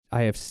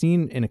I have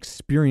seen and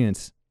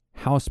experienced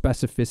how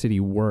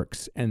specificity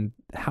works and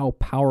how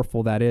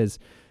powerful that is.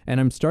 And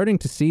I'm starting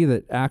to see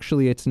that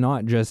actually it's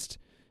not just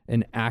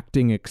an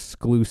acting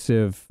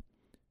exclusive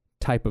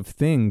type of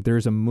thing.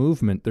 There's a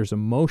movement, there's a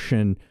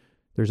motion,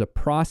 there's a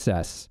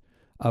process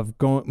of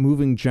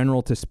moving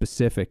general to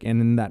specific. And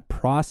in that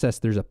process,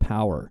 there's a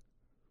power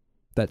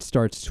that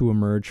starts to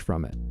emerge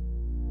from it.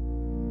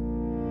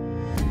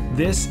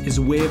 This is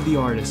Way of the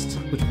Artist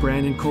with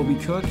Brandon Colby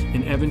Cook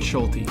and Evan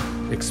Schulte.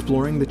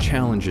 Exploring the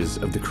challenges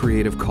of the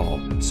creative call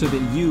so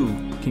that you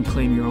can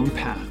claim your own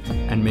path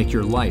and make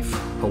your life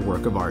a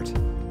work of art.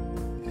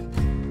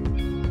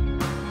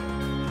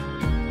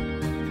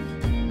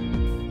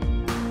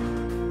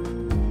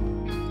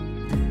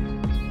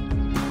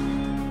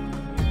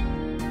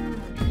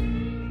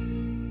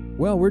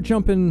 Well, we're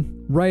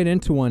jumping right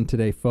into one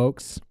today,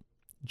 folks.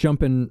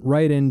 Jumping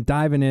right in,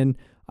 diving in.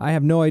 I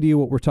have no idea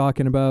what we're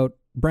talking about.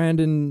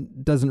 Brandon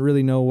doesn't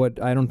really know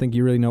I don't think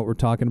you really know what we're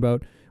talking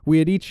about. We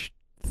had each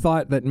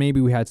thought that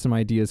maybe we had some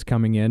ideas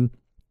coming in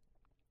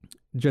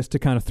just to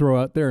kind of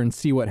throw out there and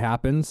see what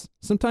happens.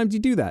 Sometimes you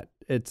do that.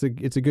 It's a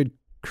good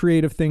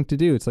creative thing to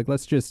do. It's like,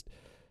 let's just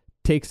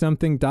take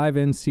something, dive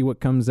in, see what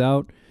comes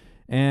out.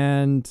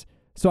 And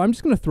so I'm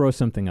just going to throw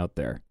something out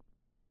there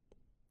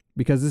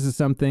because this is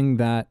something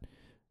that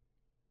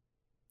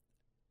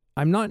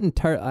I'm not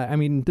entirely, I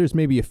mean, there's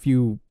maybe a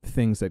few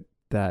things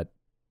that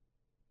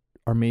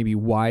are maybe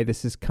why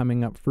this is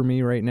coming up for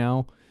me right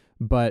now,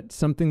 but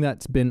something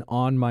that's been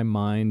on my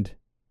mind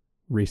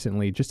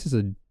recently, just as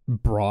a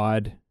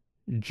broad,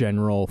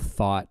 general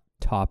thought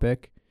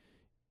topic,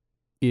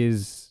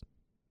 is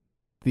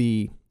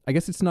I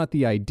guess it's not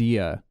the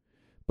idea,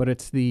 but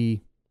it's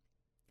the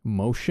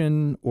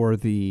motion or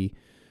the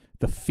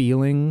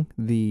feeling,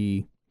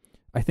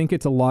 I think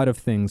it's a lot of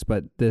things,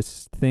 but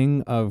this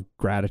thing of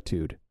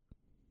gratitude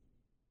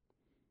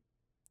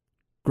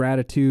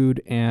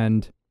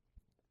and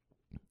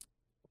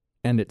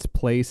its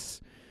place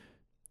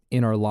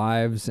in our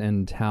lives,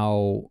 and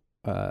how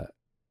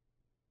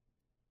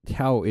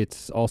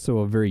it's also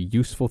a very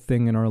useful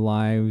thing in our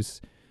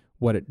lives,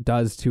 what it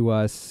does to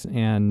us,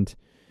 and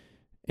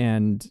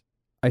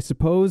I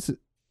suppose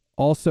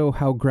also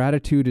how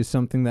gratitude is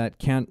something that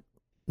can't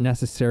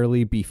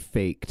necessarily be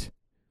faked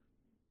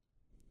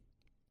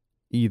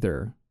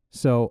either.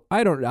 So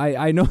I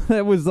know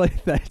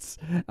that's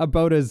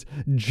about as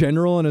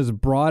general and as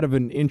broad of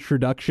an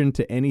introduction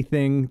to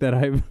anything that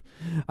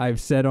I've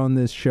said on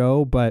this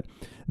show, but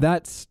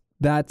that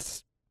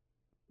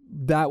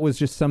was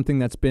just something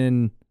that's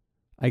been,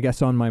 I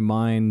guess, on my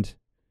mind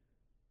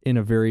in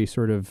a very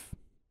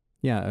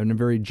in a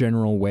very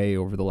general way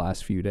over the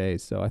last few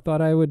days. So I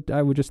thought I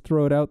would just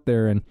throw it out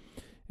there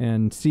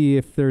and see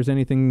if there's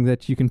anything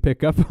that you can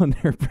pick up on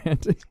there,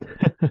 Brandon.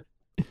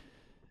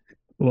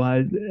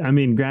 Well, I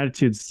mean,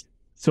 gratitude's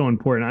so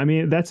important. I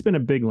mean, that's been a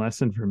big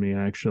lesson for me,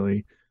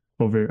 actually,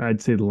 over, I'd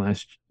say, the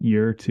last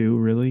year or two,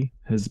 really,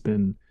 has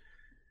been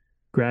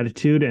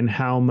gratitude, and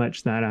how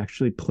much that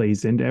actually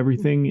plays into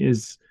everything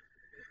is,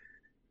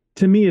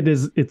 to me,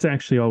 it's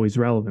actually always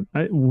relevant.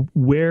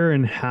 Where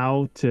and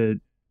how to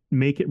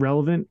make it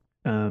relevant,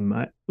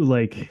 I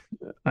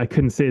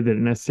couldn't say that it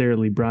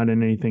necessarily brought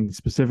in anything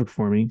specific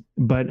for me,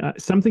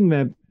 but something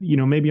that,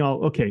 maybe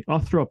I'll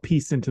throw a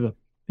piece into the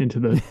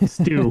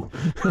stew.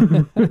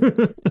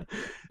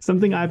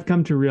 Something I've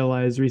come to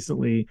realize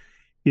recently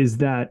is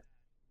that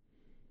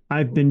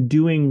I've been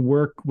doing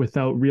work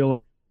without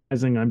realizing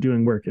I'm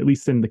doing work, at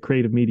least in the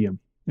creative medium.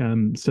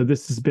 So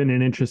this has been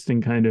an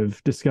interesting kind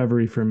of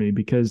discovery for me,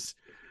 because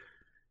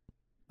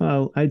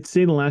I'd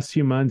say the last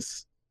few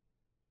months,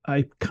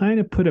 I kind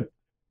of put a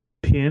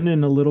pin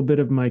in a little bit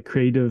of my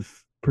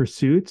creative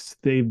pursuits.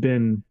 They've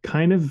been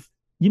kind of,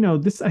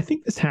 I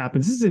think this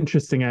happens. This is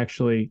interesting,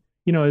 actually.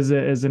 As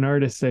an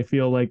artist, I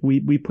feel like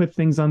we put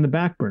things on the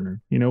back burner,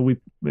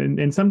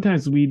 and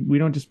sometimes we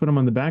don't just put them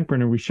on the back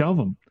burner, we shelve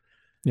them.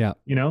 Yeah.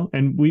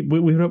 And we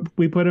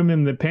put them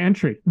in the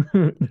pantry,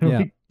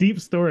 like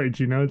deep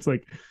storage, it's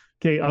like,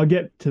 okay, I'll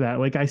get to that.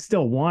 Like, I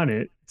still want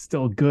it. It's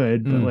still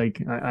good, but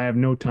like, I have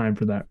no time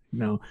for that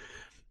now.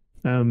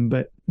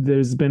 But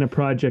there's been a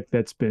project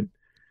that's been,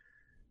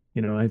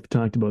 I've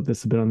talked about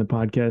this a bit on the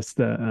podcast,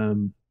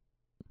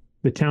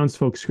 the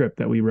townsfolk script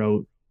that we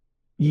wrote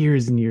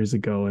years and years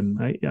ago.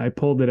 And I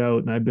pulled it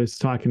out, and I was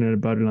talking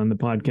about it on the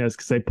podcast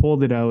because I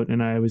pulled it out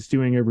and I was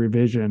doing a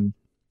revision,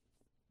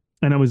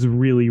 and I was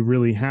really,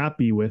 really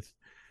happy with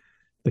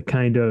the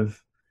kind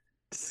of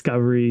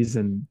discoveries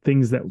and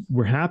things that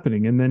were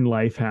happening. And then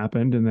life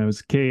happened, and I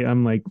was, okay,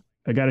 I'm like,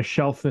 I got to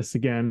shelf this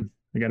again.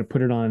 I got to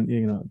put it on,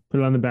 put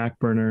it on the back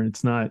burner.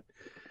 It's not,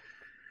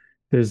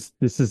 there's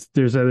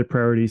other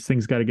priorities.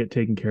 Things got to get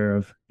taken care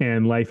of,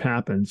 and life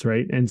happens.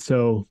 Right. And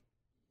so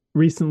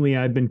recently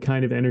I've been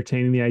kind of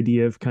entertaining the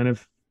idea of kind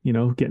of,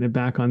 getting it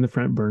back on the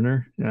front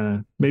burner.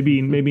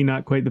 Maybe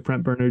not quite the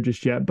front burner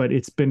just yet, but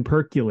it's been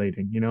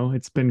percolating,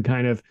 it's been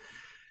kind of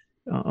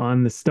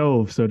on the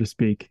stove, so to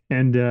speak.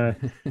 And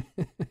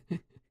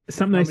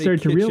something How I many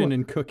started to kitchen realize.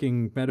 and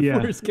cooking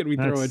metaphors can we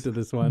throw That's into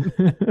this one?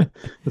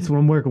 that's what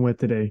I'm working with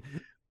today.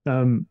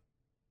 Um,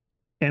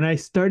 and I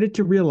started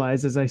to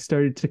realize as I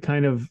started to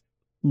kind of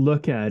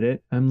look at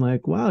it, I'm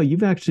like, wow,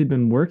 you've actually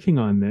been working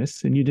on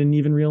this and you didn't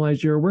even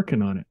realize you were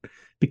working on it.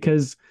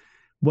 Because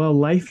while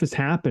life is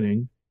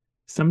happening,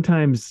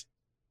 sometimes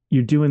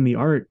you're doing the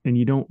art and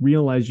you don't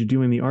realize you're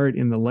doing the art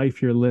in the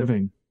life you're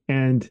living.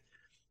 And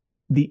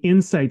the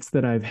insights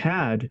that I've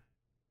had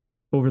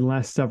over the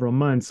last several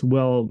months,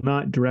 while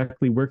not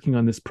directly working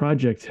on this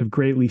project, have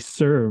greatly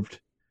served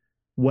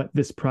what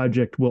this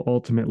project will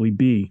ultimately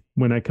be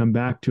when I come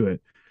back to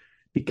it.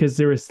 Because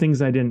there was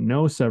things I didn't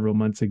know several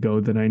months ago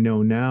that I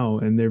know now,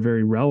 and they're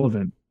very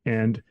relevant.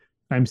 And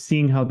I'm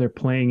seeing how they're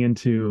playing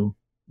into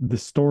the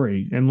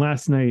story. And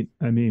last night,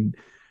 I mean,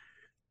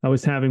 I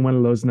was having one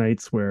of those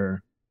nights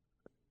where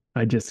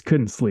I just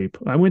couldn't sleep.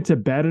 I went to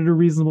bed at a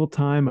reasonable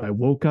time. I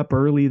woke up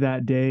early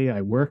that day.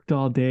 I worked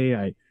all day.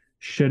 I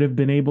should have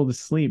been able to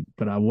sleep,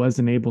 but I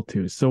wasn't able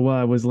to. So while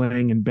I was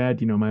laying in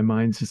bed, my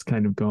mind's just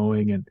kind of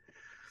going. And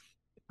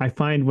I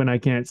find when I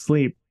can't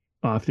sleep,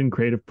 often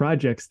creative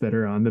projects that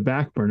are on the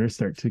back burner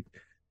start to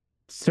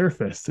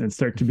surface and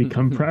start to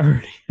become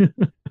priority.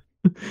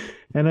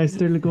 And I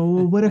started to go,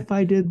 well, what if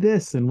I did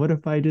this? And what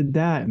if I did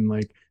that? And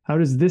like, how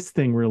does this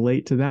thing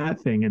relate to that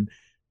thing? And,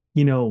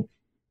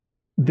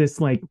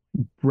 this like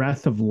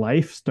breath of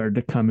life started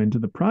to come into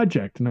the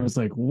project. And I was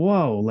like,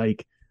 whoa,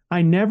 like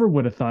I never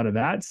would have thought of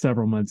that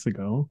several months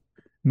ago.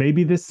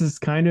 Maybe this is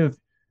kind of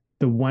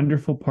the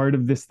wonderful part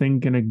of this thing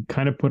going to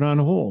kind of put on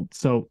hold.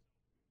 So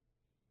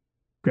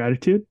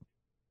gratitude,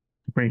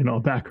 bring it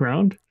all back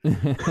around.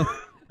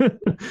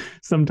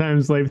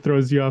 Sometimes life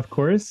throws you off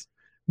course.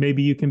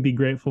 Maybe you can be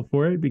grateful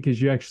for it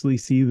because you actually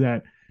see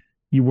that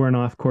you weren't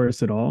off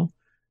course at all.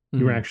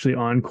 You were actually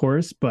on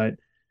course, but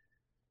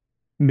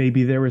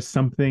maybe there was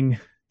something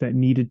that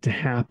needed to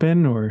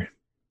happen or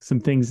some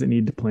things that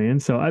need to plan.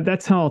 So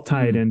that's how I'll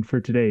tie it in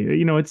for today.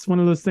 It's one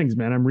of those things,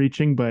 man. I'm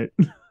reaching, but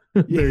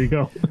there you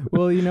go.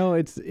 Well,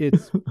 it's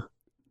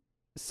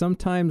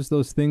sometimes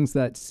those things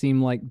that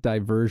seem like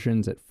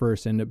diversions at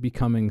first end up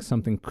becoming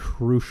something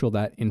crucial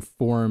that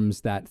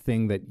informs that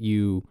thing that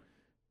you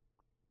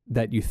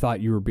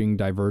thought you were being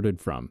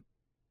diverted from.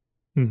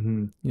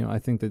 Mm-hmm. I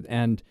think that,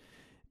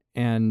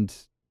 and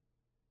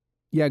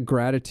yeah,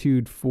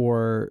 gratitude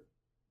for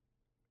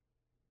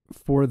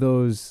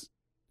those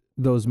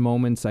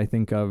moments, I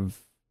think,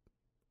 of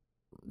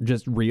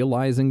just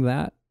realizing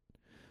that,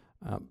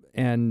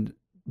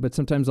 but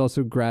sometimes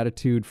also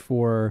gratitude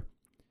for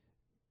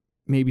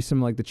maybe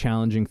some like the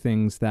challenging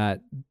things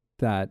that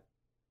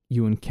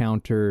you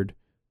encountered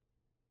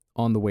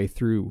on the way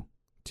through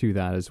to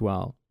that as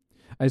well.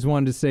 I just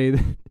wanted to say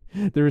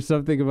that there was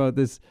something about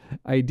this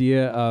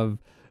idea of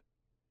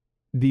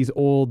these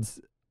old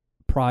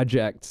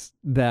projects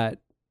that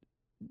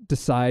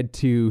decide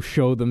to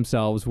show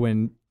themselves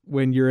when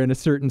you're in a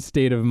certain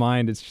state of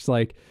mind. It's just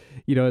like,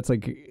 it's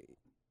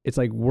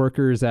like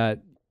workers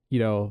at,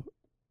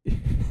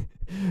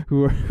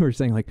 who are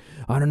saying like,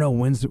 I don't know,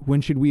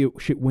 when should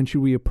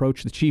we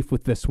approach the chief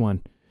with this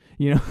one,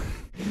 and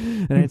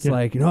it's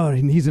like, no,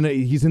 he's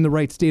in the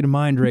right state of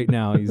mind right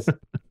now. He's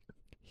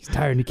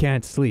tired and he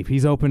can't sleep.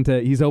 He's open to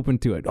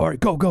it. All right,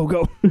 go.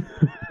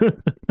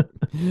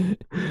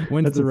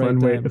 When's That's the right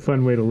time? A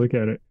fun way to look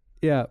at it.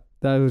 Yeah,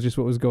 that was just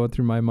what was going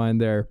through my mind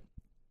there.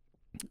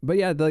 But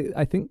yeah,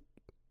 I think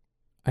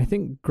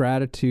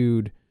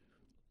gratitude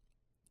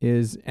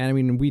is, and I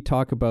mean, we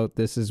talk about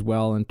this as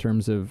well in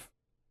terms of,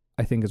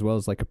 I think as well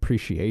as like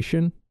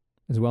appreciation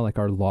as well, like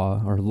our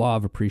law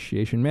of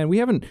appreciation. Man, we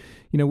haven't,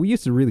 we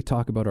used to really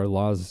talk about our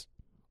laws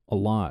a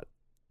lot.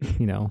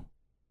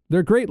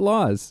 They're great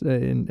laws,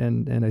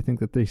 and I think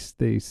that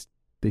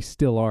they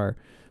still are.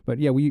 But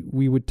yeah,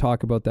 we would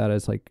talk about that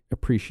as like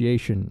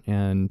appreciation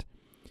and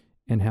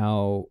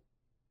how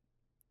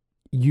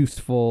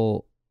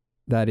useful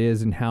that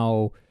is, and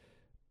how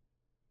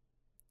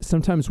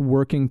sometimes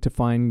working to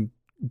find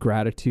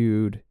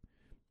gratitude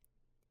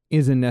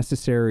is a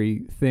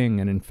necessary thing.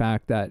 And in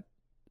fact, that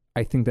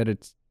I think that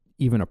it's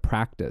even a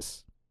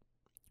practice,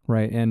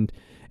 right? And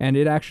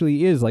it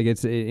actually is, like,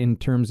 it's in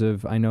terms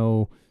of, I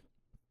know,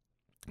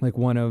 like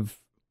one of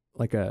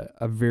like a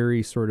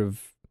very sort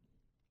of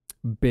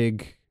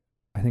big,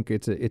 I think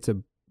it's a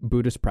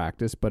Buddhist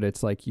practice, but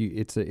it's like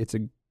it's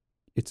a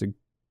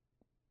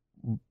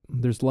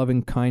there's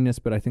loving kindness,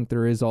 but I think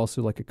there is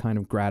also like a kind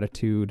of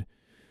gratitude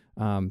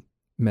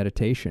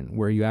meditation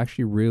where you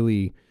actually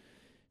really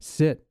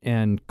sit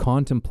and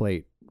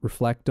contemplate,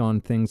 reflect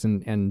on things,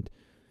 and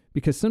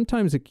because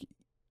sometimes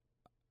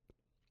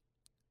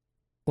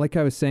like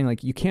I was saying,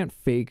 like you can't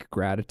fake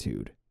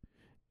gratitude,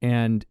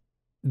 and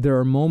there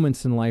are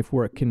moments in life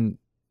where it can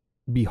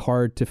be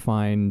hard to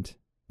find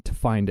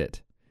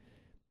it.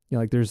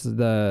 Like there's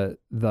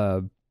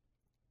the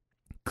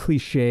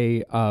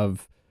cliche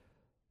of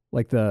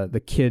like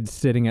the kid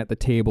sitting at the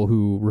table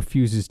who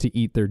refuses to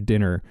eat their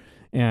dinner,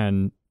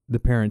 and the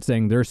parent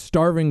saying there's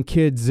starving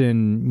kids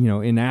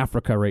in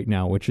Africa right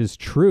now, which is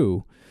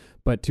true,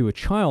 but to a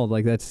child,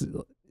 like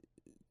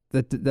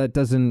that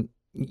doesn't,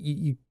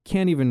 you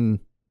can't even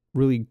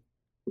really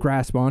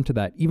grasp onto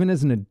that. Even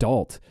as an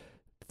adult,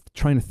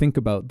 trying to think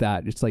about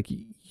that, it's like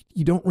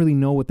you don't really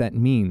know what that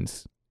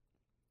means.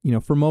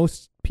 For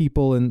most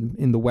people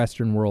in the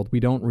Western world, we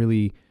don't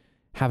really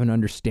have an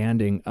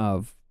understanding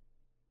of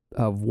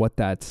what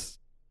that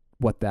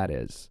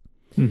is.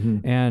 Mm-hmm.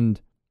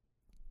 And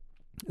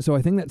so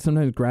I think that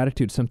sometimes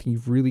gratitude is something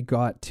you've really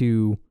got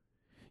to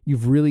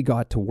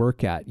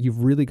work at.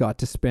 You've really got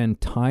to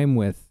spend time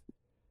with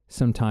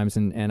sometimes.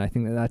 And I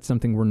think that that's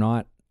something we're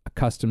not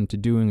accustomed to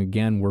doing.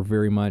 Again,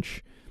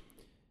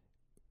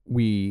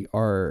 we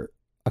are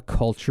a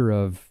culture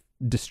of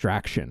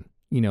distraction.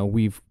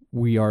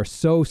 We are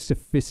so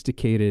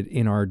sophisticated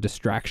in our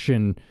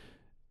distraction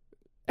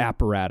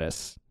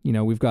apparatus.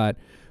 You got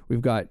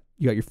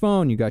your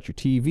phone, you got your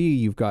TV,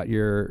 you've got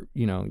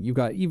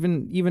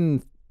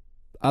even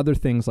other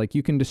things, like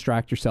you can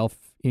distract yourself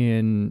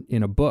in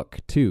a book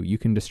too. You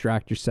can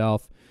distract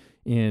yourself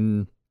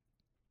in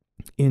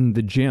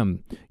the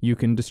gym. You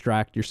can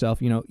distract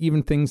yourself,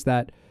 even things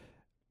that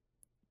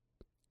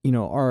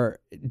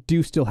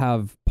do still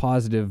have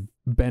positive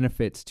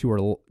benefits to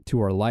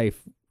our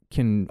life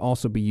can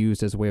also be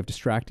used as a way of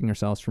distracting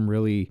ourselves from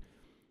really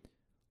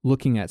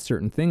looking at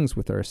certain things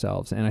with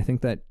ourselves. And I think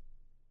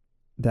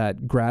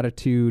that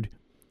gratitude,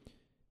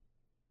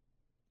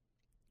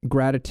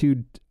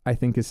 I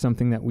think, is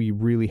something that we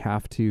really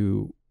have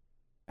to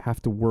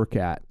work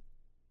at.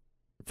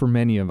 For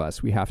many of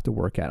us, we have to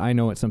work at. I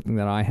know it's something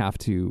that I have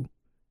to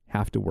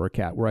work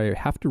at, where I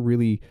have to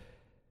really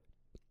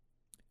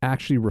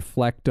actually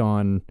reflect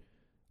on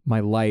my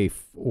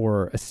life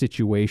or a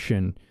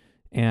situation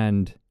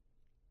and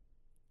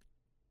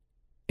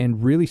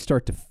really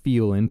start to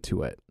feel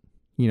into it,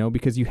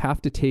 because you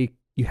have to take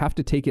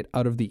it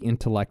out of the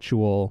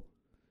intellectual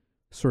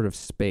sort of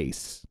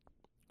space,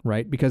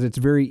 right? Because it's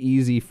very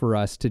easy for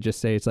us to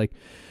just say, it's like,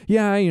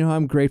 yeah,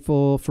 I'm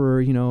grateful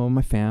for,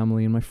 my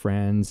family and my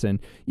friends. And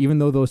even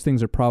though those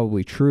things are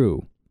probably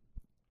true,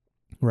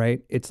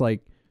 right? It's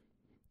like,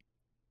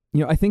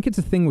 I think it's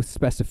a thing with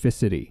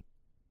specificity.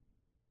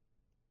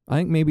 I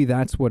think maybe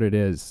that's what it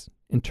is,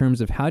 in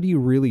terms of how do you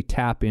really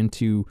tap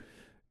into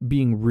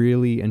being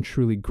really and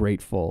truly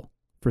grateful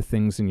for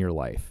things in your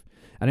life.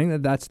 I think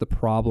that that's the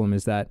problem,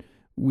 is that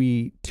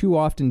we too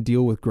often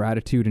deal with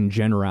gratitude in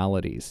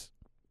generalities.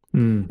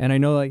 And I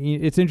know that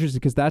it's interesting,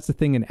 because that's the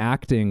thing in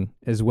acting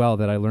as well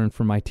that I learned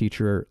from my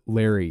teacher,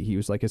 Larry. He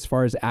was like, as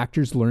far as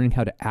actors learning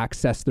how to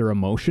access their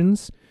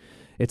emotions,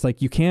 it's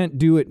like you can't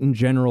do it in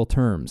general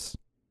terms.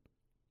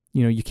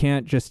 You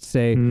can't just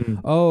say,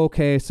 oh,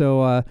 okay,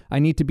 so I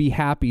need to be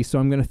happy, so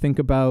I'm going to think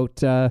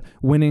about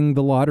winning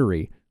the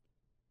lottery.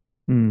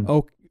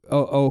 Oh,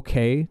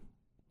 okay.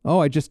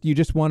 Oh, you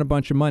just won a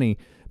bunch of money.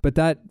 But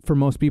that, for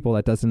most people,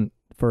 that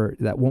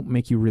won't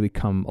make you really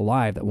come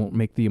alive. That won't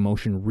make the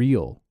emotion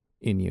real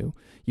in you.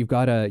 You've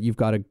got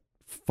to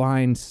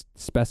find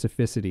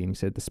specificity. And he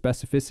said the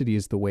specificity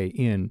is the way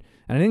in.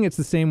 And I think it's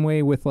the same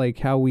way with like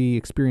how we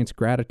experience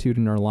gratitude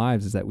in our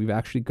lives, is that we've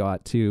actually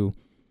got to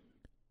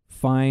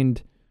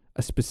find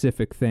a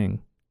specific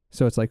thing.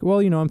 So it's like, well,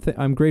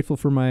 I'm grateful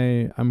for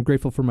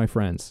my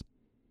friends.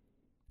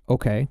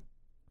 Okay.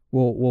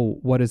 Well,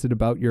 what is it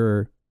about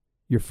your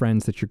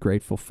friends that you're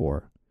grateful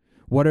for?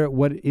 What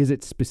is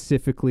it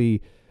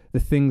specifically, the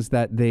things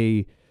that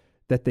they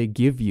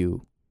give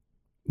you?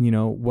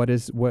 What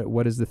is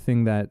the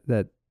thing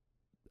that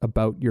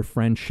about your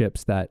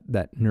friendships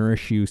that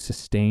nourish you,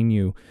 sustain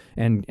you,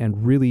 and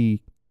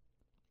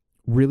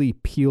really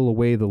peel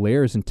away the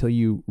layers until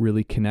you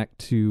really connect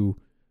to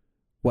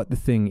what the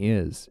thing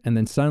is. And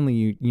then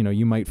suddenly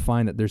you might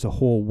find that there's a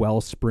whole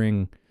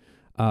wellspring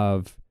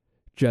of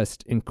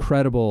just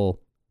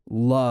incredible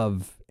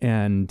love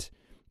and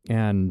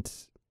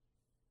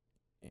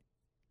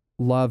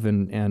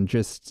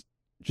just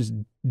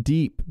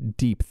deep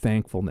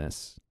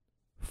thankfulness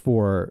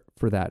for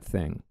that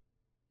thing.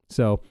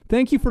 So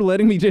thank you for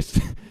letting me just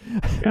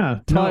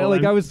I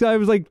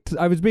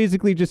was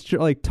basically just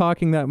like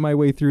talking my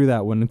way through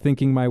that one and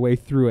thinking my way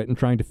through it and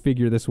trying to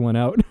figure this one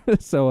out.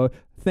 So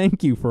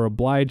thank you for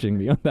obliging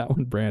me on that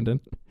one, Brandon.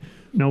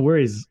 No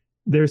worries.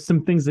 There's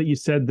some things that you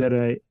said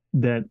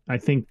that I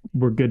think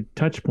were good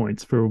touch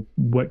points for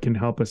what can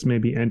help us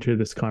maybe enter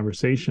this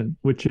conversation,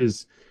 which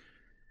is,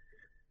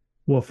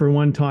 well, for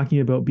one, talking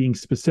about being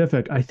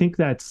specific. I think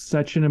that's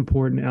such an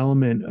important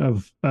element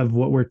of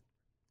what we're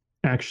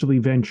actually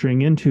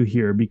venturing into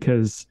here,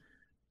 because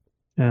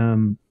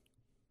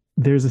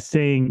there's a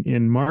saying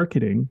in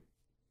marketing,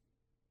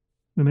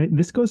 and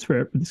this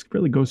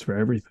really goes for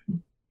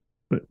everything,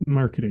 but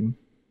marketing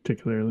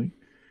particularly,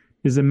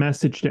 is a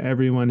message to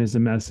everyone is a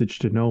message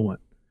to no one.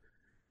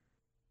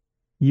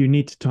 You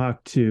need to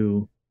talk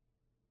to,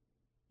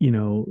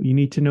 you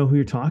need to know who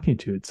you're talking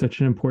to. It's such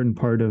an important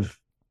part of,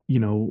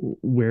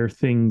 where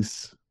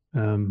things,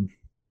 like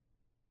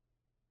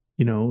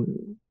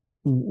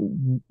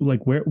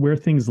where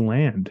things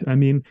land. I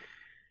mean,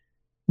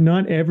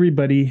 not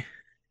everybody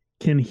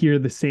can hear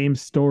the same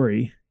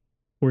story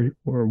or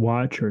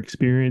watch or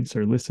experience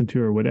or listen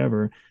to or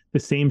whatever the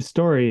same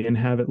story and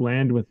have it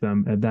land with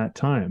them at that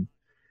time.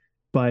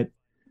 But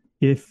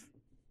if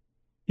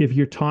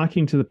you're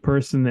talking to the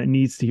person that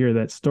needs to hear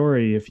that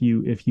story, if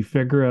you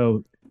figure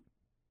out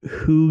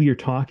who you're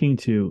talking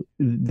to,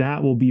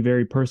 that will be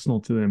very personal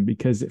to them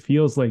because it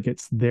feels like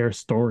it's their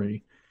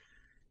story.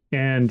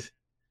 And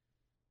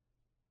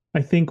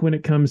I think when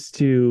it comes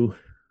to,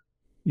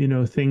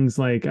 things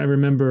like, I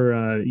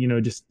remember,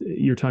 just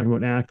you're talking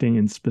about acting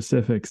and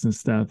specifics and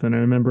stuff. And I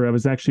remember I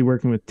was actually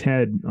working with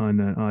Ted on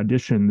an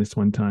audition this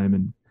one time,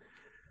 and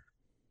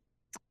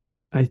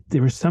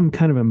there was some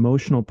kind of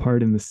emotional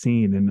part in the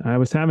scene, and I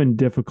was having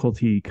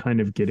difficulty kind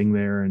of getting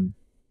there. And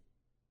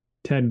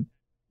Ted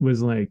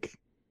was like,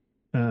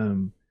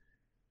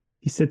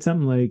 he said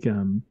something like,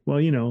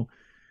 well,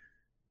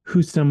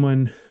 who's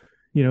someone,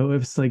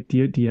 if it's like,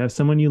 do you have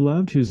someone you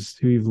loved who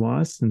you've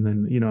lost? And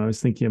then, I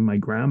was thinking of my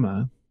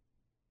grandma,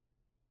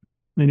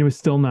 and it was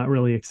still not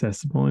really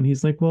accessible. And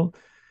he's like, well,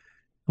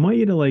 I want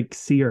you to like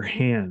see her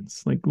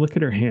hands, like look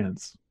at her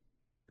hands.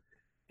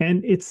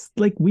 And it's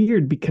like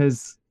weird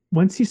because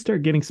once you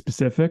start getting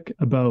specific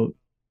about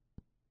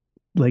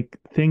like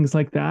things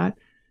like that,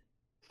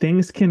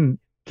 things can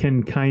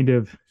kind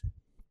of,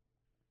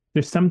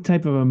 there's some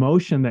type of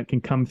emotion that can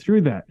come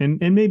through that. And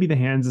maybe the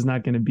hands is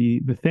not going to be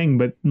the thing,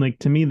 but like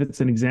to me, that's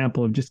an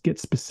example of just get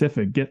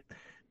specific,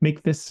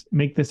 make this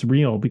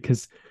real.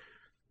 Because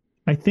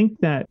I think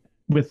that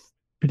with,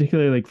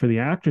 particularly like for the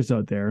actors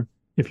out there,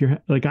 if you're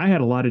like, I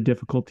had a lot of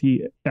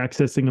difficulty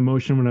accessing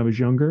emotion when I was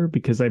younger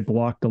because I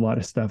blocked a lot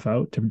of stuff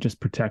out to just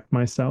protect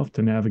myself,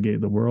 to navigate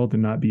the world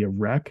and not be a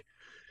wreck.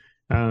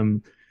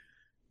 And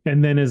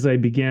then as I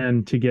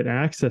began to get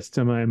access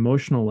to my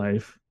emotional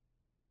life,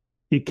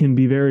 it can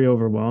be very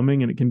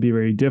overwhelming and it can be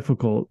very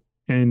difficult.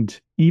 And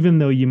even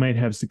though you might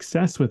have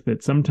success with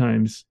it,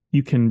 sometimes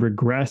you can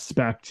regress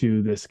back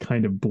to this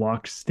kind of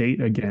blocked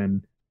state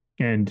again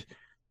and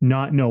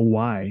not know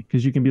why.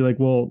 Because you can be like,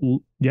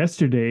 well,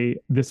 yesterday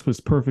this was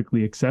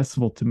perfectly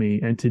accessible to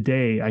me, and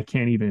today I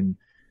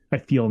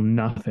feel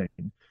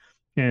nothing.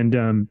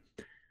 And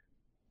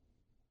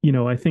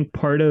I think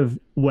part of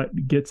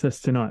what gets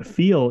us to not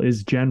feel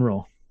is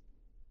general,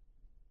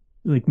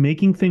 like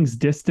making things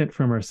distant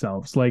from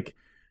ourselves, like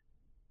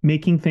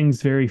making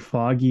things very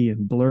foggy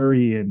and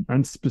blurry and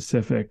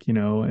unspecific,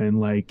 and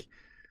like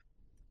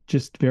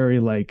just very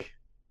like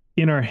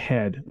in our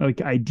head, like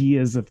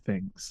ideas of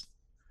things.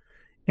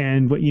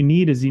 And what you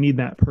need is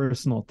that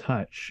personal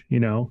touch,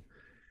 and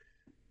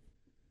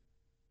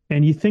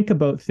you think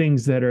about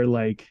things that are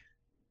like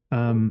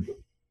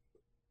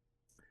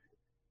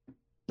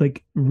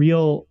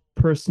real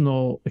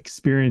personal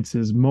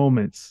experiences,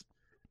 moments,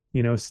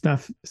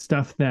 stuff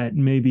that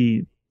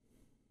maybe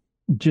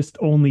just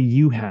only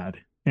you had,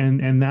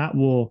 and that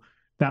will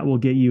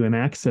get you an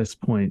access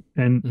point.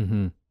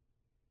 And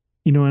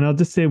and I'll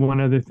just say one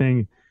other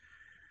thing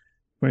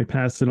before I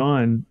pass it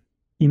on.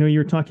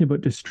 You're talking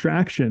about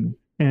distraction,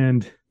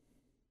 and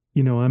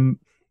I'm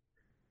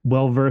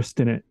well versed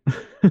in it.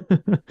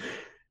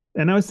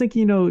 And I was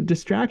thinking,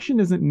 distraction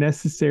doesn't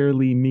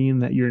necessarily mean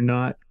that you're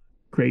not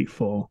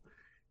grateful.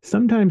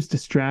 Sometimes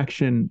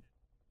distraction,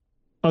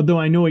 although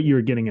I know what you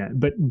were getting at,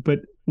 but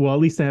well, at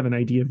least I have an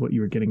idea of what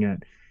you were getting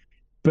at.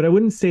 But I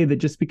wouldn't say that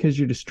just because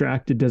you're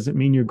distracted doesn't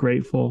mean you're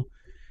grateful.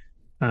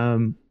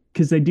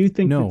 Because I do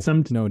think that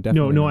definitely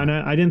no, not. and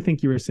I didn't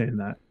think you were saying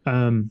that.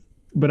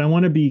 But I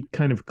want to be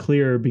kind of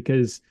clear,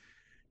 because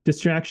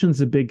distraction's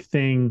a big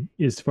thing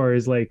as far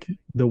as like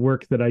the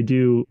work that I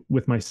do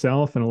with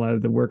myself and a lot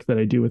of the work that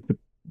I do with the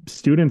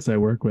students I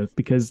work with,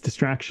 because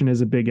distraction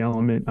is a big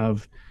element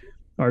of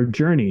our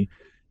journey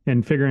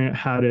and figuring out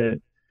how to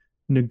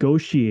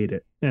negotiate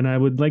it. And I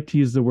would like to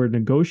use the word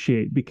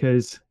negotiate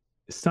because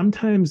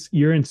sometimes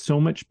you're in so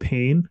much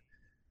pain,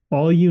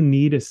 all you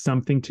need is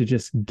something to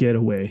just get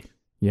away.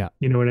 Yeah.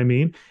 You know what I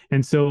mean?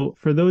 And so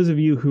for those of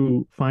you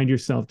who find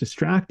yourself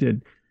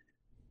distracted,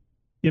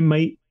 it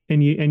might,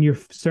 and you're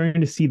starting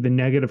to see the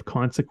negative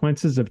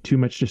consequences of too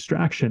much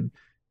distraction,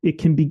 it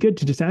can be good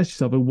to just ask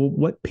yourself, well,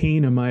 what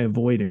pain am I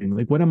avoiding?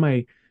 Like, what am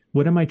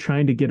I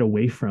trying to get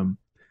away from?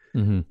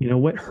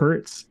 What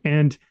hurts?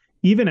 And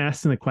even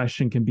asking the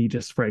question can be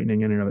just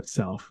frightening in and of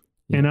itself.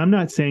 Yeah. And I'm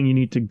not saying you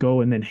need to go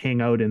and then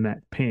hang out in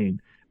that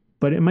pain,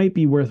 but it might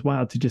be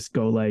worthwhile to just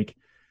go like,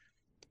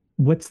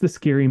 what's the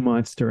scary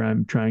monster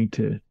I'm trying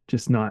to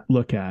just not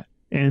look at?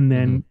 And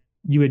then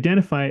you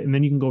identify it, and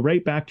then you can go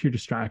right back to your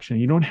distraction.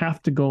 You don't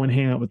have to go and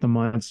hang out with the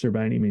monster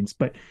by any means,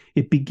 but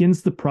it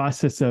begins the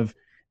process of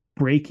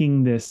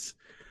breaking this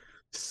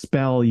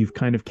spell you've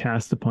kind of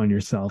cast upon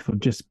yourself of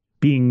just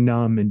being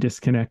numb and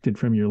disconnected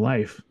from your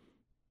life,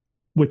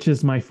 which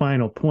is my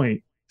final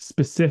point.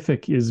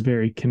 Specific is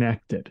very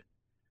connected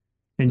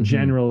and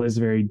general is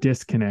very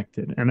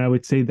disconnected. And I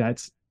would say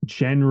that's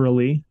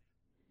generally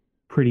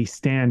pretty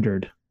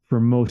standard for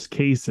most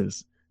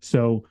cases.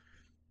 So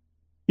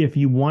if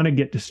you want to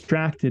get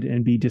distracted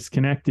and be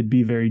disconnected,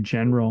 be very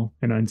general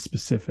and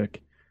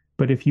unspecific.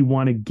 But if you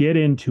want to get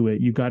into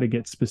it, you got to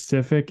get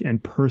specific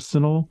and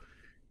personal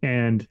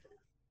and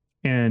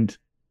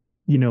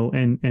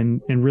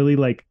and really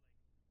like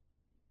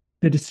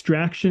the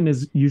distraction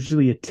is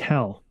usually a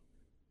tell.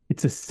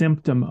 It's a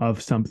symptom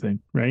of something,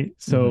 right?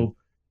 Mm-hmm. So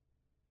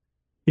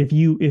if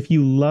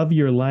you love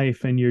your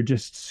life and you're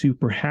just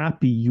super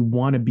happy, you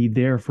want to be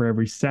there for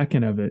every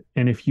second of it.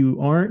 And if you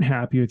aren't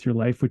happy with your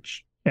life,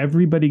 which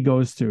everybody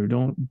goes through,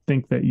 don't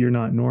think that you're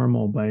not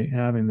normal by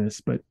having this,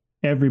 but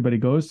everybody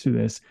goes through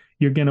this,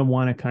 you're going to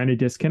want to kind of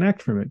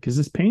disconnect from it because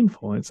it's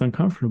painful and it's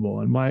uncomfortable.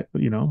 And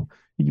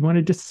you want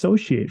to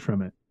dissociate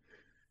from it.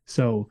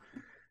 So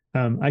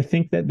I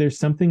think that there's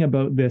something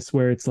about this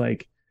where it's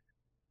like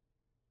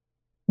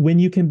when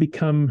you can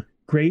become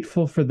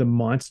grateful for the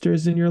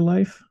monsters in your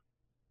life,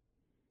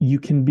 you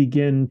can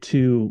begin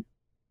to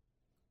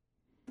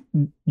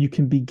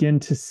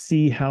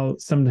see how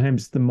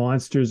sometimes the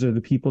monsters or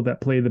the people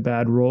that play the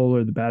bad role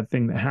or the bad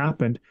thing that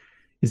happened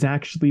is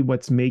actually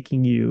what's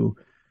making you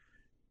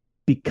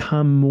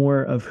become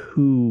more of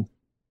who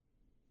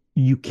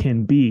you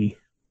can be.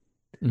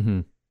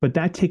 Mm-hmm. But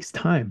that takes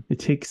time.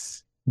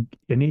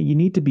 And you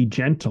need to be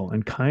gentle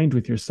and kind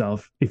with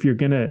yourself if you're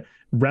going to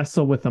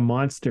wrestle with a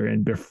monster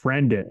and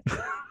befriend it,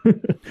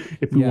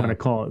 if we want to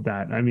call it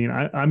that. I mean,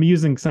 I'm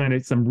using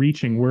some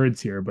reaching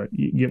words here, but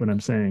you get what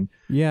I'm saying.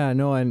 Yeah,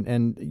 no,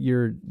 and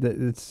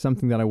it's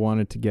something that I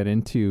wanted to get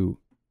into.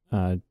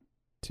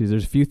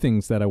 There's a few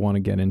things that I want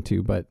to get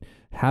into, but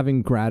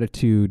having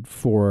gratitude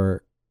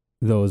for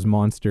those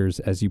monsters,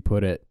 as you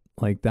put it,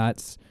 like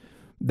that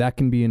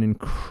can be an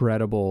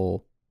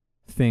incredible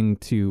thing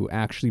to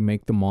actually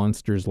make the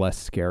monsters less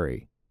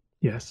scary.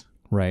 Yes.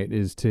 Right.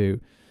 Is to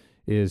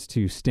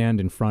stand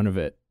in front of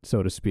it,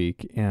 so to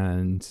speak,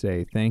 and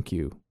say, thank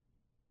you.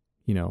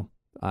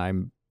 I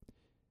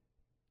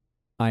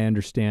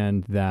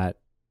understand that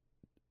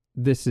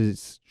this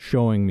is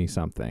showing me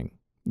something,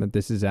 that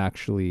this is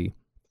actually,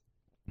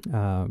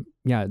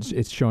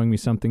 it's showing me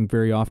something,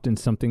 very often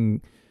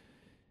something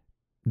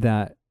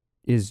that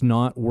is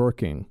not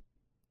working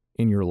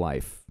in your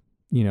life,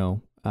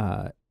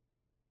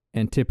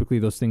 and typically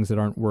those things that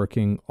aren't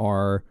working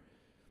are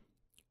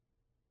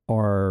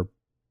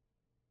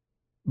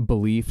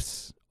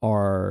beliefs,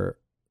 are,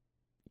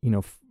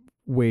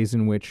 ways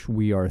in which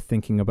we are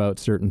thinking about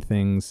certain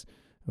things,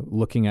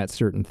 looking at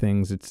certain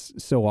things. It's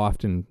so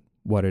often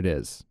what it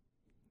is.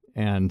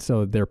 And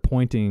so they're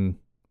pointing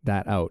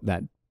that out,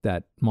 that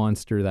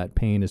monster, that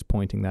pain is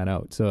pointing that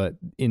out. So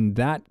in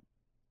that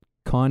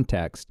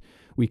context,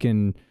 we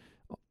can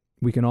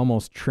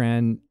almost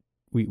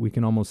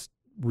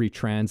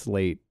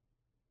retranslate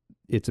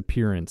its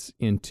appearance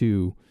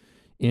into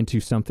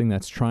something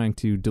that's trying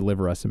to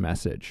deliver us a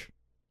message,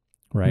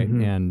 right?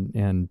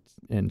 Mm-hmm.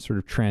 and sort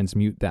of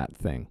transmute that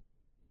thing.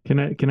 Can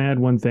I add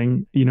one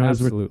thing?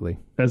 Absolutely.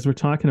 As we're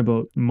talking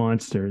about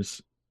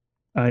monsters,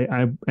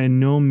 I in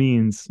no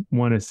means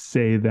want to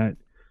say that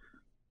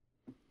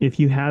if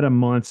you had a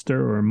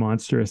monster or a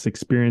monstrous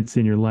experience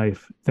in your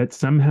life, that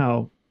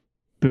somehow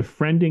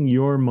befriending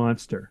your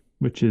monster,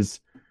 which is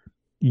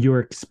your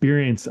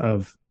experience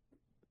of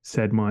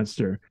said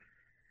monster,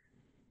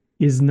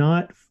 is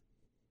not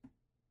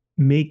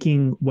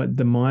making what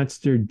the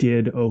monster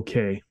did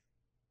okay.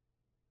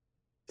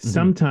 Mm-hmm.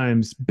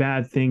 Sometimes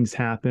bad things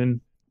happen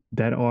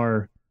that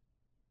are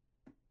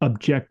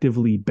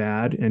objectively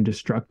bad and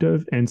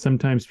destructive, and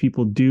sometimes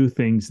people do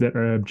things that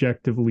are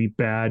objectively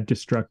bad,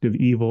 destructive,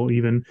 evil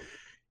even,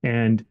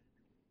 and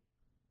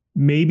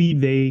maybe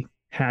they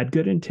had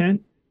good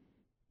intent,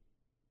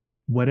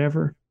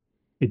 whatever.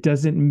 It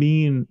doesn't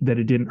mean that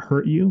it didn't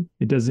hurt you.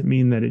 It doesn't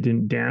mean that it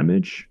didn't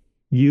damage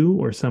you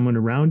or someone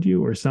around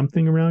you or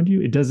something around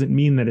you. It doesn't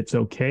mean that it's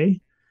okay.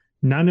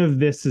 None of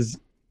this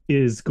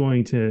is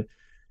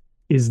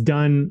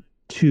done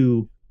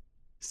to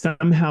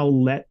somehow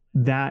let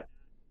that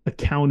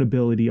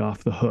accountability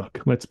off the hook.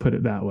 Let's put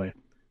it that way.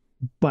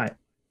 But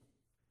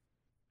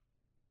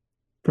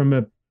from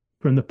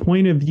the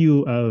point of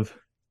view of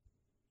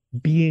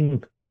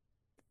being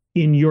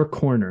in your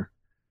corner,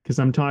 because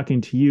I'm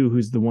talking to you,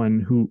 who's the one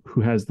who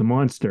has the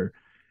monster,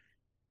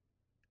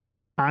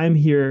 I'm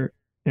here,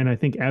 and I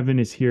think Evan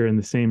is here in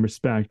the same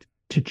respect,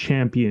 to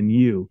champion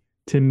you,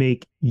 to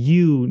make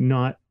you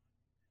not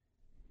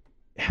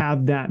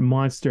have that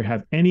monster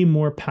have any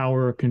more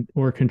power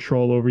or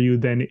control over you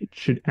than it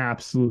should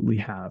absolutely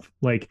have.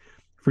 Like,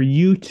 for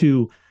you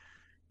to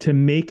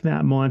make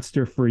that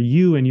monster for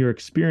you and your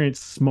experience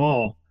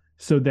small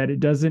so that it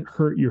doesn't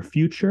hurt your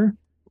future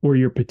or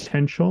your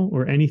potential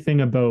or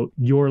anything about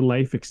your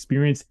life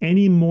experience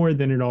any more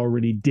than it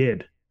already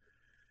did.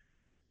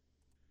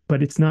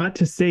 But it's not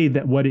to say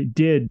that what it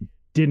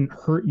didn't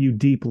hurt you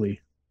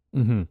deeply,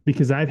 mm-hmm.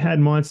 because I've had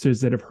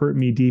monsters that have hurt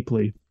me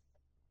deeply.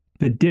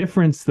 The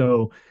difference,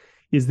 though,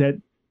 is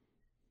that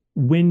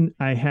when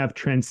I have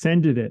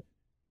transcended it,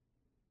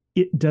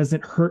 it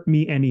doesn't hurt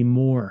me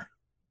anymore.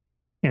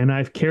 And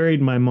I've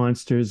carried my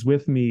monsters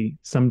with me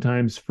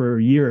sometimes for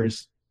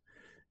years,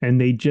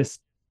 and they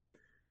just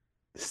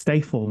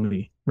stifle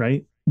me,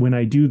 right? When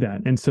I do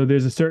that. And so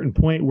there's a certain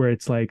point where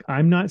it's like,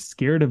 I'm not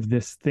scared of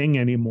this thing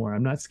anymore.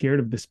 I'm not scared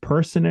of this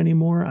person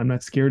anymore. I'm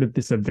not scared of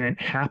this event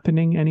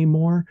happening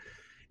anymore.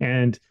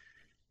 And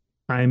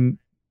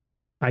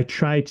I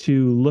try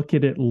to look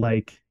at it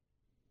like,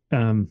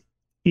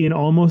 in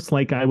almost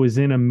like I was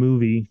in a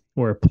movie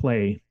or a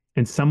play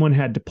and someone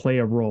had to play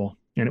a role,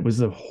 and it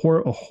was a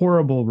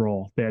horrible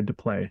role they had to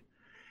play.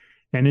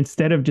 And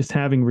instead of just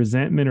having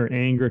resentment or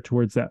anger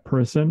towards that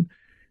person,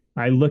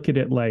 I look at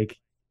it like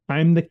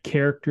I'm the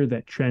character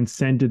that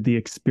transcended the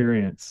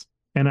experience.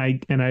 And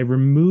I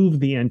remove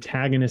the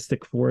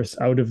antagonistic force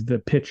out of the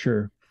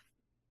picture,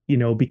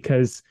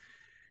 because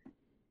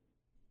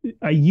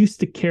I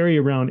used to carry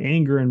around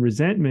anger and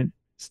resentment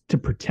to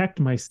protect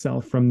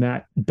myself from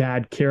that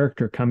bad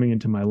character coming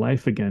into my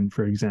life again,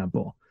 for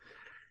example.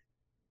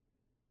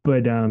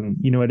 But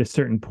at a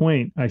certain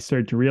point, I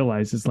started to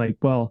realize it's like,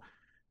 well,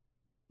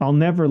 I'll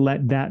never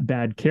let that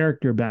bad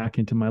character back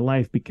into my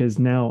life because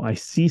now I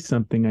see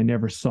something I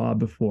never saw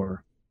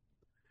before.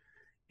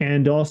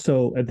 And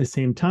also at the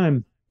same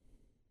time,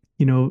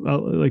 as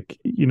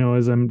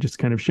I'm just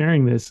kind of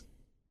sharing this,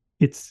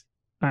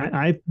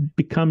 I've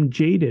become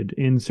jaded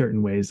in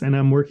certain ways, and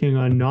I'm working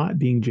on not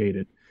being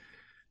jaded.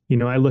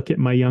 I look at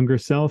my younger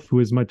self who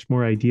is much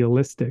more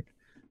idealistic,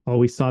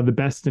 always saw the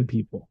best in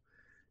people,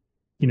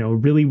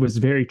 really was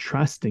very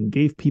trusting,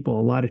 gave people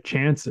a lot of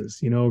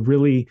chances,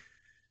 really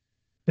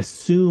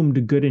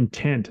assumed good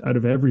intent out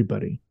of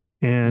everybody.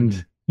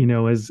 And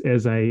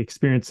as I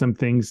experienced some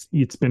things,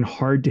 it's been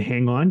hard to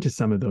hang on to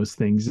some of those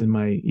things in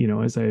my,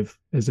 as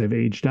I've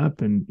aged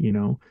up and,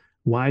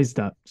 wised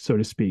up, so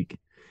to speak.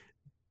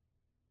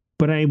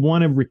 But I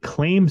want to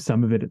reclaim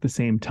some of it at the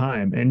same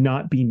time and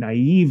not be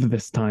naive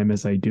this time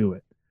as I do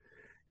it.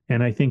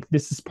 And I think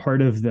this is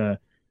part of the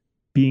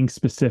being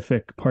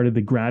specific, part of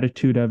the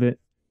gratitude of it,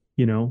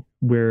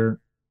 where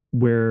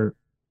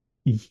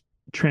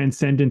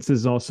transcendence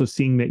is also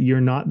seeing that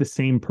you're not the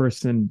same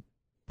person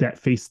that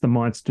faced the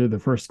monster the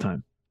first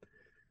time.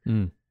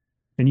 And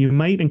you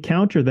might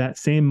encounter that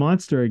same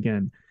monster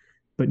again,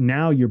 but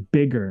now you're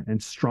bigger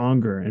and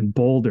stronger and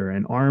bolder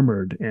and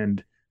armored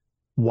and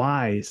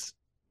wise,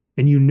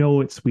 and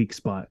its weak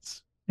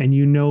spots, and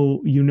you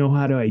know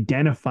how to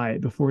identify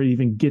it before it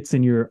even gets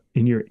in your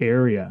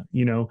area,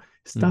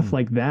 stuff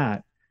like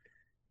that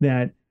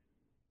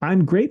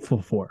I'm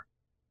grateful for.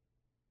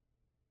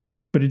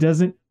 But it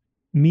doesn't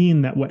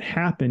mean that what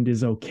happened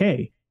is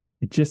okay.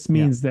 It just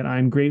means that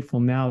I'm grateful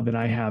now that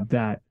I have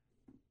that.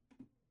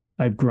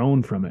 I've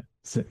grown from it.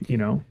 So,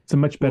 it's a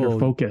much better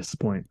focus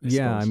point. I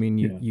suppose. I mean,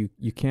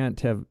 you can't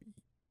have,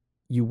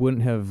 you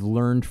wouldn't have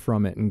learned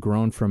from it and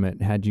grown from it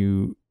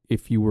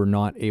if you were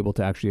not able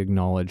to actually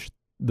acknowledge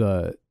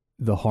the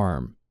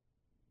harm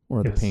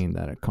or the pain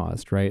that it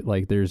caused, right?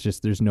 Like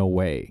there's no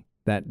way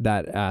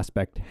that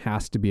aspect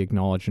has to be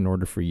acknowledged in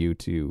order for you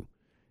to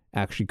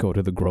actually go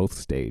to the growth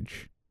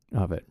stage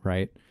of it,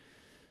 right?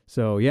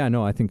 So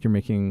I think you're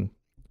making,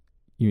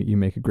 you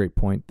make a great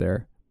point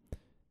there.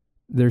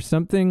 There's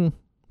something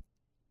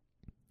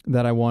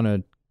that I want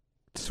to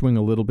swing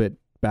a little bit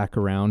back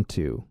around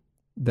to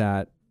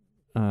that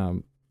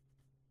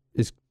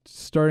is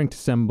starting to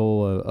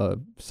assemble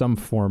some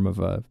form of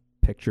a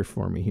picture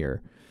for me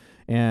here.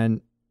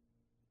 And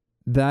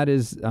that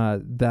is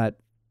that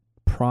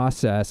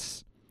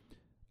process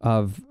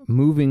of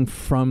moving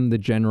from the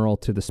general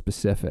to the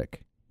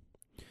specific.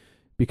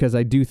 Because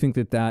I do think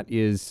that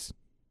is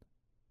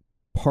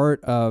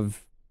part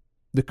of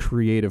the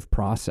creative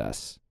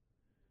process,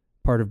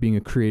 part of being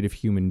a creative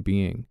human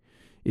being,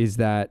 is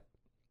that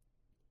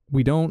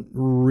we don't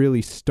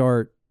really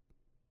start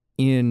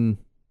in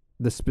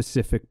the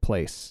specific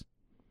place,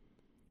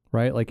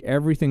 right? Like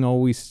everything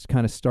always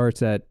kind of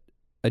starts at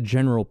a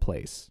general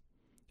place,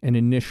 an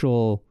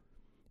initial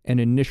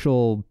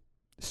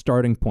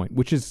starting point,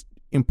 which is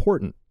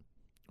important,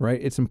 right?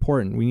 It's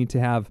important. We need to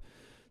have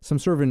some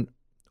sort of an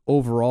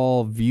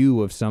overall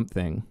view of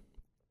something,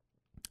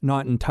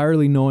 not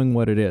entirely knowing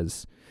what it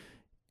is.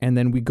 And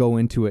then we go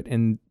into it,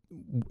 and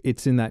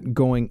it's in that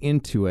going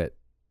into it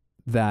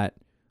that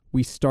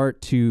we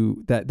start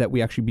to, that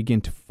we actually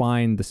begin to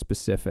find the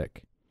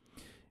specific.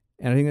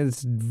 And I think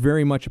that's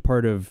very much a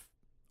part of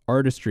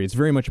artistry. It's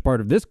very much a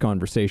part of this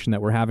conversation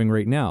that we're having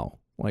right now.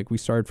 Like we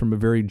started from a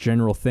very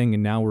general thing,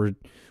 and now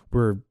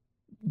we're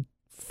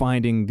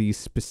finding these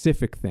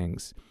specific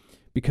things,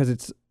 because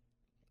it's,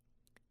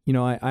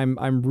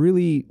 I'm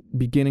really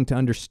beginning to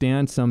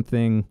understand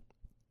something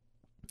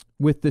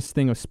with this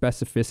thing of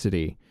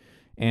specificity.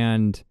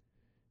 And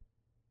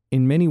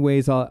in many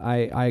ways,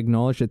 I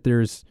acknowledge that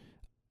there's,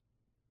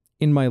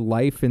 in my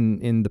life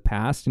in the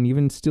past, and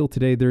even still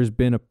today, there's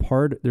a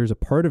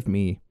part of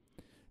me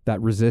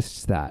that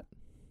resists that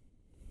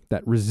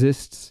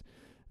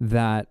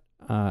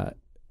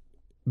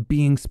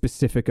being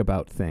specific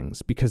about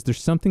things, because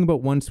there's something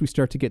about once we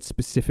start to get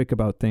specific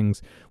about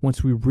things,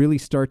 once we really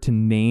start to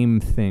name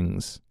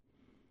things,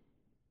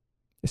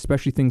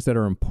 especially things that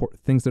are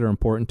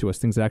important to us,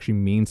 things that actually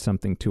mean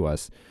something to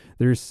us,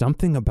 there's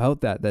something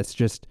about that that's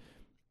just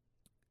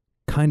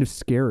kind of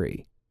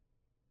scary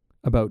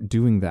about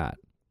doing that.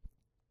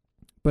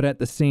 But at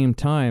the same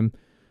time,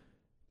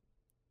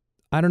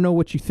 I don't know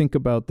what you think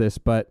about this,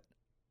 but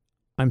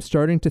I'm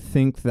starting to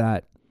think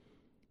that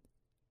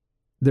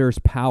there's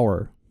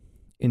power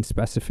in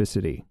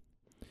specificity.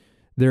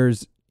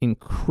 There's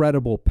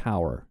incredible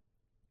power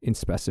in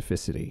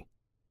specificity,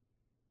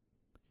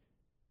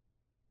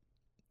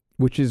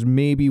 which is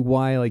maybe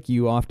why, like,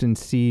 you often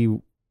see,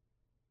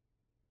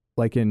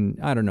 like, in,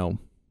 I don't know,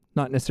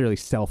 not necessarily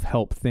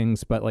self-help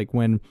things, but like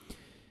when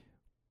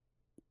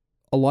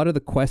a lot of the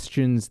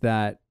questions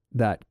that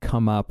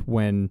come up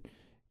when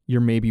you're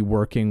maybe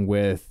working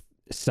with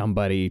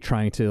somebody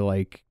trying to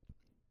like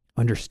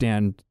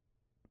understand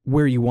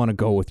where you want to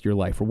go with your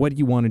life or what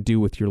you want to do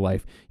with your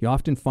life, you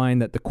often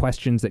find that the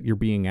questions that you're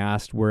being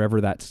asked,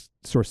 wherever that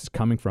source is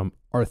coming from,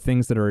 are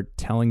things that are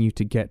telling you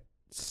to get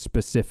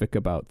specific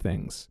about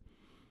things,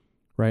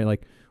 right?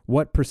 Like,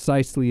 what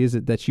precisely is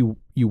it that you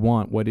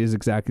want? What is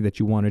exactly that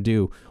you want to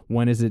do?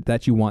 When is it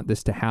that you want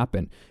this to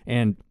happen?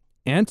 And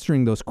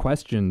answering those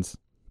questions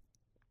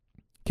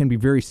can be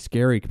very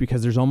scary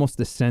because there's almost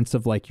this sense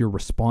of like you're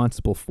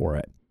responsible for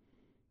it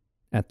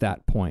at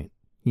that point,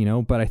 you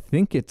know? But I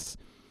think it's,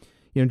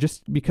 you know,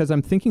 just because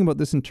I'm thinking about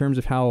this in terms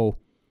of how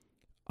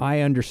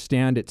I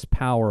understand its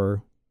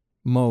power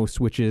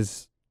most, which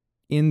is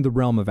in the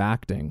realm of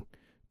acting,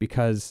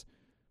 because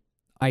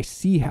I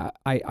see how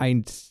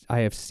I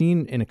have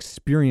seen and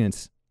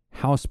experienced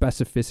how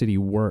specificity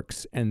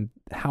works and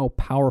how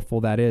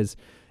powerful that is.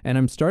 And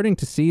I'm starting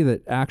to see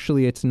that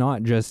actually it's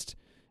not just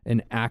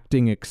an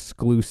acting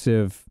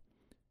exclusive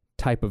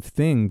type of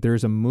thing.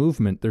 There's a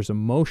movement, there's a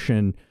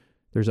motion,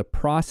 there's a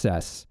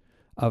process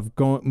of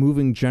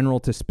moving general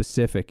to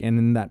specific. And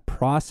in that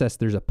process,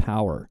 there's a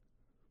power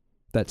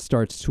that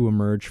starts to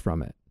emerge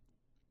from it.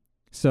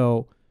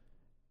 So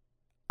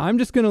I'm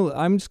just gonna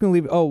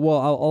leave. Oh, well,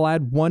 I'll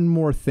add one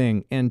more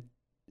thing. And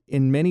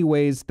in many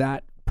ways,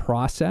 that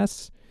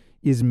process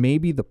is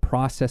maybe the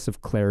process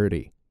of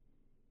clarity.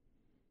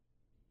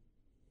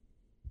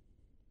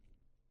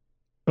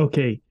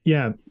 Okay.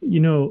 Yeah. You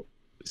know,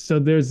 so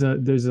there's a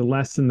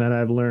lesson that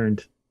I've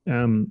learned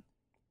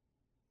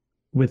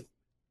with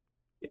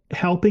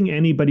helping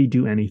anybody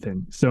do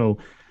anything. So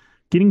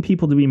getting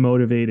people to be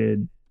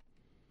motivated.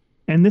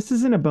 And this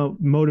isn't about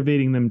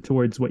motivating them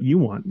towards what you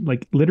want,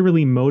 like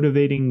literally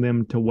motivating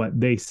them to what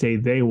they say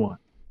they want.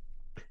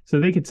 So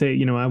they could say,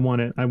 you know, I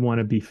want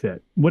to be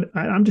fit.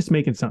 I'm just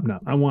making something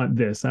up. I want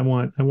this. I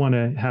want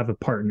to have a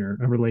partner,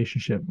 a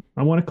relationship.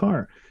 I want a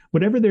car,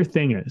 whatever their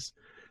thing is.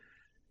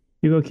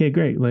 You go, okay,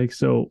 great. Like,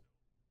 so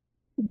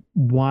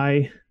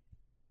why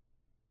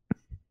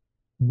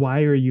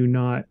are you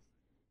not,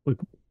 like,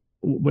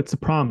 what's the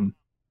problem?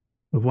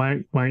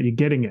 Why aren't you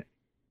getting it?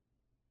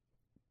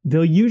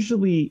 They'll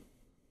usually,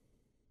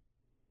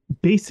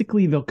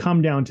 basically, they'll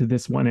come down to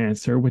this one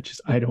answer, which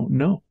is, I don't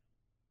know.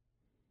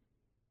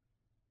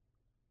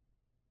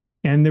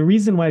 And the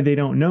reason why they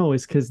don't know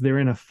is because they're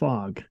in a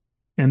fog.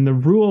 And the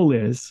rule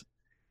is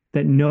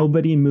that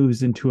nobody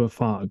moves into a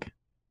fog.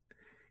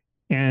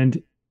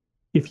 And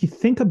if you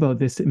think about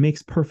this, it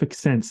makes perfect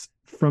sense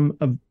from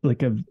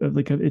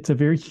it's a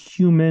very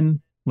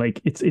human,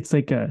 like it's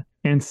like a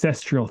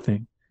ancestral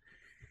thing.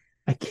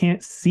 I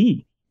can't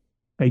see.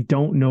 I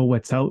don't know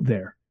what's out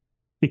there.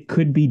 It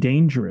could be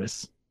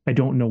dangerous. I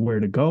don't know where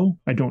to go.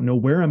 I don't know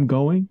where I'm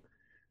going.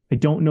 I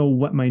don't know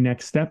what my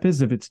next step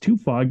is. If it's too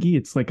foggy,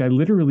 it's like I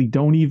literally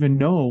don't even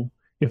know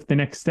if the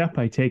next step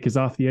I take is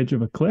off the edge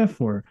of a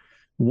cliff or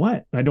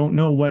what. I don't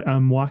know what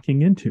I'm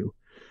walking into.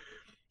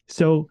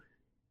 So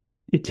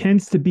it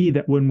tends to be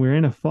that when we're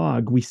in a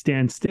fog, we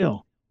stand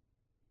still.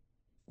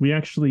 We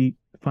actually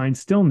find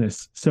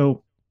stillness.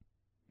 So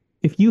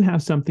if you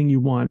have something you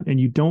want and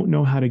you don't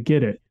know how to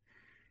get it,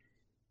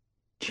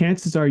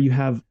 chances are you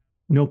have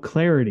no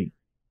clarity.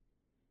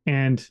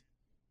 And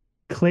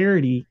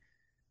clarity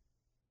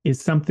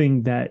is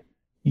something that,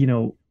 you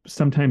know,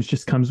 sometimes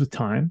just comes with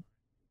time.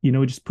 You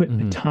know, just put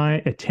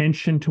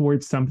attention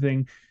towards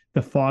something,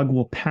 the fog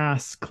will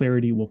pass,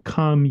 clarity will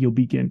come. You'll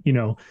begin, you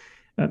know,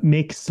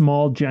 make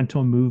small,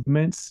 gentle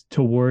movements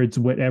towards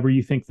whatever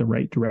you think the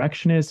right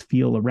direction is.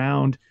 Feel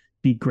around,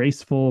 be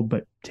graceful,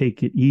 but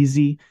take it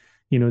easy.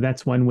 You know,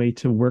 that's one way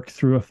to work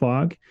through a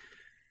fog.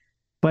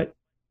 But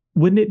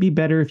wouldn't it be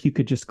better if you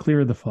could just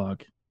clear the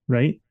fog,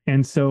 right?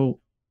 And so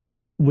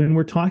when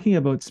we're talking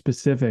about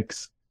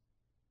specifics,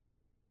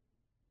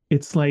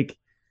 it's like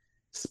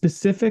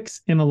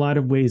specifics in a lot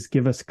of ways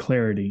give us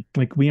clarity.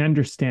 Like we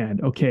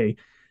understand, okay,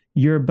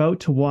 you're about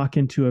to walk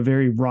into a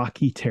very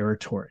rocky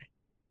territory.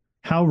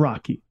 How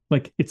rocky?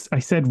 Like I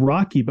said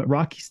rocky, but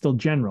rocky's still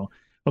general.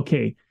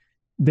 Okay,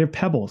 they're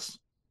pebbles,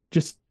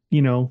 just,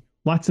 you know,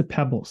 lots of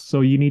pebbles.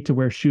 So you need to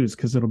wear shoes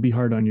because it'll be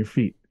hard on your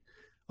feet.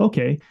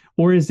 Okay.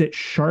 Or is it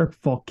sharp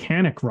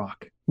volcanic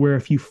rock where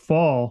if you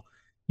fall,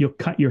 you'll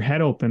cut your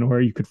head open,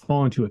 or you could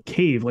fall into a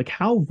cave? Like,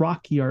 how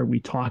rocky are we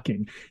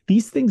talking?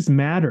 These things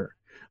matter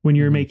when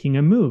you're making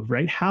a move,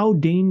 right? How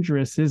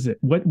dangerous is it?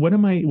 What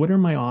are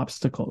my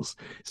obstacles?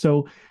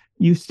 So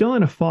you're still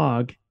in a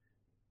fog,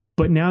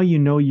 but now you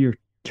know your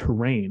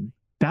terrain.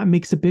 That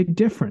makes a big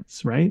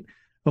difference, right?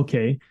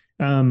 Okay.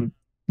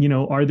 You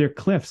know, are there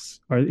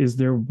cliffs? Is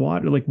there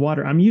water? Like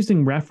water. I'm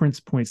using reference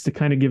points to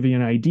kind of give you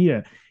an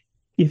idea.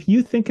 if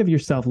you think of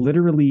yourself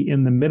literally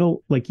in the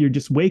middle, like you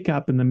just wake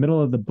up in the middle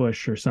of the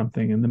bush or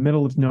something, in the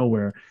middle of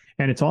nowhere,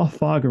 and it's all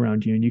fog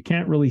around you and you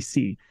can't really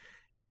see,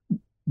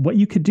 what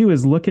you could do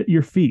is look at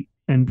your feet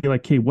and be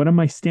like, hey, what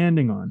am I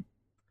standing on?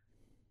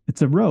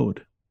 It's a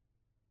road.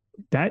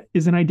 That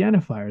is an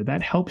identifier.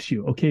 That helps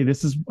you. Okay,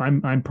 this is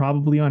I'm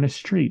probably on a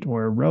street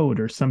or a road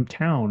or some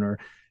town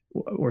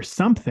or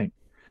something.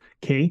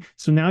 Okay,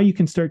 so now you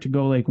can start to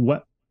go like,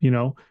 what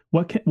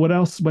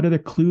else? What other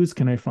clues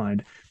can I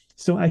find?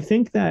 So I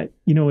think that,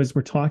 as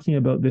we're talking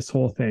about this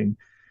whole thing,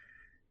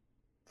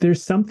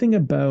 there's something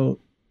about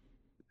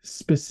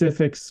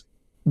specifics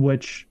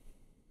which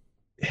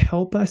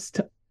help us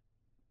to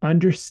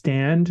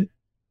understand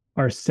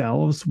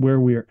ourselves,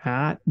 where we're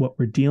at, what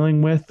we're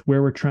dealing with,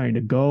 where we're trying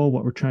to go,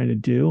 what we're trying to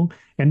do.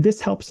 And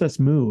this helps us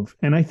move.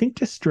 And I think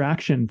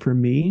distraction for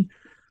me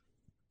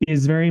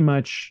is very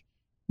much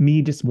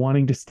me just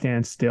wanting to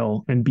stand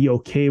still and be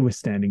okay with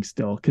standing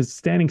still. Because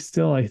standing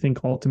still, I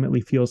think,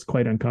 ultimately feels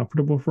quite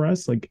uncomfortable for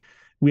us. Like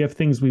we have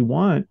things we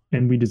want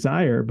and we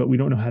desire, but we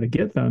don't know how to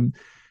get them.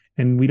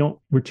 And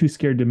we're too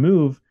scared to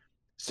move.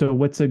 So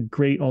what's a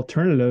great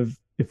alternative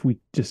if we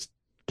just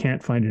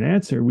can't find an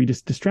answer? We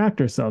just distract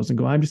ourselves and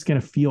go, I'm just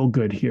going to feel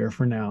good here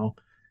for now.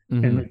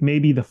 Mm-hmm. And like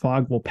maybe the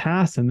fog will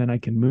pass and then I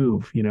can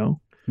move,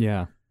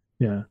 Yeah.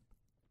 Yeah.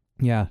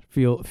 Yeah.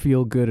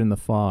 Feel good in the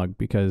fog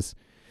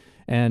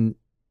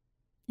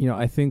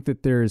I think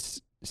that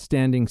there's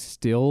standing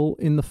still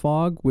in the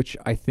fog, which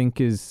I think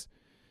is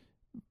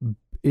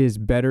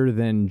better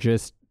than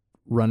just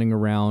running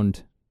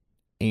around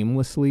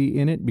aimlessly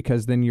in it,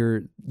 because then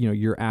you're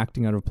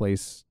acting out of a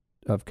place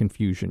of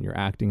confusion. You're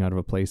acting out of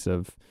a place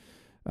of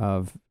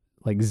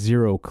like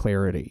zero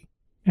clarity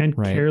and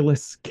right?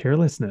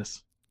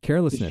 carelessness.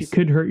 You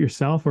could hurt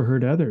yourself or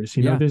hurt others.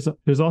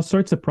 There's all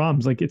sorts of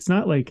problems. Like it's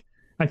not like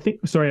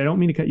sorry, I don't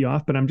mean to cut you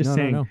off, but I'm just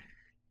saying. No.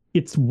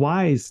 It's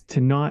wise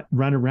to not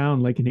run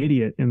around like an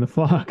idiot in the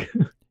fog.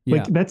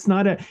 Like that's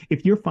not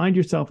if you find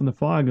yourself in the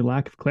fog, a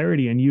lack of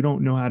clarity, and you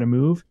don't know how to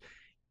move,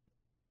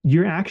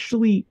 you're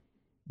actually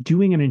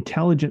doing an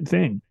intelligent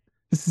thing.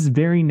 This is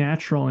very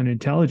natural and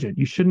intelligent.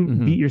 You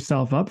shouldn't beat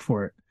yourself up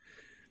for it.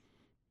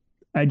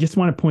 I just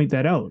want to point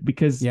that out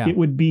because it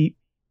would be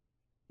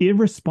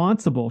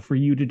irresponsible for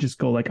you to just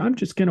go like, I'm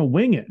just going to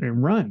wing it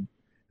and run.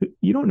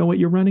 You don't know what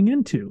you're running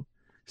into.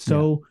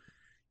 So,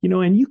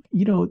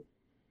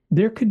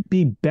 there could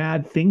be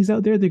bad things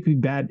out there. There could be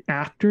bad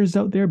actors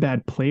out there,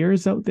 bad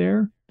players out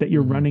there that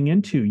you're running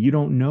into. You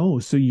don't know.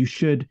 So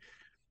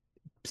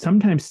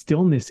sometimes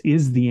stillness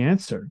is the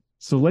answer.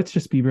 So let's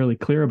just be really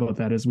clear about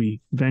that as we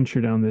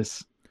venture down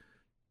this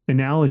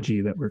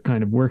analogy that we're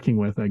kind of working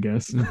with, I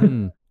guess.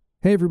 Mm-hmm.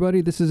 Hey everybody,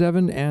 this is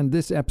Evan, and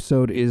this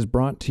episode is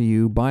brought to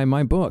you by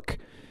my book.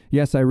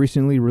 Yes, I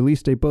recently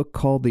released a book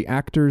called The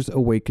Actor's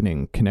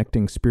Awakening,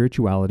 Connecting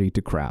Spirituality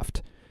to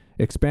Craft.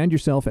 Expand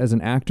yourself as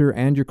an actor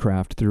and your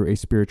craft through a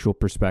spiritual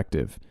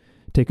perspective.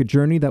 Take a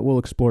journey that will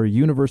explore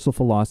universal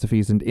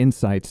philosophies and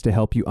insights to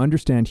help you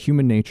understand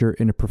human nature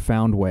in a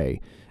profound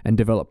way and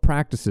develop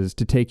practices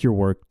to take your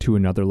work to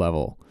another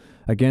level.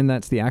 Again,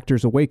 that's The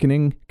Actor's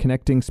Awakening,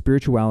 Connecting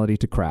Spirituality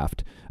to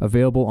Craft,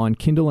 available on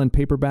Kindle and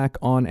paperback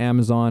on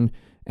Amazon.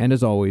 And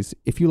as always,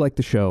 if you like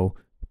the show,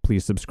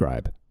 please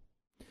subscribe.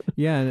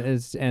 Yeah,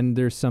 and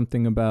there's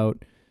something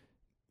about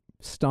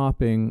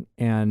stopping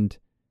and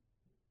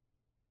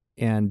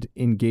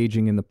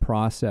engaging in the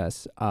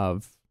process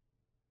of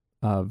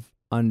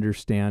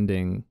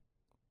understanding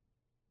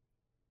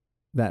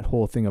that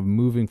whole thing of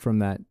moving from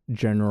that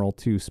general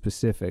to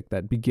specific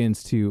that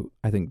begins to,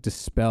 I think,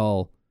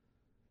 dispel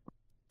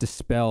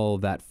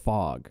that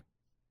fog.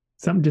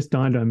 Something just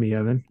dawned on me,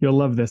 Evan. You'll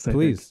love this.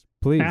 Please.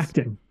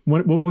 Acting.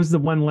 What was the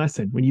one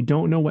lesson? When you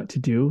don't know what to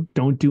do,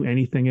 don't do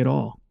anything at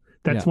all.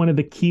 That's one of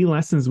the key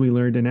lessons we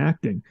learned in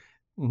acting.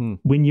 Mm-hmm.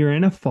 When you're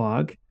in a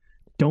fog,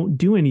 don't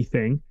do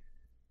anything.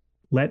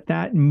 Let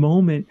that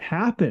moment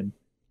happen.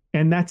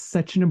 And that's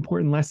such an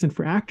important lesson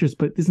for actors,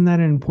 but isn't that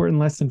an important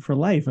lesson for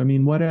life? I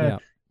mean, what a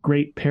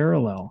great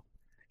parallel.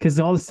 Because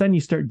all of a sudden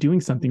you start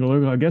doing something,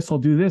 or I guess I'll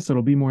do this,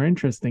 it'll be more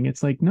interesting.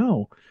 It's like,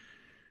 no.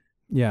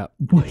 Yeah.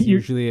 It's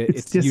usually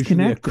it's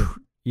disconnected.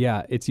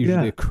 It's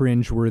usually a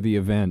cringe-worthy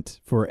event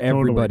for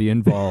everybody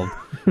involved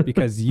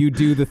because you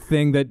do the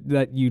thing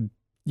that you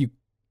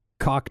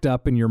cocked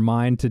up in your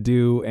mind to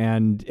do,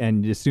 and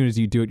as soon as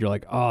you do it, you're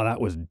like, oh,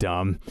 that was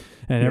dumb,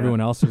 and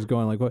everyone else is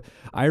going like, what?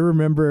 I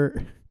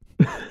remember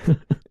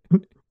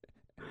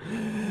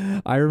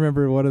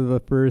one of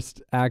the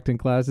first acting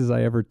classes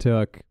I ever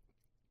took,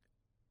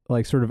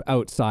 like sort of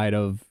outside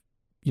of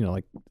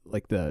like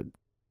the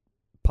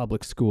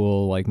public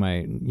school, like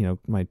my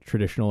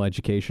traditional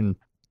education,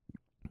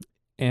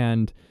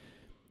 and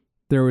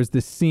there was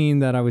this scene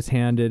that I was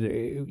handed.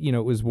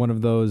 It was one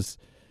of those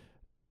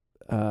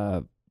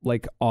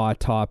like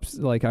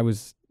autopsy, like it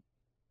was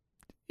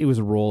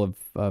a role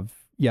of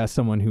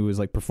someone who was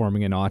like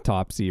performing an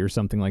autopsy or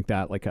something like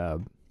that, like a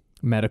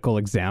medical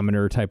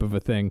examiner type of a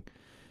thing.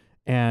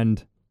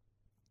 And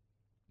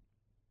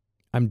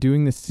I'm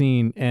doing this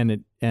scene,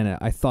 and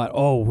I thought,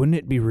 oh, wouldn't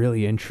it be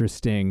really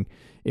interesting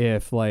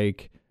if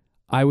like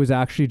I was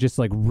actually just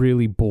like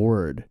really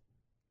bored.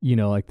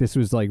 Like this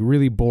was like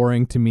really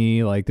boring to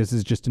me. Like this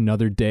is just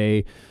another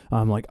day.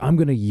 I'm like, I'm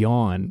going to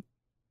yawn,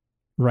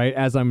 right?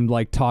 As I'm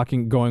like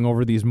going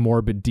over these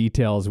morbid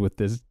details with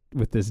this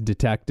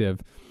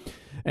detective.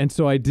 And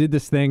so I did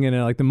this thing,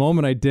 and like the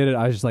moment I did it,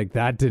 I was just like,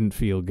 that didn't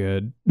feel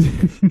good.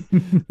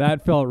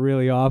 That felt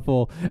really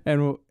awful.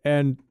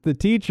 And the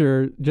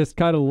teacher just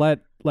kind of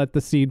let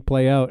the scene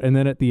play out. And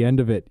then at the end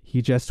of it,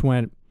 he just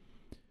went,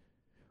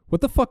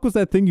 what the fuck was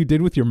that thing you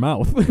did with your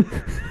mouth?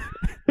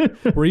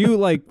 Were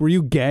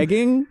you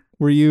gagging?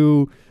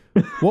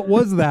 What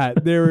was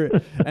that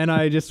there? And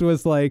I just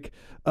was like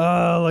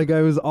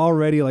I was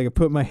already like, I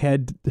put my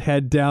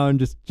head down,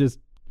 just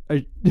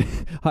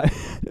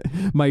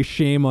my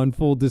shame on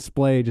full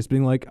display, just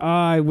being like,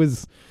 I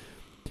was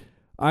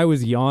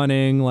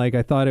yawning. Like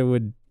I thought I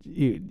would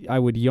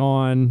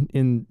yawn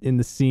in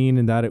the scene,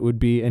 and that it would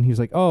be. And he was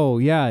like, oh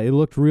yeah, it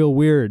looked real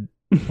weird.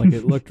 Like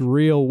it looked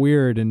real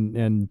weird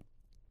and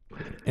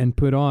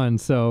put on.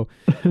 So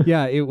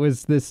yeah,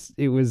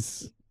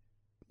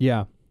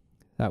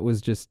 that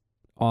was just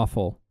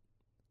awful.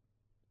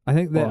 I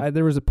think that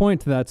there was a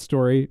point to that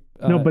story.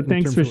 No, but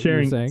thanks for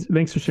sharing.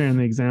 Thanks for sharing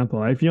the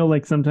example. I feel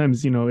like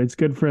sometimes, it's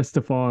good for us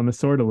to fall on the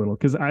sword a little,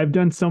 because I've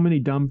done so many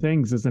dumb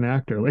things as an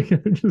actor. Like,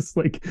 just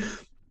like,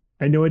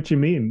 I know what you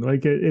mean.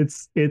 Like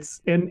it's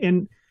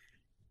and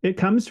it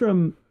comes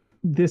from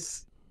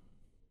this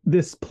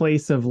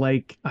place of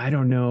like, I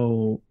don't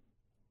know,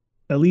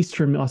 at least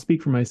I'll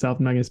speak for myself.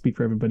 I'm not going to speak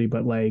for everybody,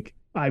 but like,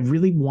 I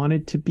really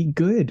wanted to be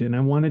good, and I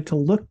wanted to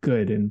look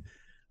good, and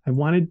I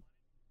wanted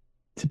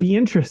to be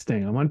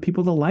interesting. I want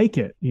people to like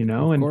it,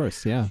 Of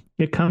course, yeah.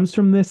 It comes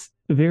from this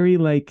very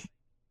like,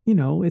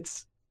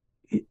 it's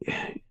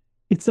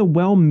a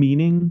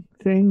well-meaning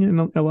thing,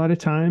 and a lot of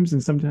times,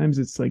 and sometimes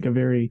it's like a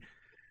very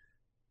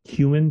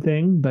human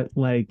thing, but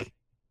like,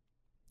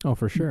 oh,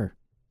 for sure.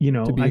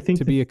 I think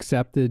to be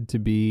accepted, to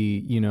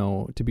be,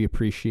 to be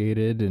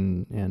appreciated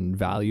and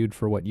valued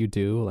for what you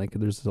do. Like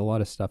there's a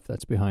lot of stuff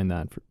that's behind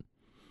that.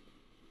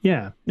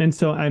 Yeah. And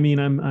so, I mean,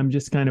 I'm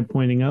just kind of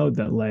pointing out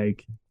that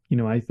like,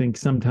 I think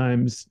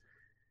sometimes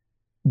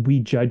we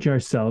judge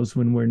ourselves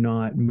when we're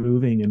not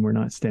moving and we're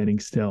not standing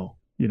still.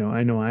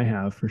 I know I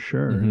have for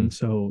sure. Mm-hmm. And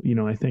so,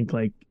 I think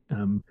like,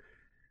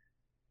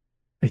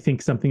 I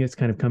think something that's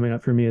kind of coming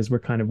up for me as we're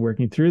kind of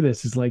working through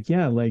this is like,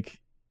 yeah, like,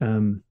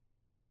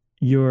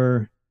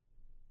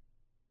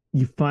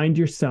 you find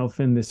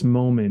yourself in this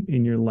moment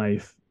in your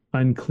life,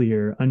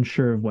 unclear,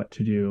 unsure of what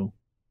to do.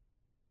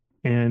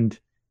 And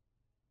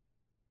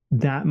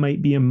that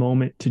might be a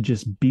moment to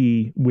just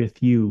be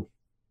with you,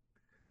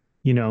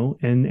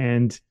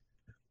 and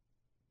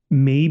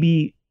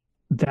maybe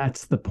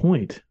that's the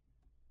point,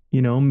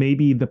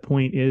 maybe the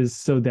point is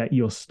so that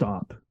you'll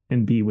stop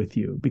and be with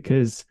you,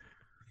 because,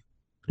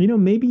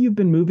 maybe you've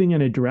been moving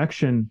in a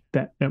direction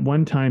that at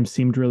one time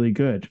seemed really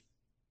good.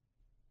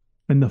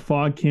 And the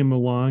fog came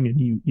along, and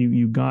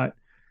you got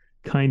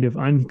kind of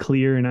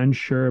unclear and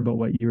unsure about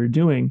what you were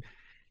doing.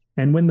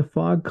 And when the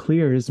fog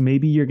clears,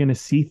 maybe you're going to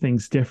see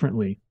things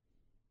differently.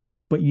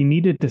 But you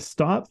needed to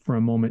stop for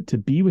a moment to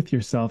be with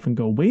yourself and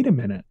go, wait a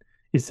minute,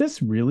 is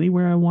this really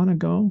where I want to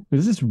go?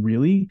 Is this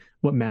really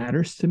what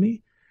matters to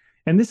me?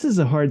 And this is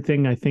a hard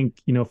thing, I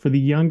think, for the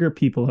younger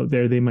people out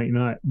there, they might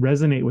not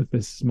resonate with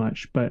this as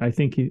much. But I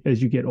think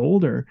as you get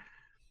older,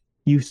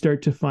 you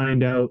start to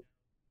find out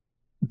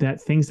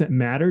that things that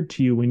mattered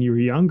to you when you were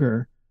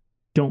younger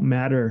don't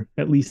matter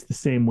at least the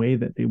same way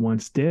that they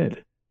once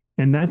did.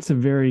 And that's a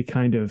very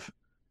kind of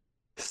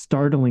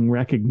startling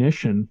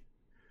recognition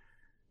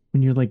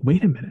when you're like,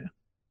 wait a minute,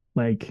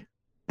 like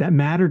that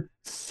mattered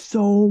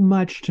so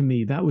much to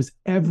me. That was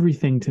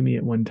everything to me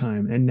at one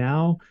time. And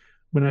now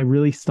when I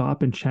really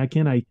stop and check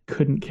in, I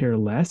couldn't care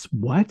less.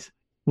 What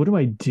do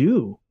I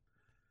do?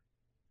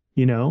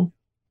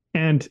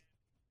 And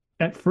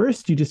at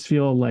first you just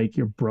feel like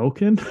you're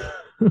broken.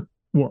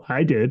 Well,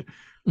 I did.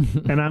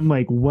 And I'm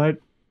like, what,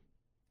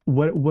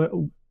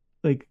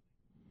 like,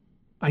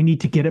 I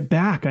need to get it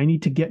back. I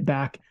need to get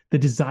back the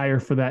desire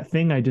for that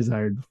thing I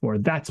desired before.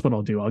 That's what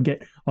I'll do. I'll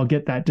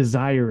get that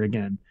desire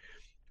again.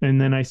 And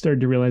then I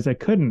started to realize I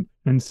couldn't.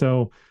 And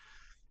so,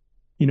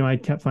 I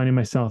kept finding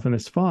myself in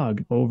this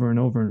fog over and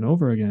over and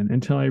over again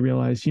until I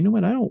realized, you know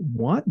what? I don't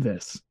want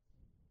this.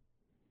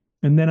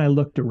 And then I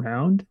looked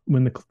around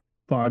when the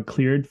fog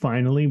cleared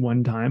finally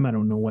one time. I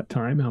don't know what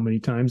time, how many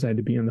times I had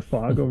to be in the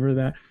fog over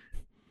that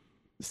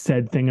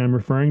said thing I'm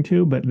referring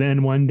to. But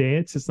then one day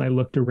it's just, I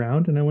looked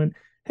around and I went,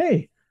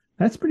 hey,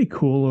 that's pretty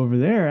cool over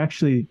there.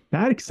 Actually,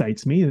 that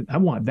excites me. I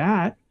want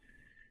that.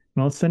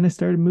 And all of a sudden I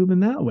started moving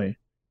that way.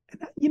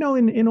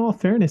 And, in all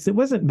fairness, it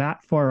wasn't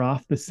that far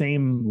off the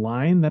same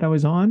line that I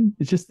was on.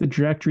 It's just the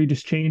trajectory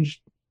just changed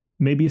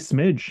maybe a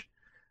smidge,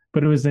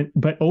 but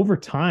but over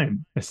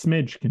time, a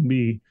smidge can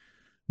be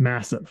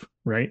massive,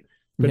 right?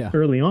 But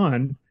early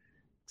on,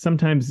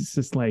 sometimes it's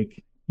just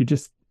like,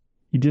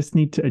 you just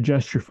need to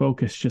adjust your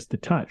focus just a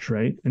touch,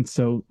 right? And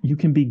so you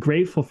can be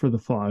grateful for the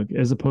fog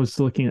as opposed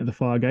to looking at the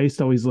fog. I used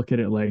to always look at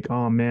it like,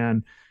 oh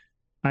man,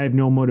 I have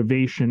no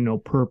motivation, no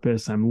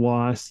purpose, I'm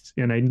lost.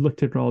 And I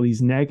looked at all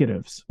these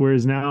negatives.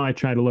 Whereas now I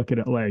try to look at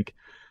it like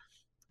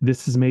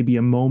this is maybe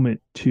a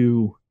moment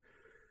to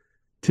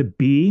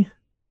be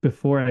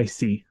before I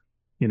see,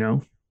 you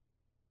know?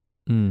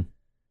 Mm.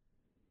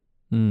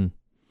 Mm.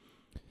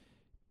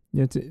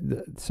 Yeah,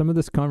 some of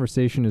this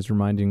conversation is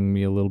reminding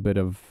me a little bit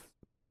of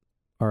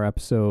our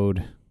episode,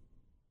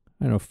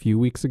 I don't know, a few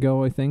weeks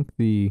ago, I think,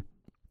 the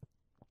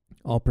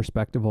all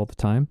perspective all the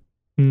time.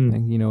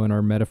 And, you know, in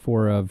our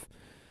metaphor of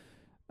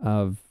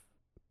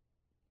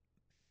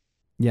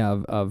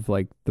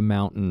like the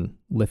mountain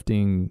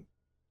lifting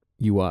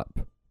you up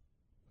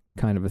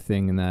kind of a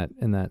thing, and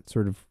that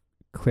sort of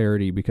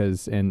clarity,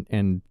 because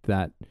and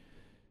that,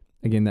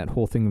 again, that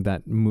whole thing of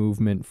that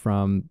movement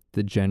from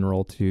the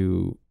general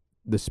to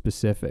the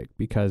specific,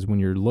 because when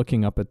you're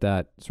looking up at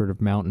that sort of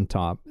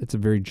mountaintop, it's a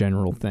very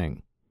general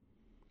thing.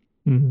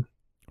 Mm-hmm.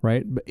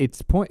 Right? But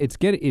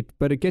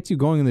but it gets you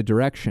going in the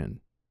direction,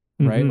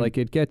 right? Mm-hmm. Like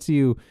it gets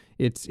you,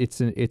 it's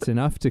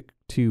enough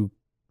to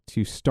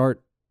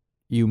start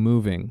you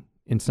moving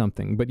in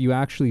something, but you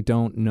actually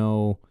don't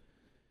know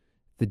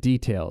the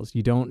details.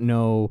 You don't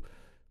know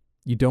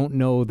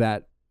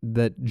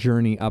that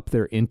journey up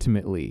there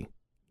intimately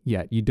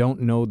yet. You don't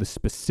know the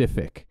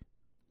specific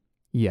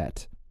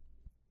yet.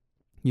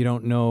 You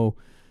don't know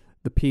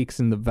the peaks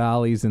and the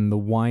valleys and the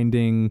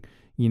winding,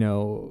 you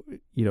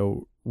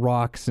know,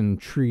 rocks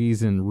and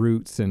trees and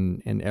roots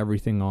and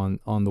everything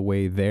on the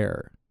way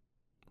there.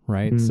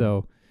 Right. Mm-hmm.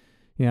 So,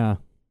 yeah,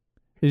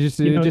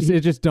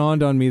 it just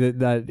dawned on me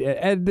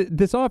that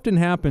this often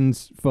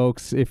happens,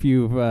 folks. If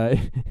you've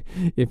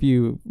if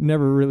you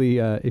never really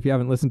if you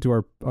haven't listened to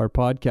our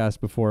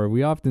podcast before,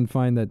 we often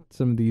find that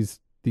some of these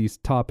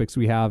topics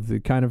we have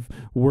that kind of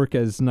work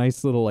as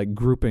nice little like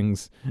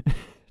groupings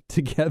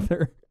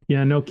together.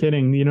 Yeah, no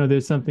kidding. You know,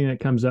 there's something that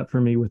comes up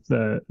for me with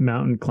the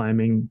mountain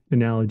climbing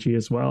analogy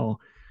as well.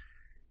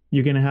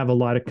 You're going to have a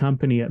lot of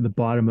company at the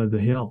bottom of the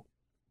hill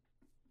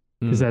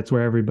because that's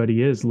where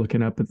everybody is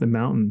looking up at the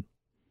mountain.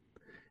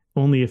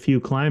 Only a few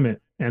climb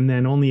it, and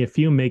then only a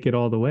few make it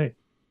all the way.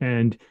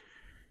 And,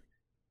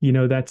 you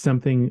know, that's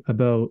something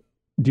about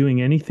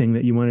doing anything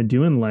that you want to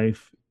do in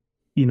life.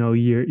 You know,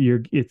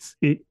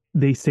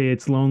 they say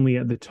it's lonely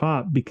at the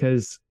top,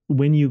 because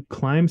when you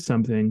climb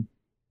something,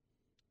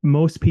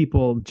 most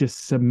people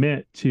just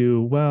submit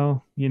to,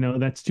 well, you know,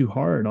 that's too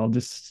hard, I'll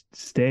just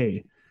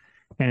stay.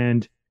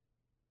 And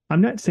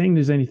I'm not saying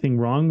there's anything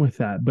wrong with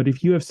that, but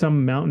if you have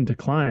some mountain to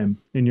climb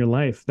in your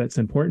life that's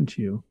important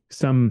to you,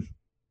 some,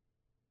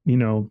 you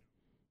know,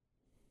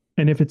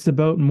 and if it's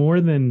about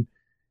more than,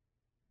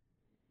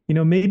 you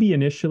know, maybe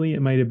initially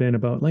it might have been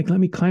about like,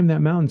 let me climb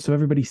that mountain so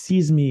everybody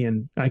sees me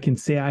and I can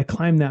say I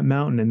climbed that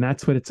mountain, and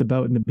that's what it's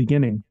about in the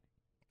beginning.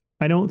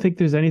 I don't think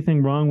there's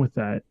anything wrong with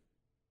that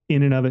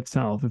in and of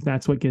itself. If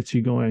that's what gets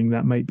you going,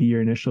 that might be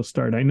your initial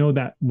start. I know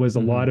that was a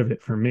lot of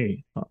it for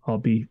me. I'll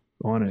be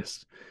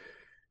honest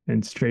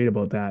and straight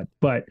about that.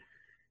 But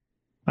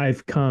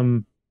I've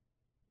come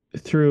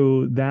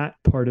through that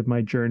part of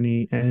my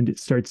journey, and it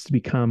starts to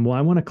become, well,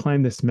 I want to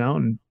climb this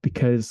mountain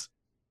because,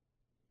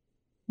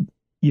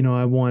 you know,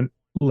 I want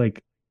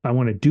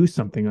to do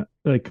something,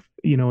 like,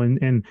 you know,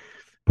 and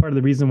part of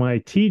the reason why I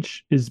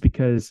teach is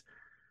because,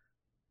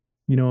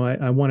 you know,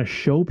 I want to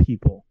show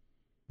people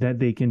that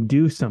they can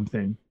do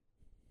something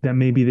that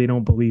maybe they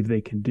don't believe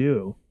they can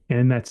do.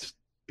 And that's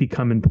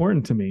become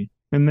important to me.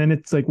 And then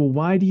it's like, well,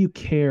 why do you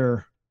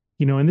care?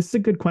 You know, and this is a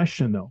good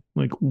question though.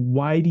 Like,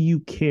 why do you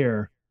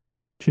care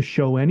to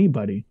show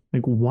anybody?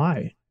 Like,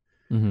 why?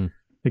 Mm-hmm.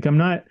 Like, I'm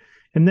not,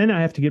 and then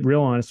I have to get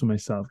real honest with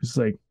myself. It's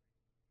like,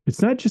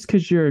 it's not just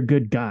because you're a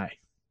good guy.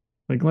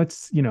 Like,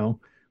 let's, you know,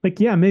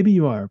 like, yeah, maybe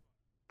you are,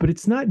 but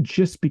it's not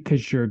just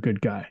because you're a good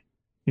guy,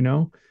 you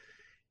know,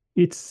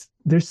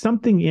 there's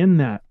something in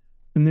that.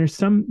 And there's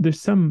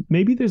some,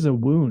 maybe there's a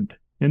wound.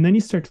 And then you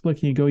start to look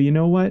and you go, you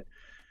know what?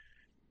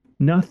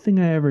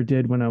 Nothing I ever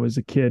did when I was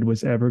a kid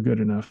was ever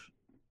good enough.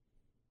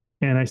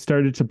 And I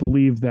started to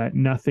believe that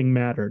nothing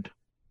mattered.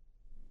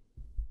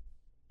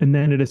 And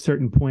then at a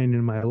certain point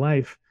in my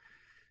life,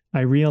 I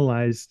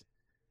realized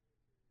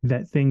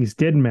that things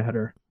did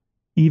matter,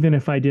 even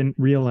if I didn't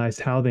realize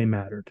how they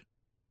mattered.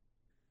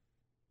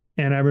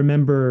 And I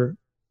remember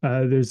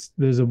there's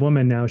a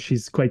woman now,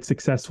 she's quite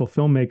successful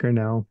filmmaker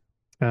now.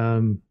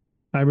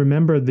 I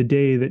remember the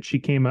day that she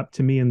came up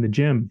to me in the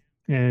gym,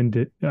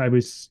 and I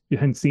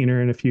hadn't seen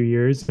her in a few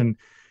years, and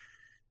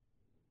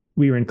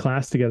we were in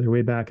class together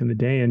way back in the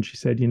day. And she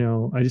said, you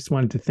know, I just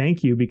wanted to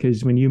thank you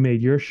because when you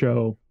made your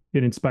show,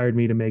 it inspired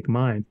me to make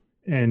mine.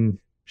 And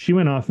she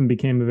went off and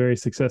became a very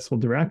successful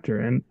director.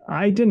 And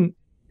I didn't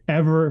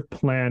ever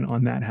plan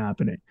on that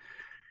happening,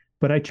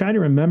 but I try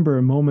to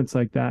remember moments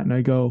like that. And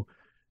I go,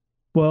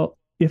 well,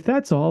 if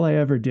that's all I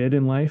ever did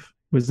in life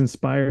was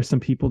inspire some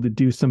people to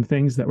do some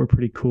things that were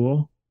pretty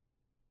cool,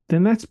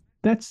 then that's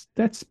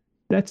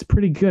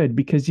pretty good,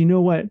 because you know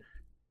what?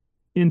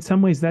 In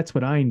some ways, that's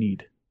what I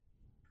need.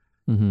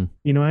 You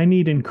know, I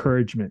need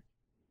encouragement.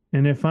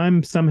 And if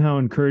I'm somehow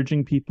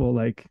encouraging people,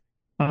 like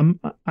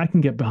I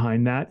can get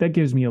behind that. That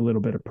gives me a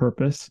little bit of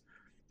purpose,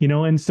 you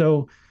know? And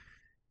so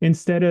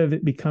instead of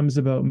it becomes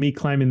about me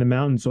climbing the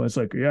mountain, so it's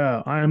like,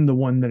 yeah, I'm the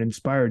one that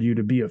inspired you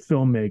to be a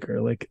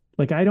filmmaker.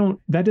 Like I don't,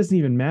 that doesn't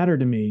even matter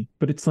to me,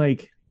 but it's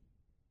like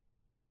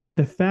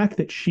the fact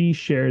that she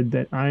shared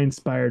that I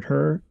inspired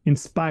her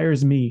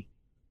inspires me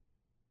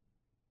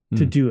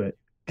to do it.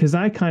 Cause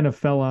I kind of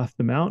fell off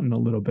the mountain a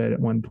little bit at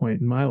one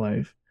point in my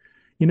life,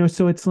 you know?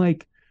 So it's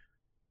like,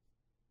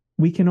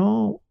 we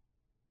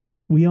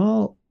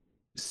all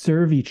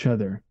serve each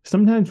other.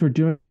 Sometimes we're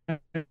doing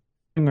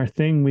our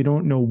thing. We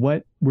don't know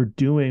what we're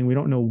doing. We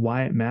don't know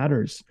why it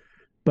matters,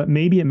 but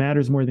maybe it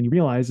matters more than you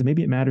realize. And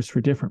maybe it matters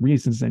for different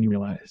reasons than you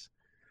realize,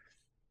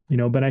 you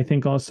know. But I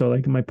think also,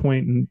 like, my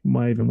point and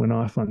why I even went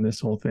off on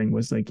this whole thing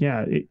was like,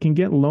 yeah, it can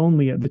get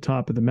lonely at the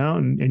top of the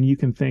mountain and you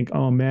can think,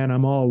 oh man,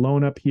 I'm all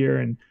alone up here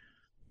and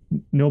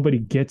nobody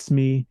gets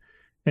me.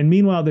 And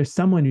meanwhile, there's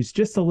someone who's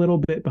just a little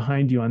bit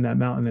behind you on that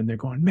mountain, and they're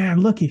going,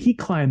 "Man, look, he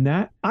climbed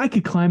that. I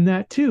could climb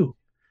that too."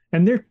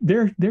 And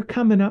they're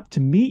coming up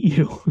to meet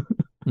you,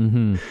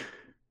 Mm-hmm.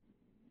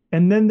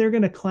 and then they're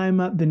gonna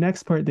climb up the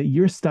next part that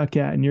you're stuck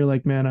at, and you're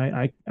like, "Man,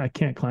 I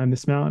can't climb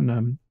this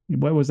mountain.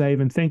 What was I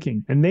even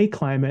thinking?" And they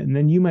climb it, and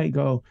then you might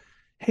go,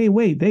 "Hey,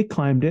 wait, they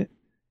climbed it.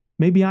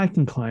 Maybe I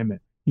can climb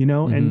it." You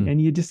know, and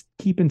you just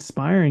keep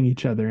inspiring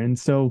each other, and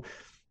so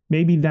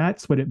maybe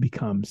that's what it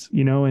becomes,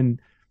 you know, and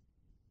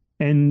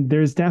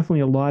there's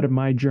definitely a lot of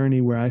my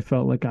journey where I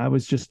felt like I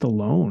was just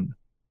alone.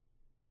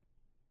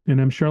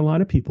 And I'm sure a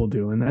lot of people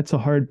do. And that's a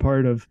hard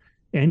part of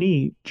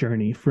any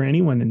journey for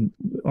anyone, and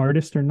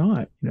artist or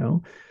not, you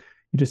know,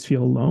 you just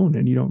feel alone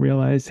and you don't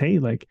realize, hey,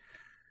 like,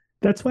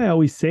 that's why I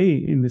always say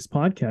in this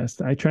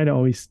podcast, I try to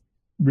always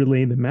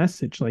relay the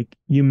message, like,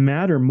 you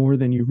matter more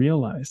than you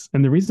realize.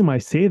 And the reason why I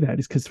say that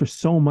is because for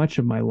so much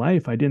of my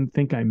life, I didn't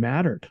think I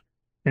mattered.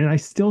 And I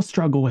still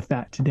struggle with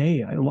that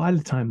today. A lot of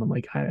the time I'm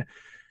like,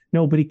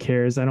 nobody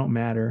cares. I don't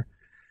matter.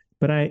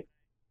 But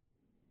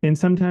and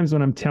sometimes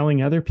when I'm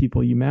telling other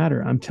people you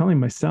matter, I'm telling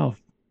myself,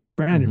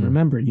 Brandon,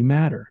 remember, you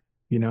matter,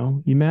 you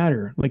know, you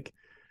matter. Like,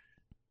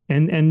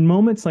 and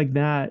moments like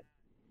that,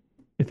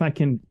 if I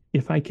can,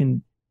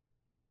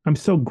 I'm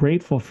so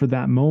grateful for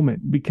that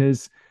moment,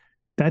 because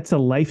that's a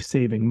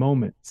life-saving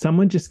moment.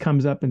 Someone just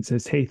comes up and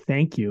says, "Hey,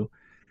 thank you."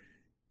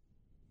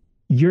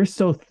 You're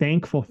so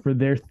thankful for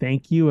their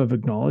thank you of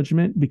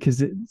acknowledgement,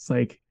 because it's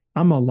like,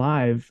 I'm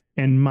alive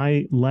and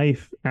my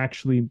life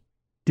actually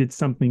did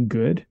something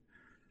good.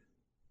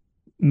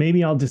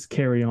 Maybe I'll just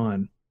carry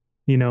on.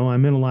 You know,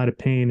 I'm in a lot of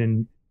pain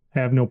and I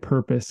have no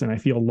purpose and I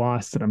feel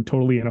lost and I'm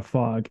totally in a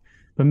fog,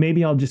 but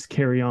maybe I'll just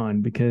carry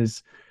on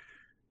because,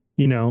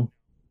 you know,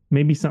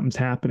 maybe something's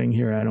happening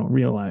here I don't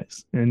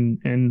realize.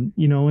 And,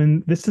 you know,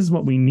 and this is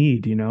what we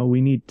need, you know,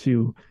 we need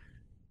to,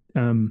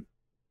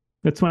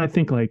 that's why I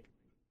think, like,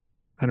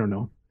 I don't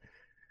know.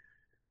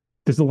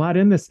 There's a lot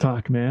in this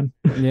talk, man.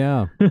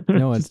 Yeah.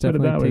 No, it's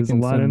definitely taken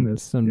a lot in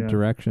this. Some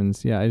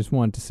directions. Yeah. I just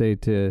wanted to say,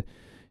 to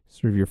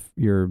sort of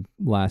your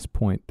last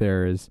point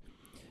there, is,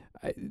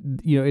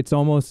 you know, it's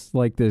almost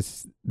like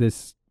this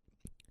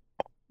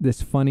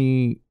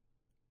funny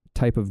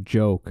type of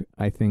joke,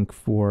 I think,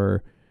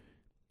 for,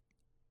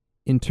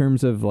 in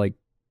terms of like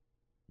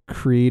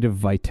creative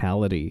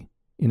vitality,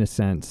 in a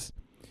sense,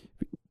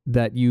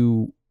 that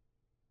you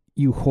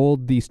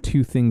hold these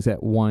two things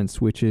at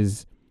once, which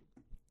is,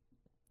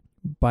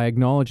 by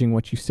acknowledging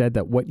what you said,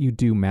 that what you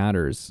do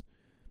matters,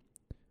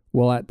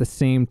 while at the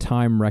same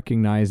time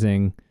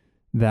recognizing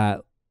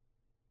that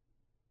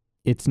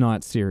it's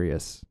not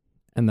serious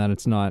and that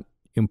it's not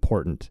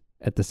important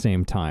at the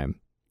same time.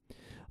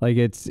 Like,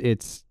 it's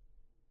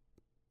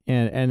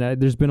and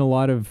there's been a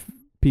lot of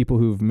people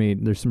who've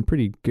made, there's some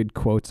pretty good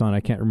quotes on, I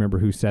can't remember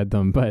who said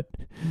them, but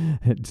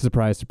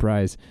surprise,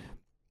 surprise.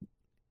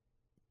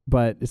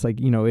 But it's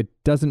like, you know, it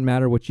doesn't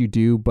matter what you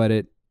do, but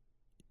it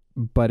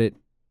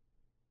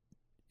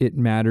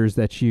matters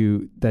that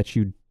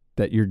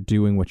you're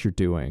doing what you're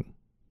doing,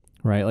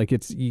 right? Like,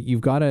 it's, you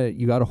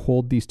gotta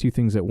hold these two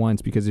things at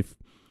once, because if,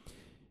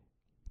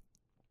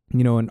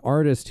 you know, an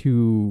artist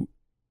who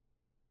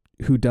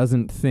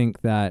doesn't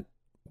think that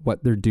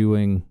what they're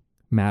doing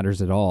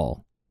matters at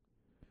all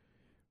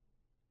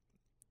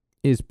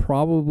is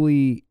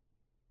probably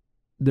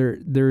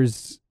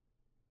there's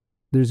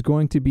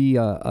going to be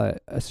a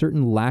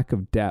certain lack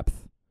of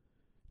depth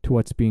to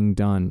what's being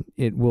done.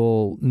 It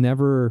will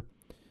never,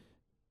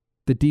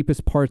 the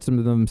deepest parts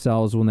of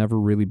themselves will never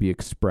really be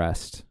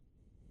expressed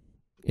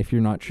if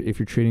you're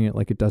treating it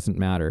like it doesn't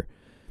matter.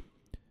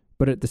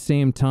 But at the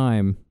same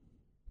time,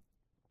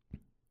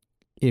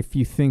 if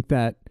you think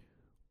that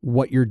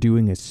what you're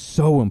doing is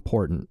so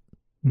important,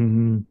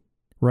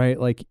 right?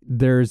 Like,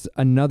 there's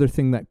another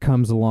thing that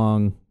comes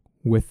along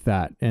with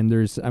that. And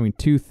there's, I mean,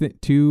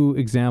 two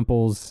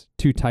examples,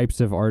 two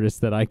types of artists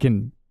that I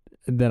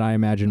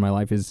imagine in my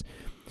life is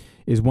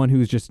one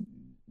who's just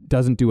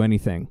doesn't do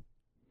anything,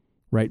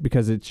 right?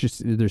 Because it's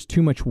just, there's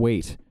too much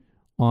weight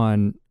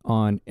on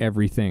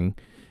everything.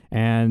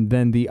 And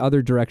then the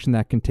other direction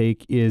that can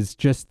take is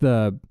just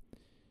the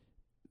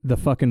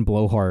fucking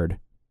blowhard.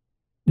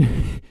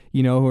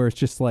 You know, where it's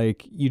just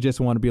like, you just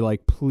want to be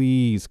like,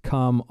 please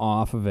come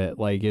off of it.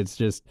 Like, it's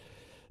just,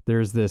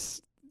 there's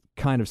this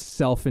kind of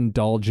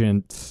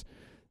self-indulgence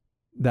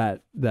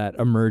that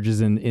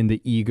emerges in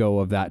the ego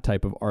of that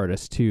type of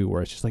artist too,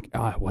 where it's just like,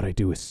 what I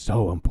do is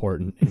so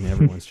important, and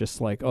everyone's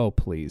just like, oh,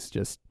 please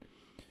just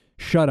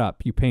shut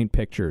up, you paint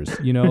pictures,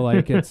 you know,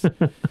 like it's,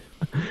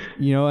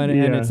 you know,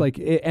 and it's like,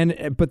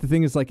 but the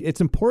thing is, like,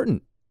 it's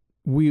important.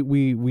 We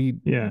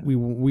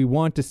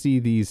want to see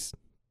these,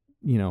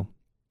 you know,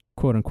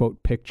 quote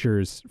unquote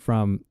pictures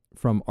from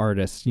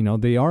artists, you know,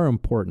 they are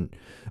important,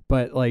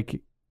 but like,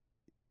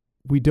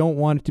 we don't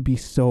want it to be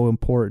so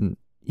important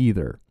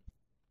either.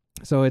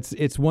 So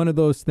it's one of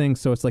those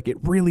things. So it's like, it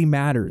really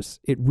matters.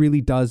 It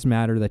really does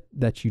matter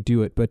that you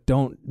do it,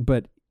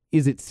 but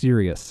is it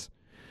serious?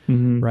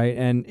 Mm-hmm. Right.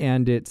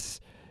 And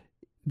it's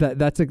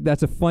that's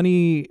a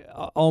funny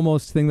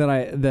almost thing that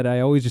I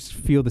always just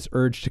feel this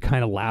urge to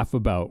kind of laugh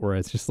about, where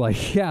it's just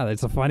like, yeah,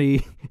 it's a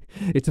funny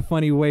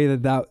way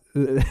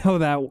how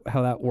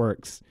that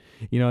works.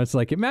 You know, it's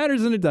like, it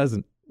matters and it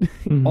doesn't,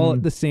 mm-hmm. all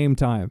at the same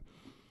time.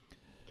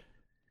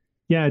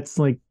 Yeah. It's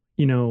like,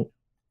 you know,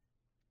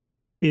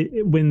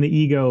 when the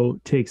ego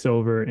takes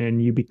over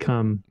and you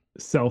become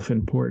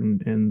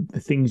self-important, and the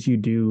things you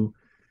do,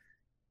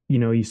 you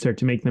know, you start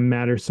to make them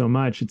matter so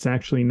much, it's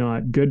actually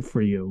not good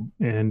for you,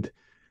 and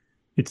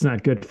it's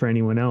not good for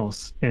anyone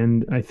else.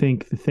 And I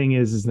think the thing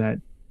is that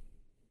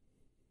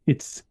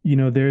it's, you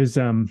know, there's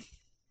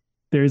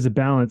a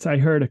balance. I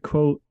heard a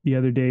quote the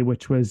other day,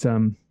 which was,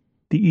 the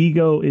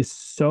ego is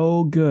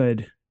so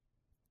good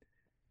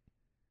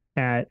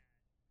at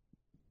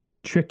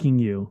tricking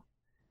you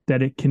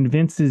that it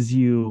convinces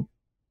you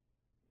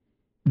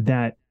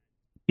that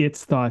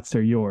its thoughts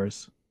are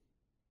yours.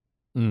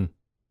 Mm.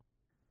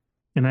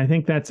 And I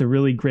think that's a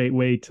really great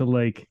way to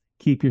like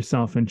keep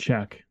yourself in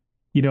check,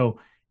 you know.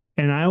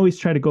 And I always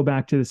try to go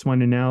back to this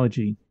one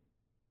analogy.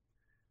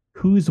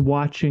 Who's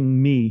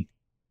watching me?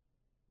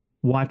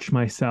 Watch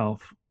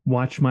myself.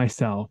 Watch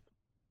myself.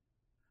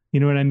 You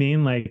know what I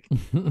mean? Like,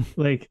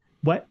 like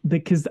what?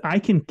 Because I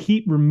can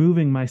keep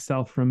removing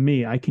myself from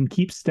me. I can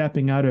keep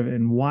stepping out of it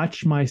and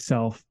watch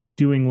myself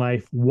doing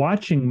life,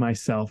 watching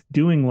myself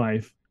doing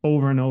life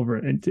over and over,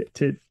 and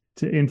to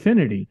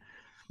infinity.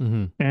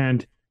 Mm-hmm.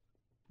 And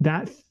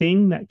that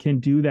thing that can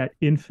do that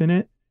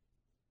infinite,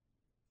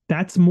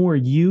 that's more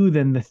you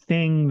than the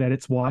thing that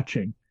it's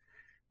watching.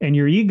 And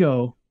your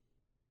ego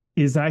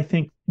is, I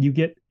think, you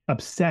get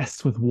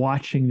obsessed with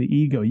watching the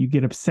ego. You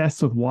get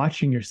obsessed with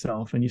watching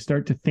yourself, and you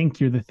start to think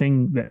you're the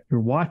thing that you're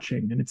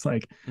watching. And it's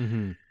like,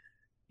 mm-hmm.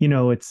 you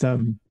know, it's,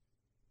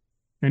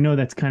 I know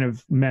that's kind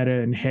of meta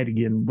and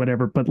heady and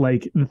whatever, but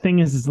like, the thing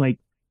is like,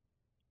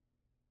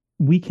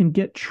 we can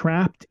get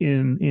trapped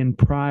in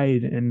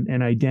pride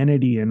and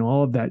identity and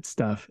all of that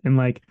stuff. And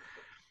like,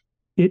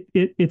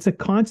 it's a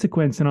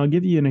consequence. And I'll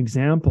give you an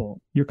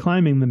example. You're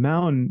climbing the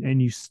mountain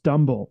and you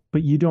stumble,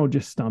 but you don't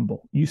just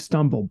stumble. You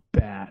stumble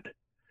bad.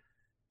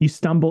 You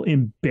stumble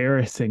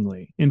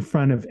embarrassingly in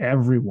front of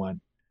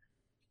everyone.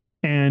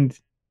 And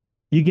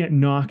you get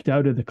knocked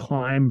out of the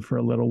climb for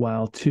a little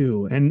while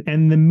too.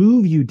 And the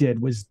move you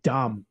did was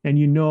dumb, and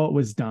you know it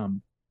was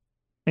dumb.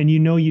 And you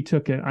know you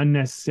took an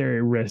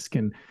unnecessary risk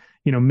and,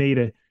 you know, made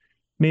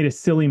a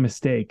silly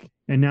mistake.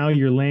 And now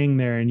you're laying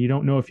there and you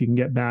don't know if you can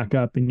get back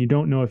up, and you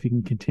don't know if you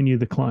can continue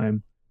the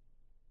climb.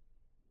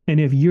 And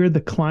if you're the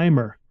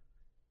climber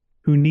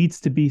who needs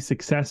to be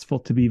successful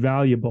to be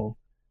valuable,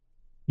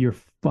 you're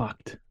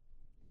fucked.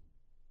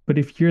 But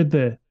if you're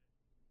the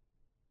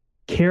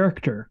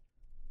character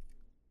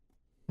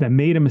that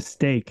made a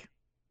mistake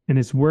and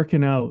is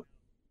working out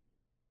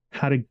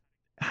how to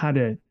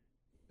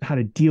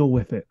deal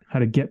with it, how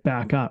to get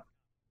back up,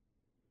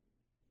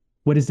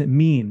 what does it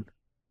mean?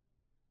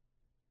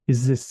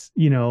 Is this,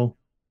 you know,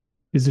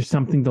 is there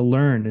something to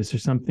learn? Is there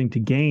something to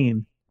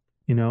gain?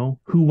 You know,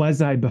 who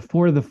was I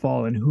before the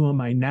fall and who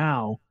am I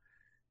now?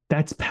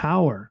 That's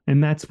power.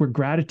 And that's where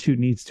gratitude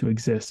needs to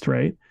exist,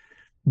 right?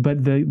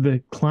 But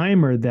the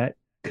climber that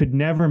could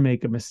never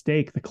make a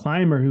mistake, the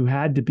climber who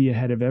had to be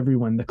ahead of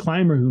everyone, the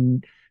climber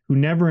who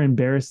never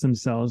embarrassed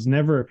themselves,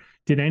 never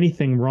did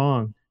anything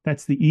wrong,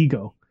 that's the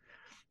ego.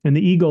 And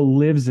the ego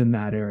lives in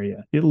that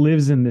area. It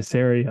lives in this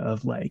area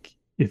of like,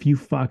 if you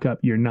fuck up,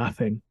 you're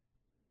nothing.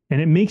 And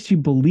it makes you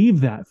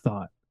believe that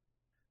thought.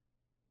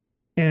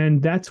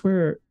 And that's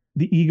where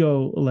the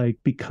ego like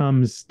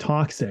becomes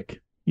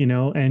toxic, you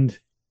know. And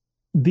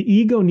the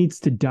ego needs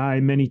to die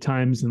many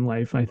times in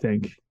life, I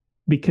think,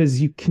 because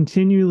you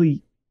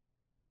continually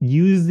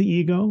use the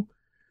ego,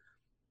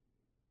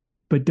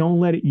 but don't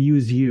let it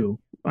use you.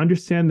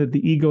 Understand that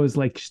the ego is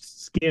like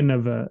skin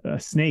of a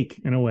snake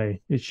in a way.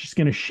 It's just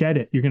going to shed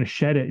it. You're going to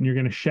shed it, and you're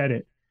going to shed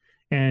it.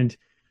 And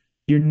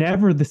you're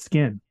never the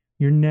skin.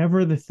 You're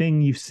never the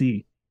thing you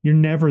see. You're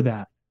never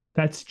that.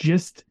 That's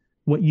just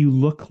what you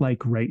look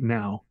like right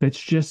now. That's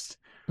just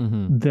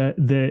mm-hmm.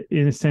 the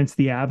in a sense,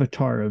 the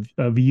avatar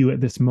of you at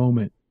this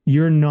moment.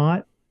 You're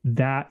not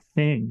that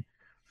thing.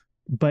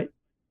 but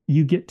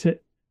you get to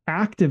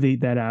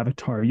activate that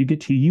avatar. You get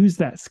to use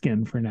that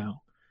skin for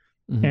now.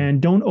 Mm-hmm.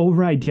 And don't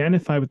over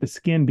identify with the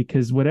skin,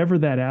 because whatever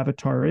that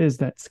avatar is,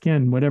 that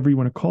skin, whatever you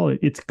want to call it,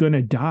 it's going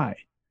to die,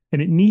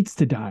 and it needs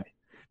to die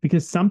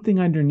because something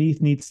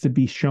underneath needs to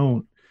be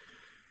shown.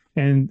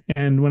 And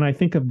when I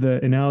think of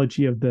the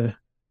analogy of the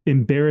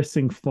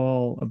embarrassing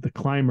fall of the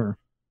climber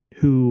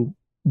who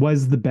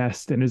was the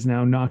best and is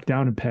now knocked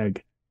down a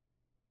peg,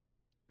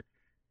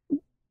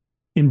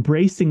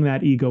 embracing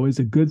that ego is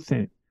a good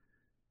thing.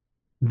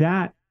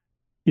 That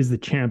is the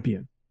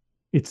champion.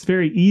 It's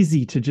very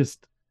easy to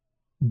just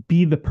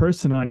be the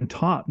person on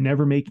top,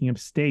 never making a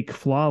mistake,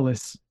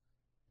 flawless.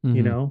 Mm-hmm.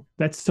 You know,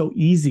 that's so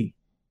easy,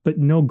 but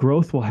no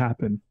growth will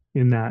happen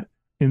in that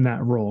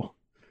role.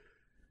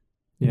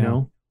 You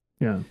know?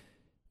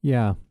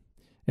 Yeah.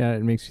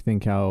 It makes you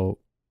think how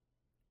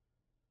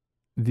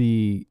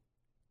the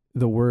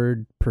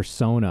word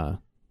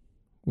persona,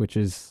 which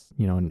is,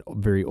 you know, a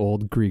very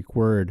old Greek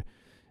word,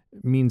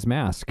 means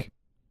mask.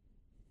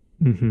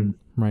 Mm-hmm.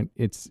 Right.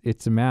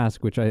 It's a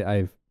mask, which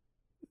I've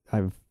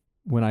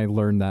when I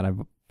learned that, I've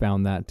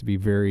found that to be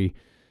very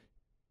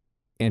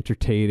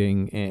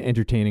entertaining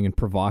and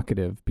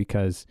provocative,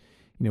 because,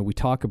 you know, we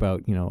talk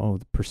about, you know,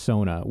 the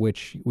persona,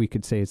 which we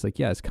could say it's like,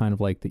 yeah, it's kind of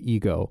like the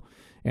ego.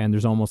 And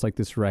there's almost like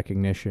this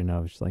recognition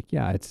of just like,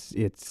 yeah,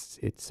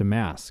 it's a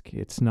mask.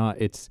 It's not,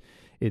 it's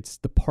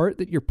the part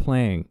that you're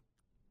playing,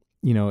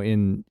 you know,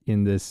 in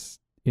this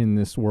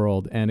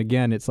world. And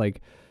again, it's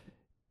like,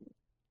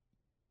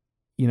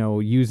 you know,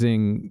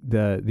 using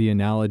the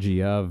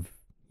analogy of,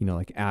 you know,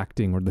 like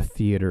acting or the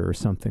theater or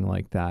something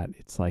like that.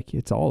 It's like,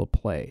 it's all a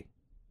play,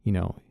 you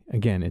know,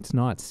 again, it's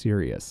not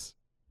serious,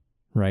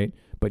 right?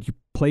 But you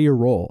play your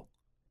role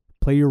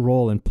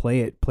and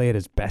play it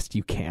as best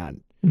you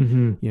can.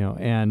 Mm-hmm. You know,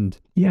 and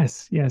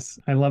yes,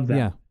 I love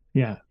that.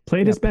 Yeah.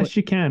 Play it as best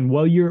you can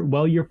while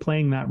you're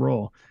playing that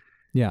role.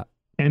 Yeah.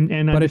 And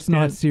but it's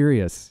not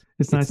serious.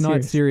 It's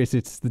not serious.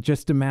 It's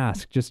just a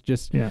mask.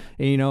 Just yeah.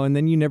 You know, and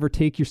then you never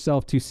take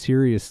yourself too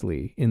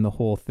seriously in the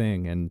whole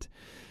thing. And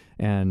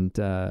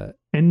the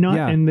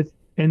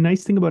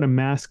nice thing about a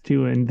mask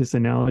too, and this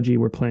analogy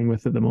we're playing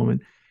with at the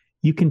moment,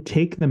 you can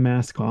take the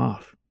mask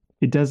off.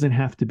 It doesn't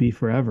have to be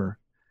forever.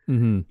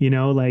 Mm-hmm. You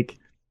know, like,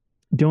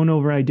 don't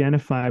over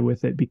identify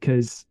with it,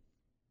 because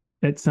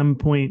at some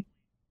point,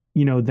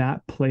 you know,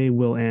 that play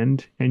will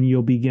end and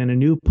you'll begin a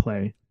new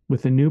play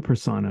with a new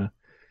persona.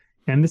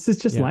 And this is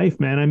just life,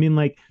 man. I mean,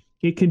 like,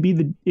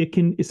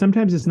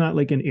 sometimes it's not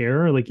like an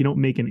error, like you don't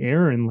make an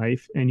error in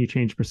life and you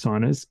change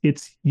personas.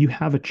 It's, you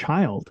have a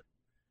child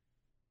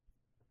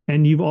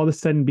and you've all of a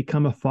sudden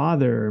become a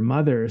father or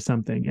mother or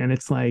something. And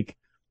it's like,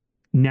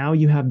 now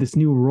you have this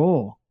new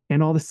role,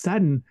 and all of a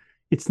sudden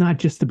it's not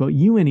just about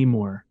you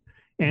anymore.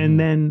 And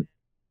then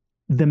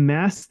the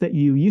mask that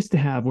you used to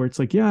have, where it's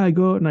like, yeah, I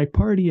go out and I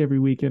party every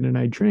weekend and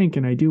I drink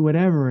and I do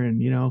whatever,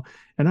 and, you know,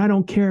 and I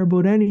don't care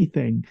about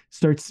anything,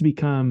 starts to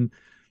become,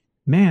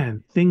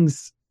 man,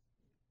 things,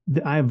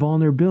 I have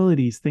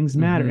vulnerabilities, things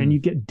matter, and you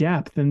get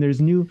depth, and there's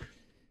an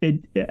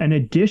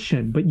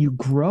addition, but you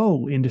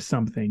grow into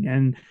something,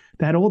 and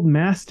that old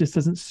mask just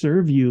doesn't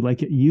serve you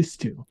like it used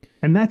to.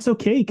 And that's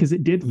okay, because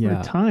it did for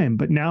a time,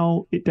 but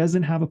now it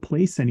doesn't have a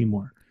place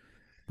anymore.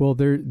 Well,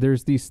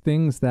 there's these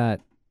things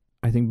that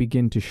I think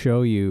begin to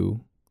show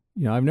you,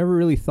 you know, I've never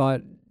really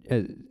thought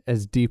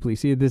as deeply.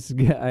 See, this,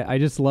 I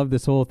just love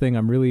this whole thing.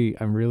 I'm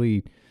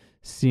really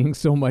seeing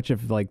so much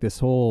of like this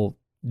whole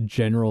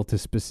general to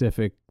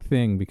specific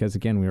thing, because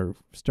again, we were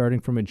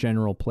starting from a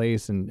general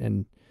place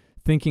and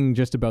thinking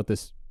just about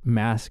this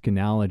mask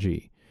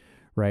analogy,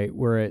 right?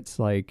 Where it's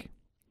like,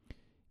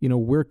 you know,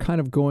 we're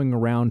kind of going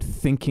around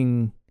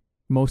thinking,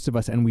 most of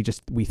us, and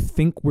we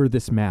think we're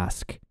this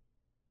mask.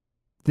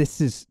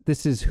 This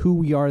is who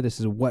we are. This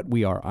is what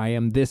we are. I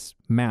am this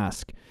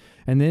mask.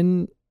 And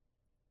then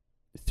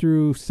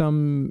through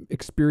some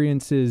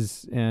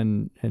experiences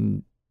and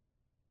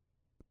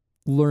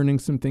learning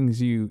some things,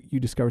 you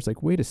discover it's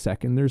like, wait a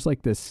second, there's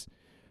like this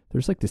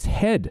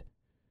head.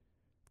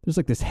 There's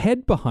like this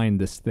head behind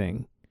this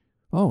thing.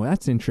 Oh,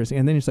 that's interesting.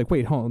 And then it's like,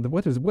 wait, hold on,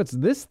 what's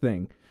this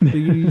thing? So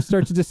you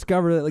start to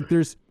discover that, like,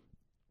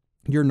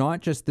 you're not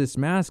just this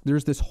mask.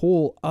 There's this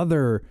whole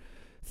other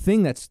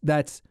thing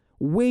that's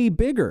way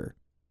bigger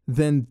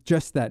than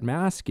just that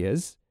mask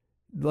is.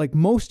 Like,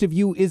 most of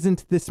you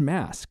isn't this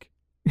mask.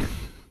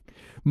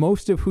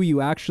 Most of who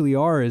you actually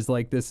are is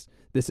like this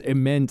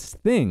immense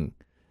thing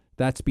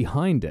that's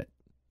behind it,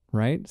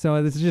 right?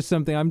 So this is just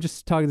something, I'm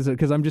just talking this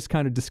because I'm just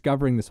kind of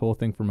discovering this whole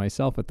thing for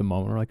myself at the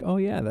moment. We're like, oh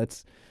yeah,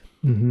 that's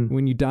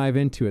when you dive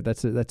into it,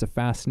 that's a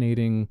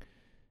fascinating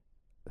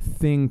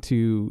thing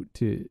to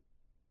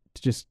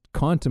just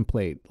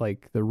contemplate,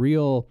 like the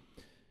real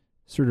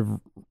sort of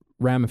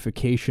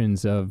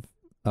ramifications of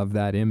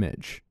that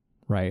image,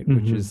 right?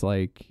 Which is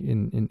like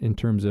in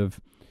terms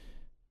of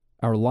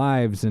our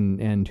lives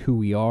and who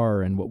we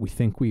are and what we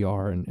think we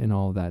are and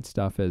all of that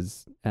stuff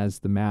as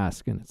the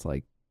mask. And it's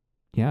like,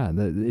 yeah,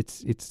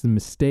 it's the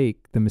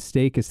mistake. The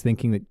mistake is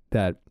thinking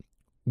that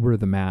we're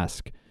the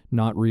mask,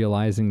 not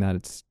realizing that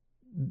it's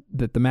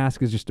that the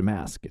mask is just a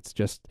mask. It's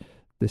just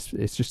this.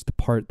 It's just the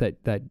part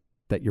that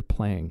you're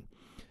playing,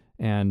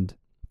 and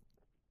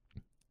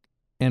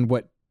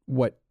what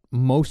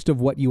most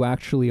of what you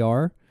actually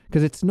are.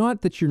 Because it's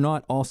not that you're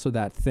not also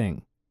that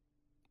thing,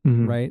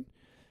 right?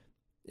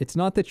 It's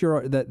not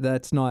that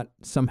that's not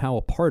somehow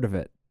a part of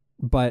it,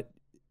 but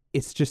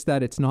it's just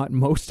that it's not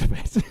most of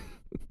it.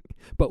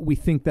 But we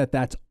think that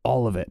that's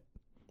all of it,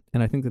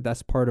 and I think that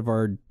that's part of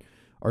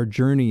our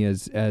journey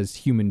as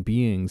human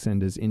beings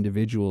and as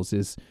individuals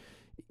is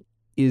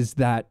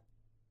that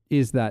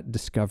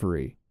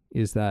discovery,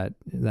 is that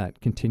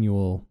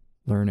continual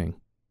learning.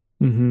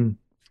 You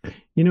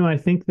know, I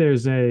think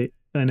there's an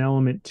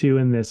element too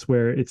in this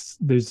where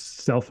there's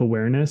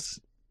self-awareness,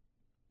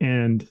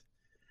 and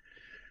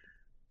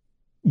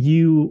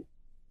you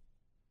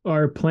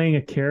are playing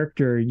a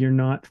character you're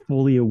not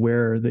fully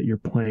aware that you're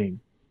playing,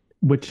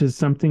 which is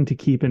something to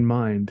keep in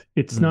mind.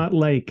 It's not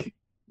like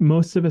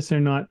most of us are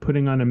not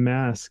putting on a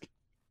mask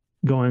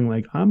going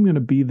like, I'm going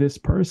to be this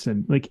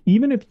person. Like,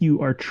 even if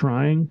you are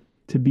trying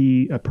to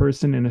be a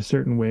person in a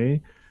certain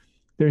way,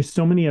 there's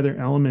so many other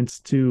elements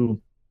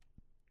to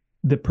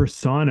the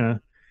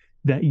persona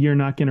that you're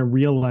not going to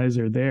realize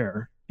are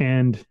there.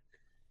 And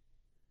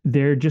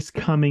they're just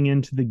coming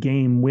into the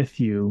game with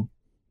you.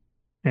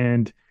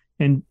 And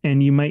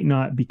you might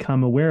not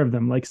become aware of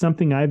them. Like,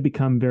 something I've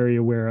become very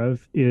aware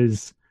of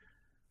is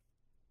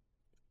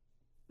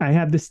I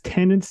have this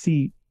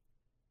tendency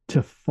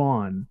to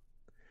fawn.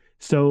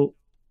 So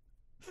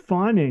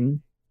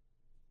fawning,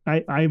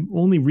 I've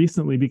only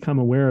recently become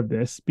aware of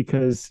this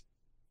because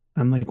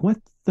I'm like, what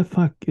the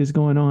fuck is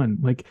going on?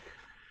 Like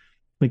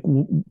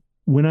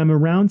when I'm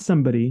around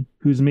somebody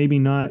who's maybe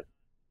not,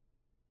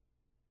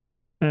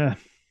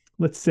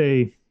 let's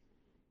say,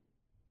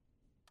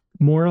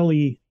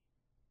 morally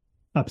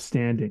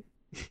upstanding,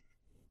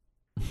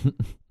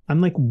 I'm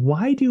like,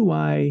 why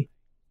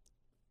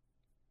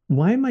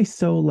am I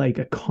so like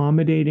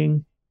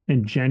accommodating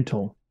and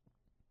gentle?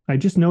 I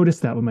just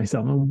noticed that with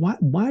myself. And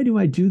why do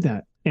I do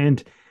that?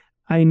 And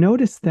I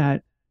noticed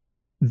that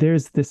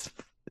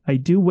I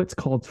do what's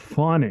called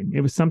fawning.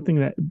 It was something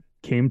that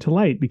came to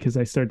light because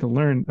I started to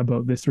learn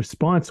about this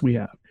response we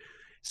have.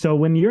 So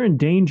when you're in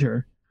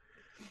danger,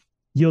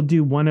 you'll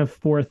do one of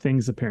four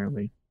things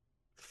apparently: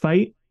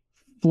 fight,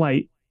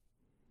 flight,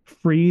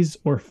 freeze,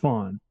 or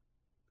fawn.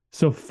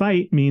 So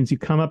fight means you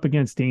come up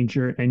against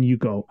danger and you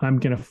go, I'm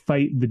going to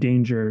fight the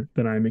danger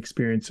that I'm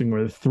experiencing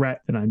or the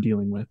threat that I'm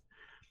dealing with.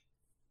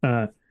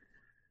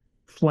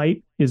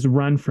 Flight is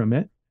run from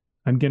it.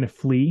 I'm going to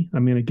flee.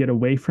 I'm going to get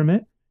away from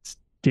it. It's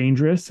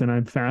dangerous and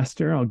I'm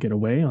faster. I'll get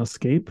away. I'll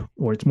escape,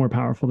 or it's more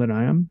powerful than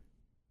I am.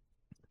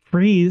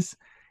 Freeze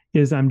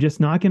is I'm just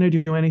not going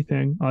to do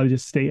anything. I'll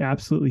just stay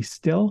absolutely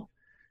still,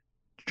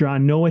 draw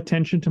no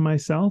attention to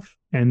myself,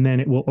 and then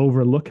it will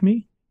overlook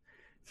me.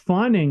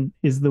 Fawning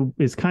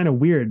is kind of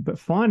weird, but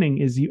fawning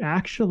is you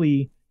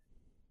actually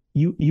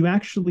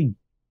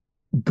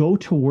go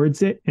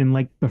towards it and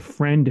like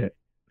befriend it.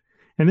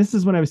 And this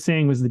is what I was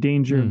saying was the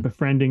danger of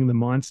befriending the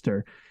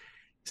monster.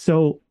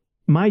 So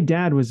my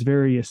dad was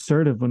very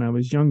assertive when I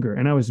was younger,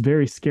 and I was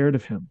very scared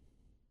of him.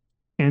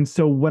 And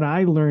so what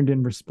I learned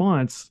in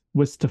response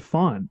was to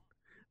fawn,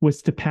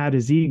 was to pat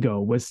his ego,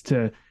 was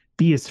to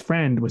be his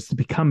friend, was to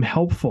become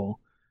helpful,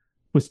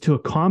 was to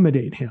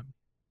accommodate him,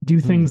 do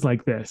things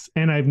like this.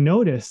 And I've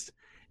noticed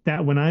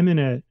that when I'm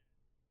in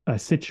a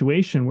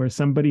situation where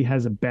somebody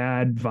has a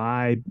bad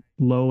vibe,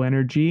 low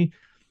energy,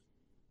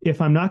 if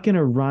I'm not going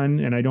to run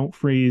and I don't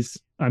freeze,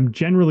 I'm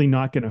generally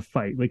not going to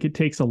fight. Like, it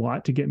takes a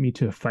lot to get me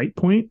to a fight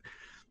point.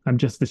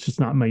 It's just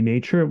not my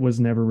nature. It was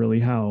never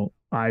really how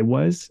I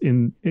was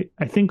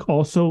I think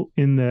also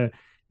now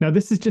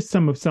this is just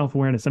some of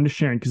self-awareness. I'm just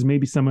sharing because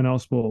maybe someone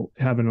else will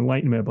have an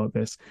enlightenment about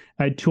this.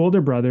 I had two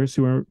older brothers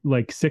who are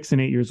like 6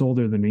 and 8 years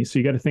older than me. So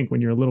you got to think,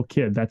 when you're a little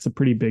kid, that's a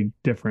pretty big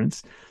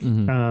difference.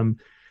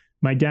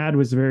 My dad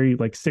was very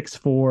like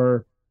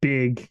 6'4",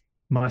 big,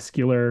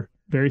 muscular,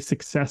 very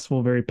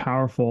successful, very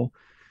powerful.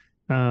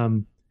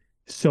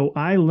 So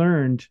I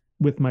learned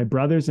with my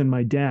brothers and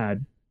my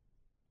dad,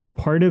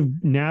 part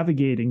of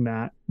navigating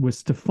that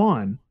was to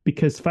fawn,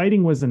 because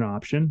fighting was an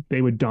option.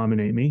 They would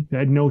dominate me. They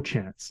had no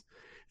chance.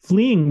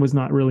 Fleeing was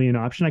not really an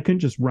option. I couldn't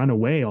just run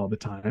away all the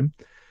time.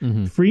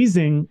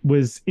 Freezing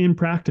was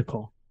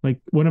impractical. Like,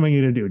 what am I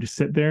going to do? Just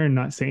sit there and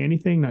not say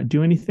anything, not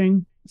do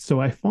anything? So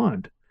I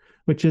fawned,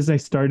 which is I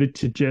started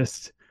to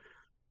just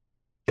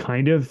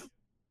kind of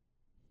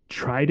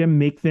try to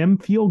make them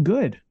feel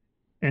good.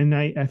 And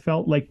I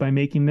felt like by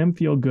making them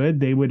feel good,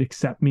 they would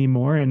accept me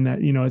more. And that,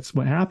 it's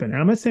what happened.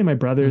 And I'm not saying my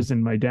brothers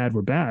and my dad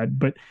were bad,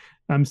 but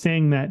I'm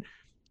saying that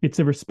it's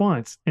a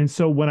response. And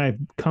so what I've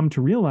come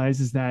to realize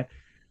is that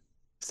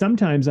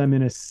sometimes I'm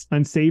in an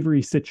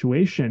unsavory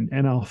situation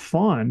and I'll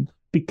fawn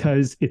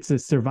because it's a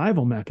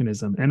survival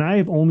mechanism. And I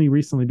have only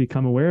recently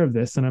become aware of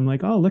this. And I'm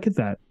like, oh, look at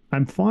that.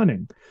 I'm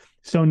fawning.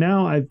 So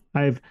now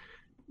I've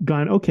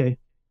gone, okay,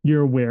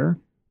 you're aware.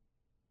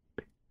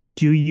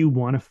 Do you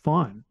want to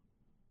fawn?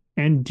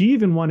 And do you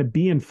even want to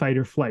be in fight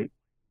or flight?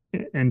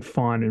 and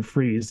fawn and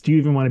freeze? Do you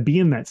even want to be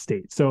in that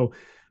state? So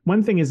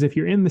one thing is, if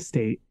you're in the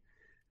state,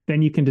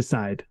 then you can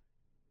decide.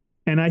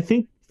 And I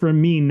think for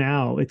me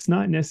now, it's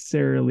not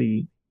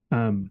necessarily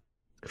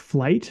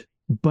flight,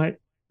 but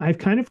I've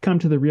kind of come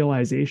to the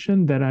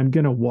realization that I'm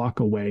going to walk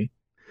away,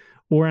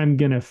 or I'm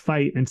going to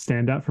fight and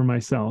stand up for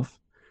myself,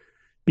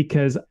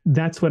 because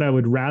that's what I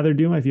would rather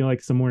do. I feel like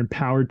it's a more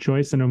empowered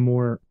choice and a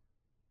more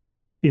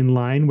in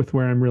line with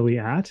where I'm really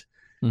at.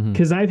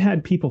 Because I've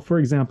had people, for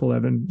example,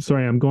 Evan,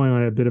 sorry, I'm going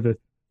on a bit of a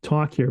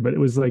talk here, but it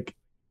was like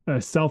a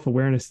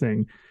self-awareness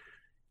thing.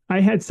 I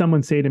had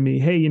someone say to me,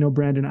 hey,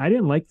 Brandon, I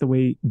didn't like the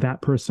way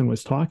that person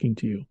was talking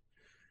to you.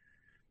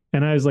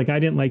 And I was like, I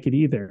didn't like it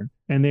either.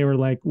 And they were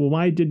like, well,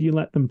 why did you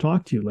let them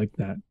talk to you like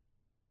that?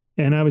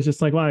 And I was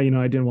just like, well, I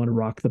didn't want to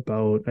rock the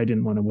boat. I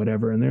didn't want to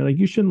whatever. And they're like,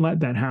 you shouldn't let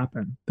that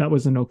happen. That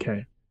wasn't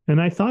okay. And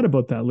I thought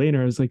about that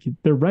later. I was like,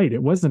 they're right.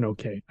 It wasn't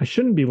okay. I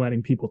shouldn't be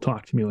letting people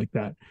talk to me like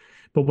that.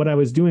 But what I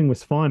was doing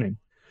was fawning.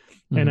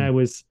 And I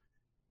was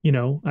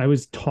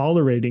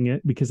tolerating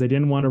it because I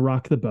didn't want to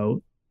rock the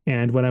boat.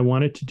 And what I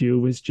wanted to do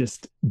was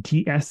just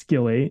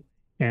de-escalate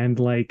and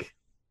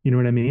you know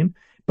what I mean?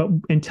 But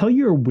until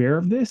you're aware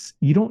of this,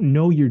 you don't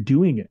know you're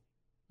doing it.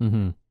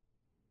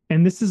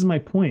 And this is my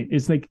point,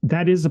 is like,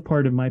 that is a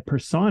part of my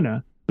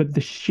persona, but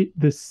the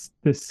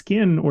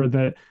skin, or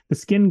the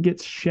skin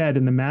gets shed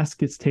and the mask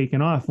gets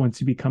taken off once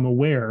you become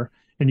aware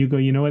and you go,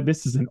 you know what,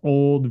 this is an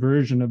old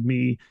version of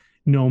me,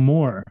 no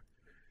more.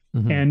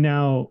 And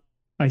now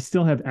I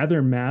still have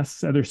other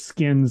masks, other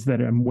skins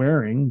that I'm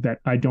wearing that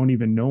I don't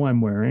even know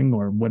I'm wearing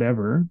or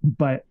whatever,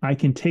 but I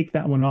can take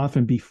that one off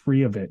and be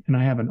free of it. And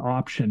I have an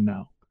option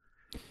now.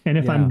 And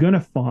if I'm going to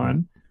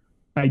fawn,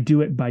 I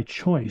do it by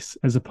choice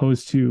as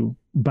opposed to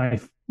by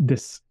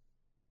this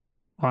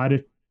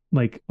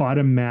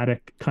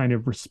automatic kind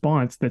of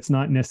response that's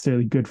not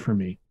necessarily good for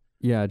me.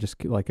 Yeah,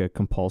 just like a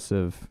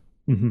compulsive,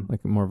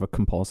 like more of a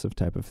compulsive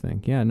type of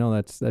thing. Yeah, no,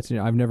 that's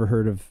I've never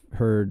heard of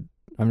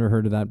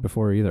that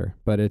before either,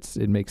 but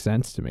it makes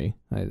sense to me.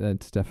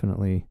 That's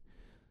definitely,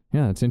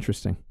 it's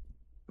interesting.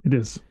 It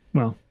is.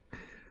 Well,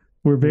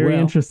 we're very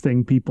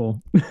interesting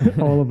people,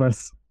 all of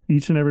us,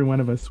 each and every one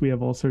of us. We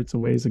have all sorts of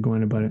ways of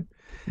going about it.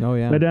 Oh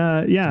yeah. But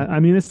I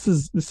mean, this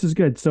is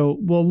good. So,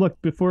 well,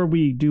 look, before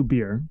we do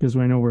beer, because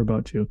I know we're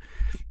about to,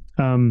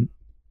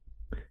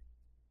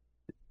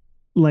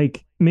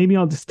 maybe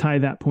I'll just tie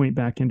that point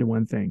back into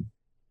one thing.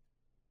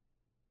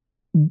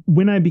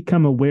 When I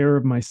become aware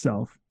of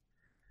myself,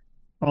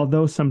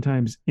 although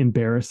sometimes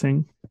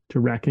embarrassing to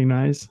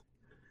recognize,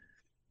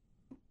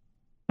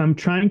 I'm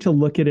trying to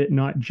look at it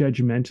not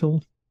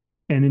judgmental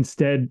and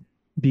instead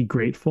be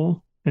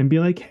grateful and be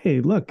like, hey,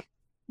 look,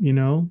 you're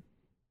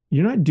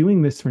not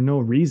doing this for no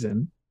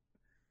reason.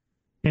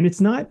 And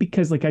it's not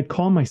because I'd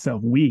call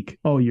myself weak.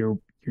 Oh, you're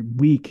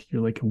weak.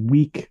 You're like a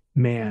weak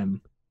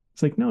man.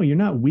 It's like, no, you're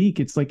not weak.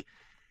 It's like,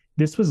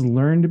 this was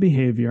learned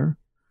behavior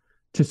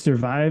to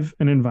survive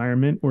an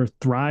environment or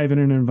thrive in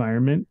an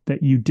environment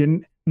that you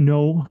didn't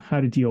know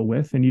how to deal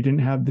with, and you didn't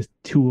have the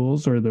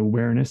tools or the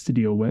awareness to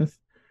deal with.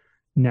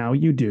 Now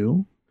you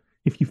do.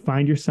 If you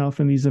find yourself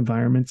in these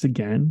environments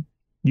again,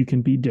 you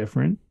can be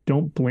different.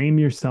 Don't blame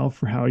yourself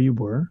for how you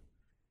were.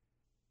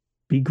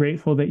 Be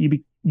grateful that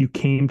you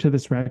came to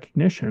this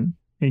recognition,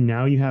 and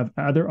now you have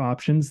other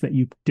options that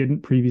you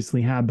didn't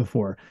previously have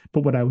before.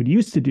 But what I would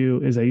used to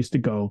do is I used to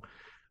go,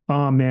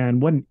 oh man,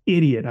 what an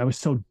idiot. I was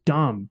so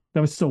dumb.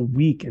 That was so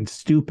weak and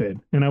stupid.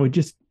 And I would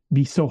just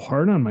be so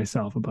hard on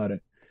myself about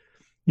it.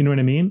 You know what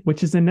I mean?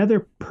 Which is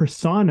another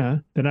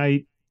persona that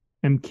I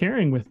am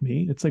carrying with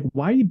me. It's like,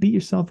 why do you beat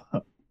yourself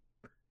up?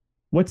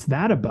 What's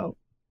that about?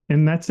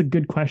 And that's a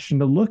good question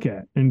to look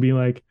at and be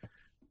like,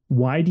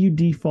 why do you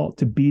default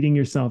to beating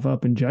yourself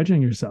up and judging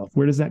yourself?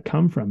 Where does that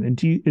come from?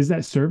 And is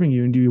that serving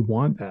you? And do you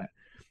want that?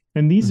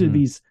 And these are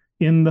these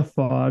in the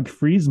fog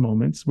freeze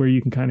moments where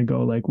you can kind of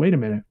go like, wait a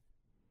minute.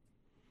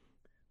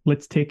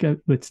 Let's take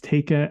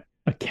a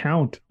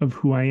account of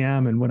who I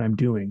am and what I'm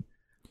doing.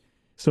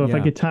 So if I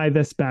could tie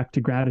this back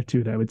to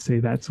gratitude, I would say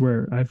that's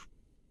where I've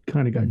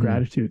kind of got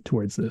gratitude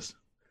towards this.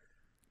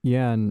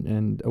 Yeah,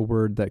 and a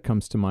word that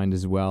comes to mind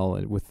as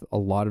well with a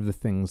lot of the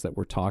things that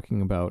we're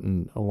talking about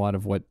and a lot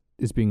of what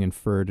is being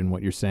inferred in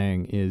what you're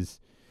saying is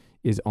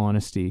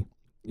honesty,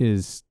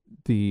 is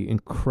the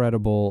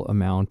incredible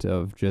amount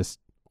of just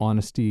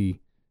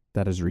honesty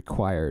that is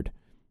required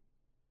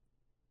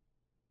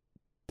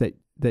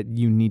that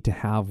you need to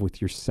have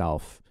with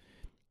yourself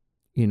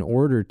in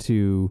order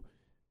to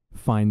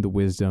find the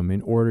wisdom, in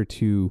order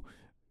to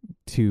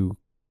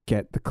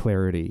get the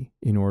clarity,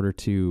 in order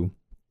to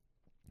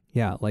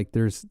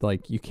there's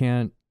you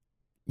can't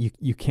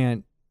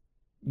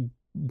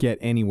get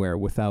anywhere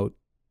without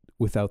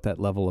that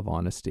level of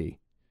honesty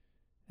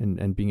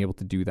and being able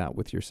to do that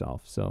with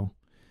yourself. So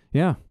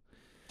yeah.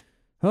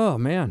 Oh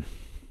man.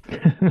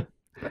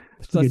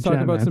 Let's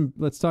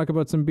talk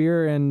about some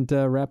beer and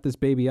wrap this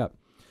baby up.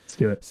 Let's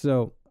do it.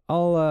 So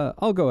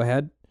I'll go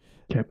ahead.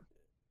 Okay.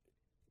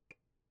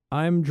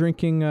 I'm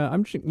drinking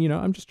I'm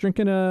just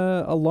drinking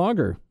a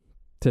lager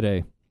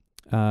today.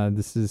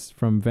 This is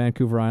from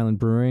Vancouver Island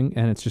Brewing,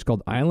 and it's just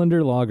called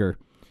Islander Lager.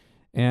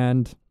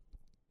 And,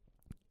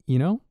 you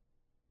know,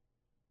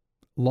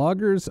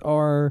 lagers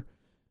are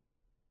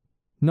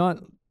not,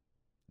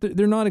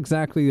 they're not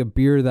exactly a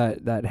beer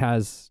that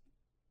has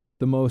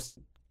the most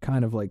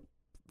kind of like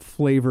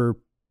flavor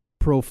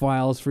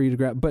profiles for you to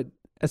grab. But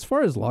as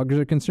far as lagers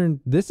are concerned,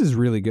 this is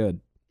really good.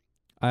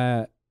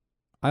 I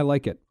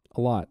like it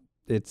a lot.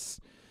 It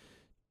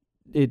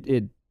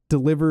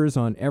delivers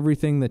on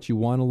everything that you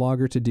want a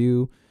lager to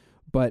do,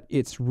 but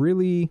it's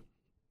really,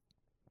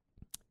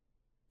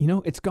 you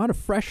know, it's got a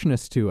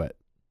freshness to it.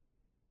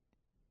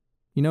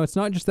 You know, it's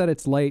not just that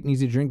it's light and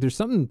easy to drink. There's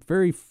something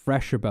very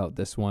fresh about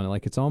this one.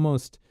 Like, it's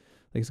almost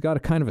like it's got a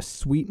kind of a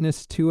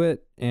sweetness to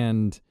it,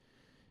 and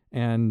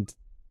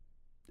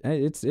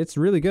it's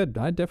really good.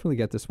 I'd definitely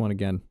get this one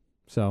again.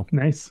 So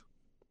nice.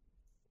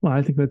 Well,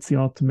 I think that's the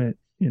ultimate,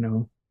 you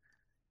know,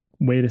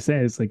 way to say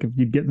it. It's like, if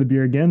you get the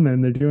beer again,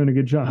 then they're doing a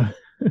good job.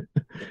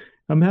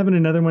 I'm having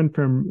another one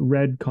from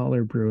Red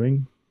Collar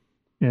Brewing,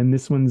 and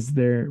this one's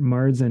their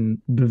Marzen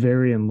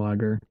Bavarian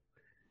Lager.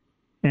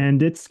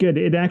 And it's good.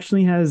 It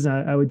actually has,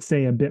 I would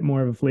say, a bit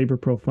more of a flavor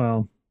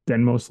profile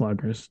than most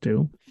lagers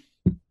do.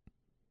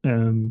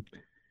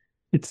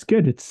 It's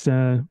good. It's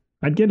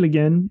I'd get it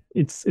again.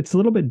 It's a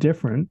little bit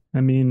different.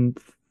 I mean,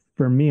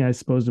 for me, I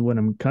suppose, of what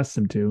I'm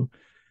accustomed to.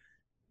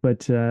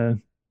 But yeah,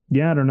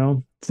 I don't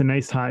know. It's a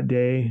nice hot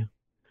day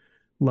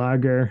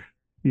lager,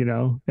 you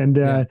know. And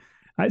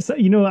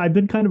I've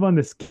been kind of on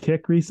this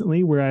kick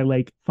recently where I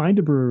like find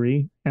a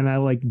brewery and I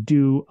like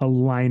do a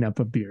lineup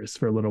of beers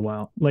for a little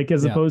while. Like,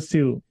 as opposed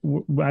to,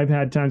 I've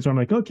had times where I'm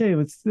like, okay,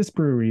 let's this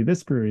brewery.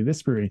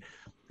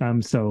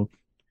 So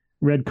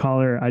Red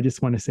Collar, I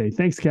just want to say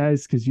thanks,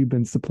 guys, because you've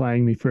been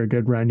supplying me for a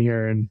good run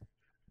here, and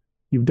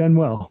you've done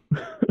well.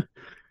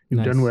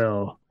 You've done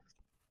well.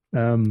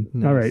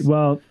 Nice. All right.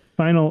 Well,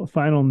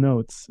 final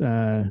notes.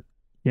 Yeah,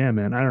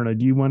 man. I don't know.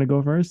 Do you want to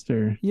go first,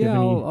 or? Yeah,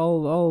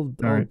 I'll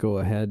go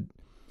ahead.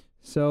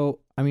 So,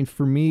 I mean,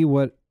 for me,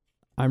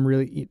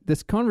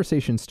 this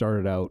conversation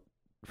started out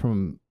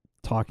from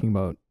talking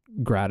about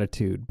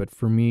gratitude, but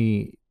for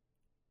me,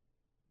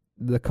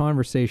 the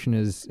conversation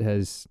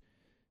has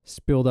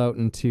spilled out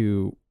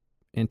into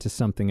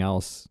something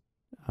else.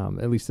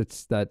 At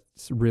least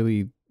that's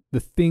really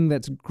the thing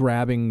that's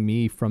grabbing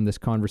me from this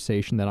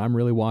conversation that I'm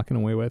really walking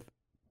away with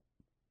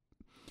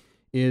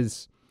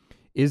is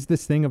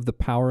this thing of the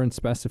power and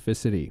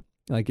specificity.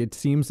 Like, it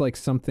seems like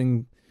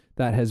something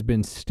that has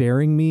been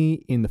staring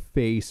me in the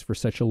face for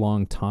such a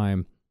long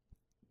time,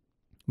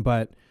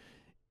 but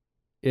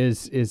I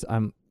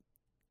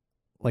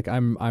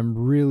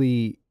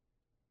really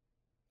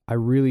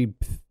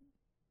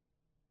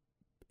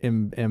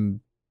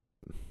am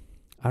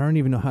I don't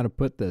even know how to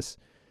put this.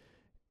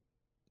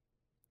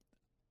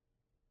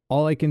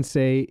 All I can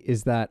say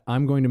is that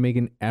I'm going to make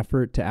an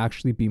effort to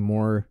actually be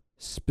more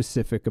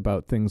specific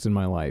about things in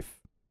my life,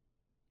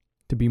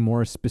 to be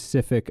more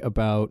specific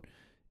about,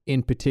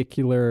 in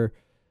particular,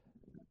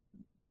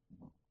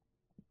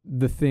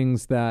 the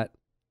things that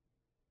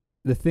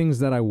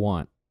I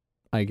want,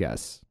 I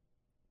guess,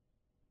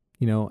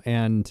 you know,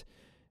 and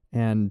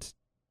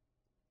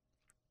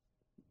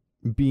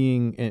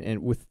being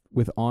and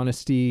with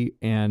honesty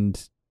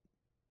and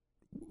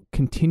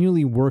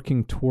continually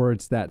working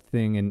towards that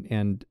thing,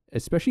 and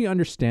especially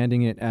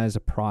understanding it as a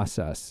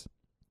process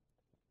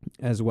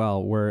as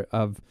well, where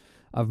of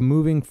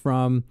moving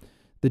from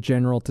the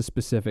general to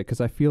specific, because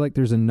I feel like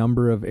there's a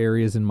number of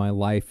areas in my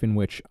life in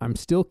which I'm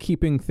still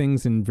keeping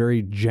things in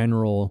very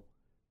general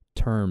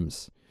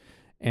terms.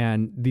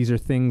 And these are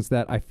things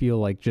that I feel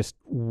like just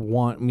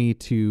want me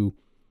to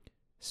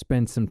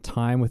spend some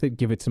time with it,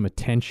 give it some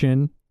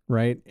attention,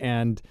 right?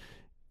 And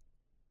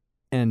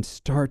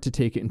start to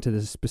take it into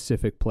the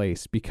specific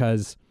place,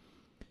 because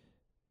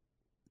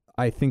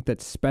I think that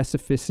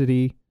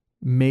specificity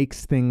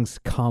makes things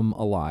come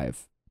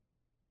alive.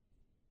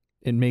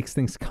 It makes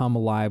things come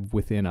alive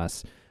within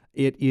us.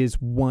 It is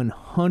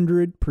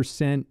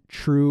 100%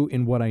 true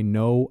in what I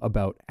know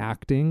about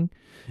acting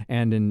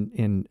and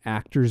in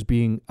actors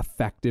being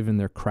effective in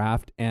their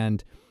craft.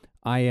 And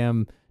I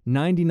am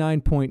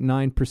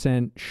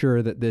 99.9%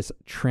 sure that this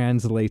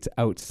translates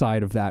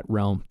outside of that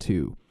realm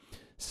too.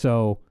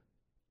 So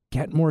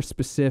get more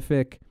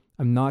specific.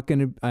 I'm not going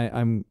to,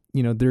 I'm,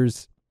 you know,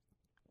 there's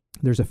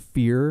a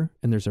fear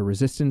and there's a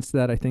resistance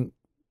that I think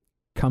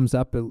comes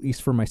up, at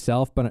least for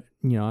myself, but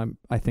you know,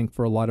 I think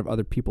for a lot of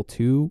other people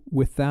too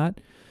with that.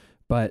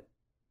 But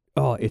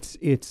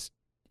it's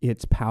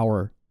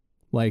power.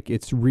 Like,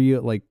 it's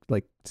real, like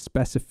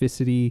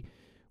specificity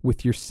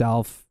with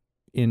yourself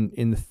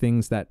in the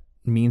things that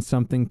mean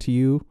something to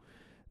you.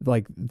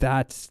 Like,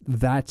 that's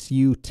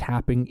you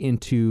tapping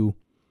into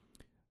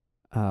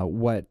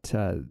what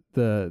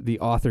the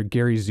author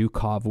Gary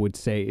Zukov would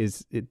say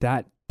is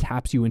that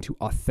taps you into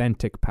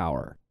authentic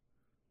power,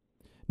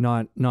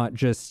 not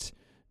just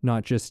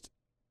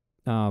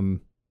you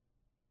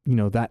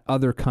know, that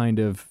other kind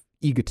of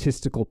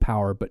egotistical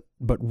power, but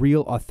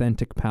real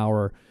authentic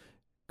power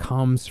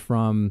comes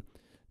from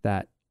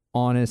that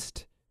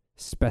honest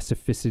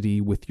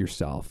specificity with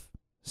yourself.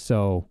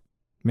 So,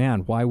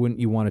 man, why wouldn't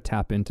you want to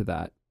tap into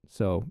that?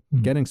 So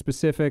getting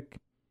specific,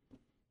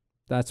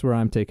 that's where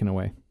I'm taking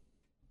away.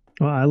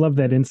 Well, I love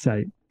that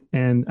insight.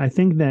 And I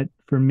think that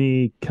for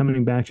me,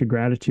 coming back to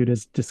gratitude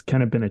has just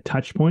kind of been a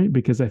touch point,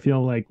 because I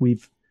feel like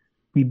we've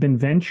been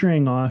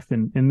venturing off,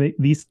 and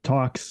these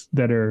talks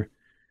that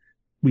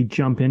we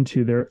jump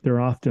into, they're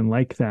often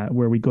like that,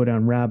 where we go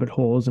down rabbit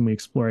holes and we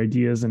explore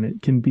ideas, and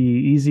it can be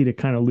easy to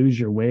kind of lose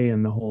your way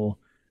in the whole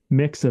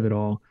mix of it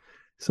all.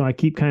 So I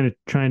keep kind of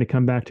trying to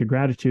come back to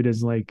gratitude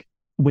as like,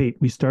 wait,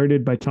 we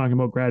started by talking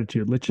about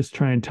gratitude. Let's just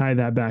try and tie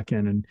that back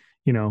in and,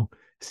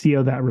 see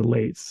how that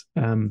relates.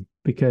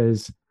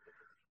 Because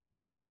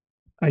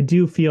I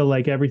do feel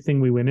like everything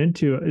we went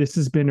into, this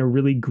has been a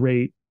really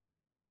great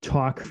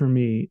talk for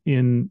me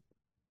in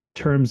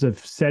terms of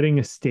setting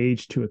a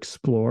stage to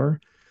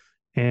explore.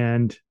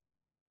 And,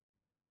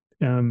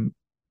 I'm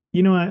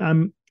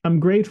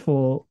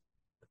grateful,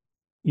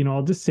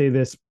 I'll just say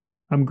this.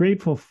 I'm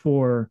grateful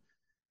for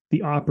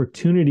the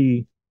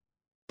opportunity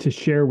to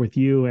share with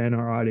you and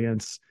our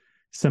audience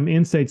some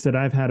insights that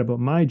I've had about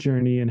my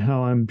journey and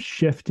how I'm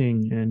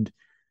shifting and,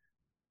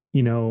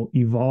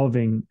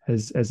 evolving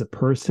as a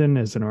person,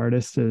 as an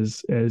artist,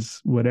 as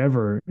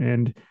whatever.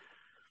 And,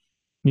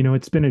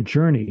 it's been a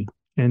journey.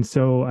 And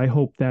so I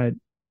hope that,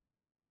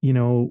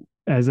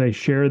 as I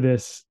share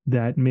this,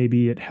 that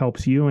maybe it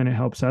helps you and it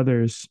helps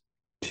others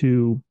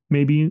to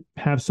maybe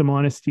have some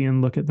honesty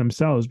and look at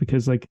themselves,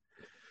 because like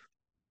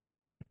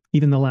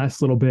even the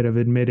last little bit of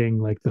admitting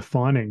like the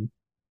fawning,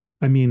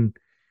 I mean,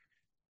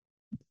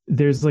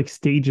 there's like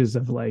stages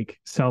of like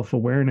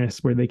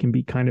self-awareness where they can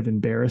be kind of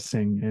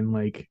embarrassing, and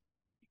like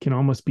can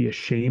almost be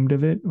ashamed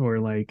of it, or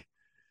like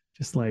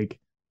just like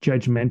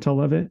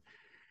judgmental of it.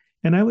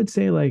 And I would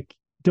say like,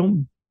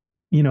 don't,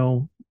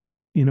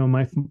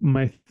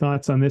 my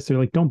thoughts on this are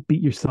like, don't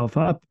beat yourself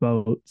up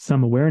about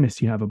some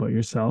awareness you have about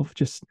yourself.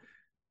 Just,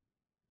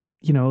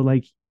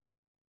 like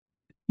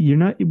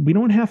we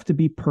don't have to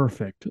be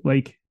perfect.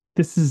 Like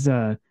this is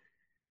a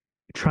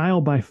trial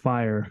by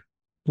fire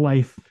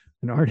life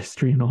and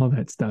artistry and all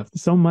that stuff.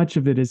 So much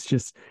of it is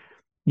just,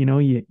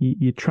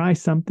 you try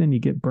something, you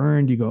get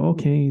burned, you go,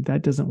 okay,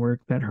 that doesn't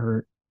work, that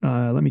hurt.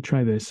 Let me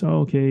try this.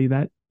 Oh, okay,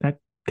 that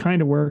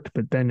kind of worked,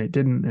 but then it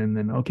didn't, and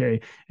then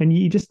okay, and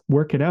you just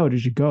work it out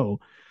as you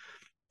go.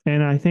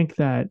 And I think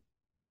that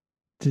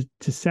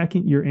to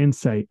second your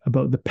insight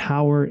about the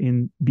power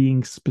in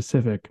being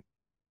specific,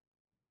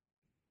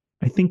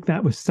 I think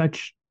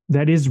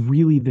that is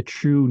really the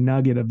true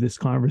nugget of this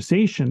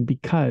conversation,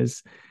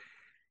 because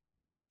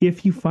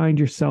if you find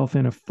yourself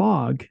in a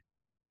fog,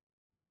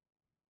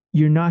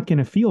 you're not going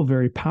to feel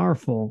very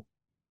powerful.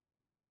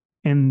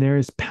 And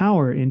there's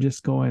power in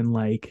just going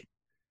like,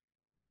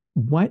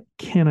 what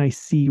can I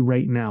see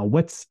right now?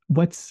 What's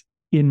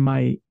in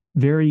my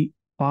very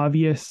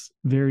obvious,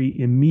 very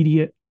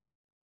immediate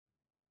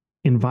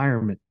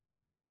environment?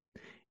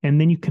 And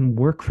then you can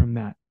work from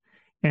that.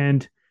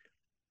 And,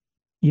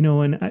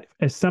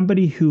 as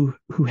somebody who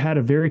had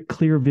a very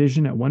clear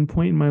vision at one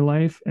point in my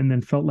life and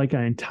then felt like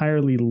I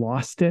entirely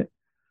lost it,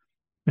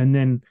 and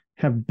then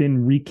have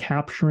been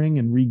recapturing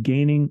and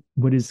regaining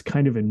what is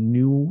kind of a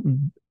new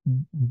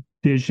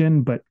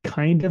vision, but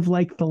kind of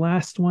like the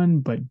last one,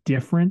 but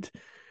different.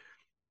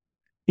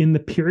 In the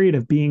period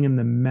of being in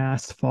the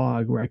mass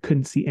fog where I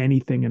couldn't see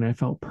anything and I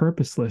felt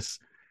purposeless,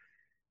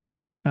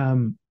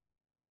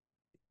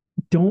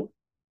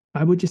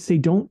 I would just say,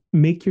 don't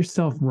make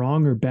yourself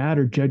wrong or bad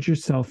or judge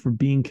yourself for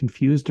being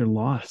confused or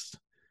lost.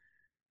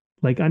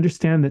 Like,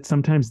 understand that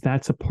sometimes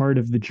that's a part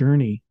of the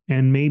journey,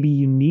 and maybe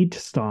you need to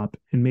stop,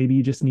 and maybe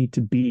you just need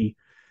to be.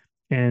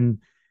 And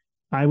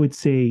I would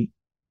say,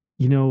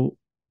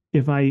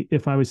 if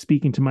I was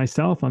speaking to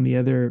myself on the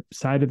other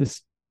side of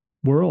this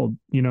world,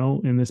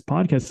 in this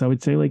podcast, I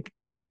would say, like,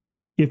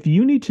 if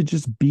you need to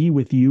just be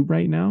with you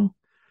right now,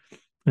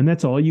 and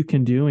that's all you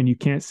can do, and you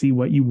can't see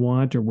what you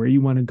want or where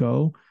you want to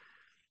go,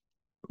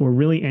 or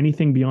really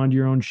anything beyond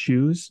your own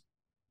shoes,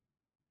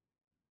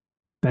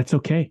 that's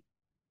okay.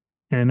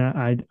 And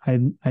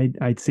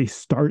I'd say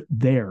start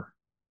there,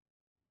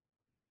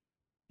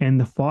 and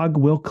the fog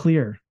will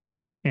clear,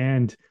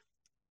 and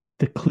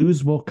the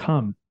clues will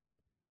come.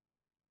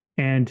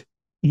 And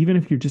even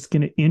if you're just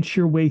going to inch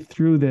your way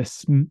through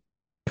this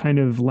kind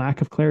of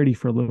lack of clarity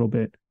for a little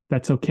bit,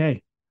 that's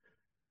okay.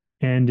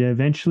 And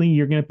eventually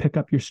you're going to pick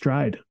up your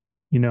stride,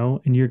 and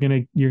you're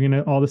going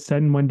to all of a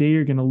sudden one day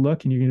you're going to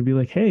look and you're going to be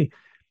like, hey,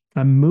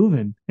 I'm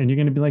moving. And you're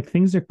going to be like,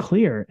 things are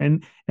clear.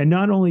 And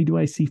not only do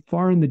I see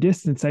far in the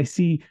distance, I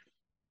see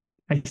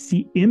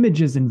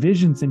images and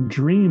visions and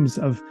dreams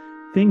of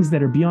things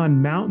that are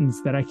beyond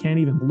mountains that I can't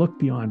even look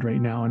beyond right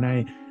now.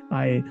 And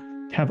I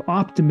have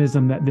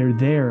optimism that they're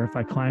there if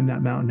I climb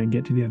that mountain and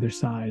get to the other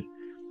side.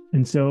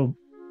 And so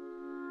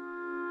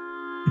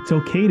it's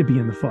okay to be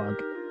in the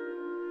fog.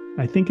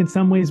 I think in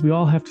some ways we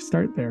all have to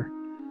start there.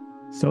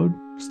 So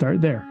start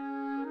there.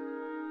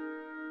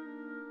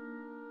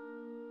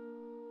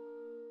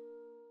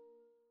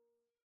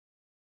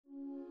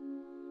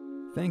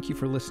 Thank you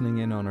for listening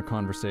in on our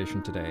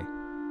conversation today.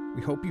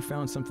 We hope you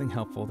found something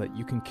helpful that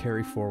you can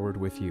carry forward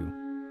with you.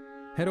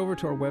 Head over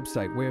to our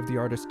website,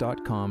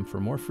 wayoftheartist.com, for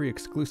more free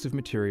exclusive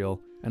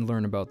material and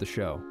learn about the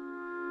show.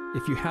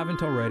 If you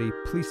haven't already,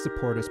 please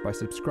support us by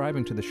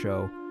subscribing to the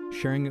show,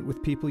 sharing it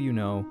with people you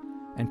know,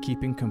 and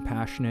keeping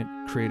compassionate,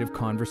 creative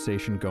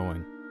conversation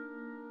going.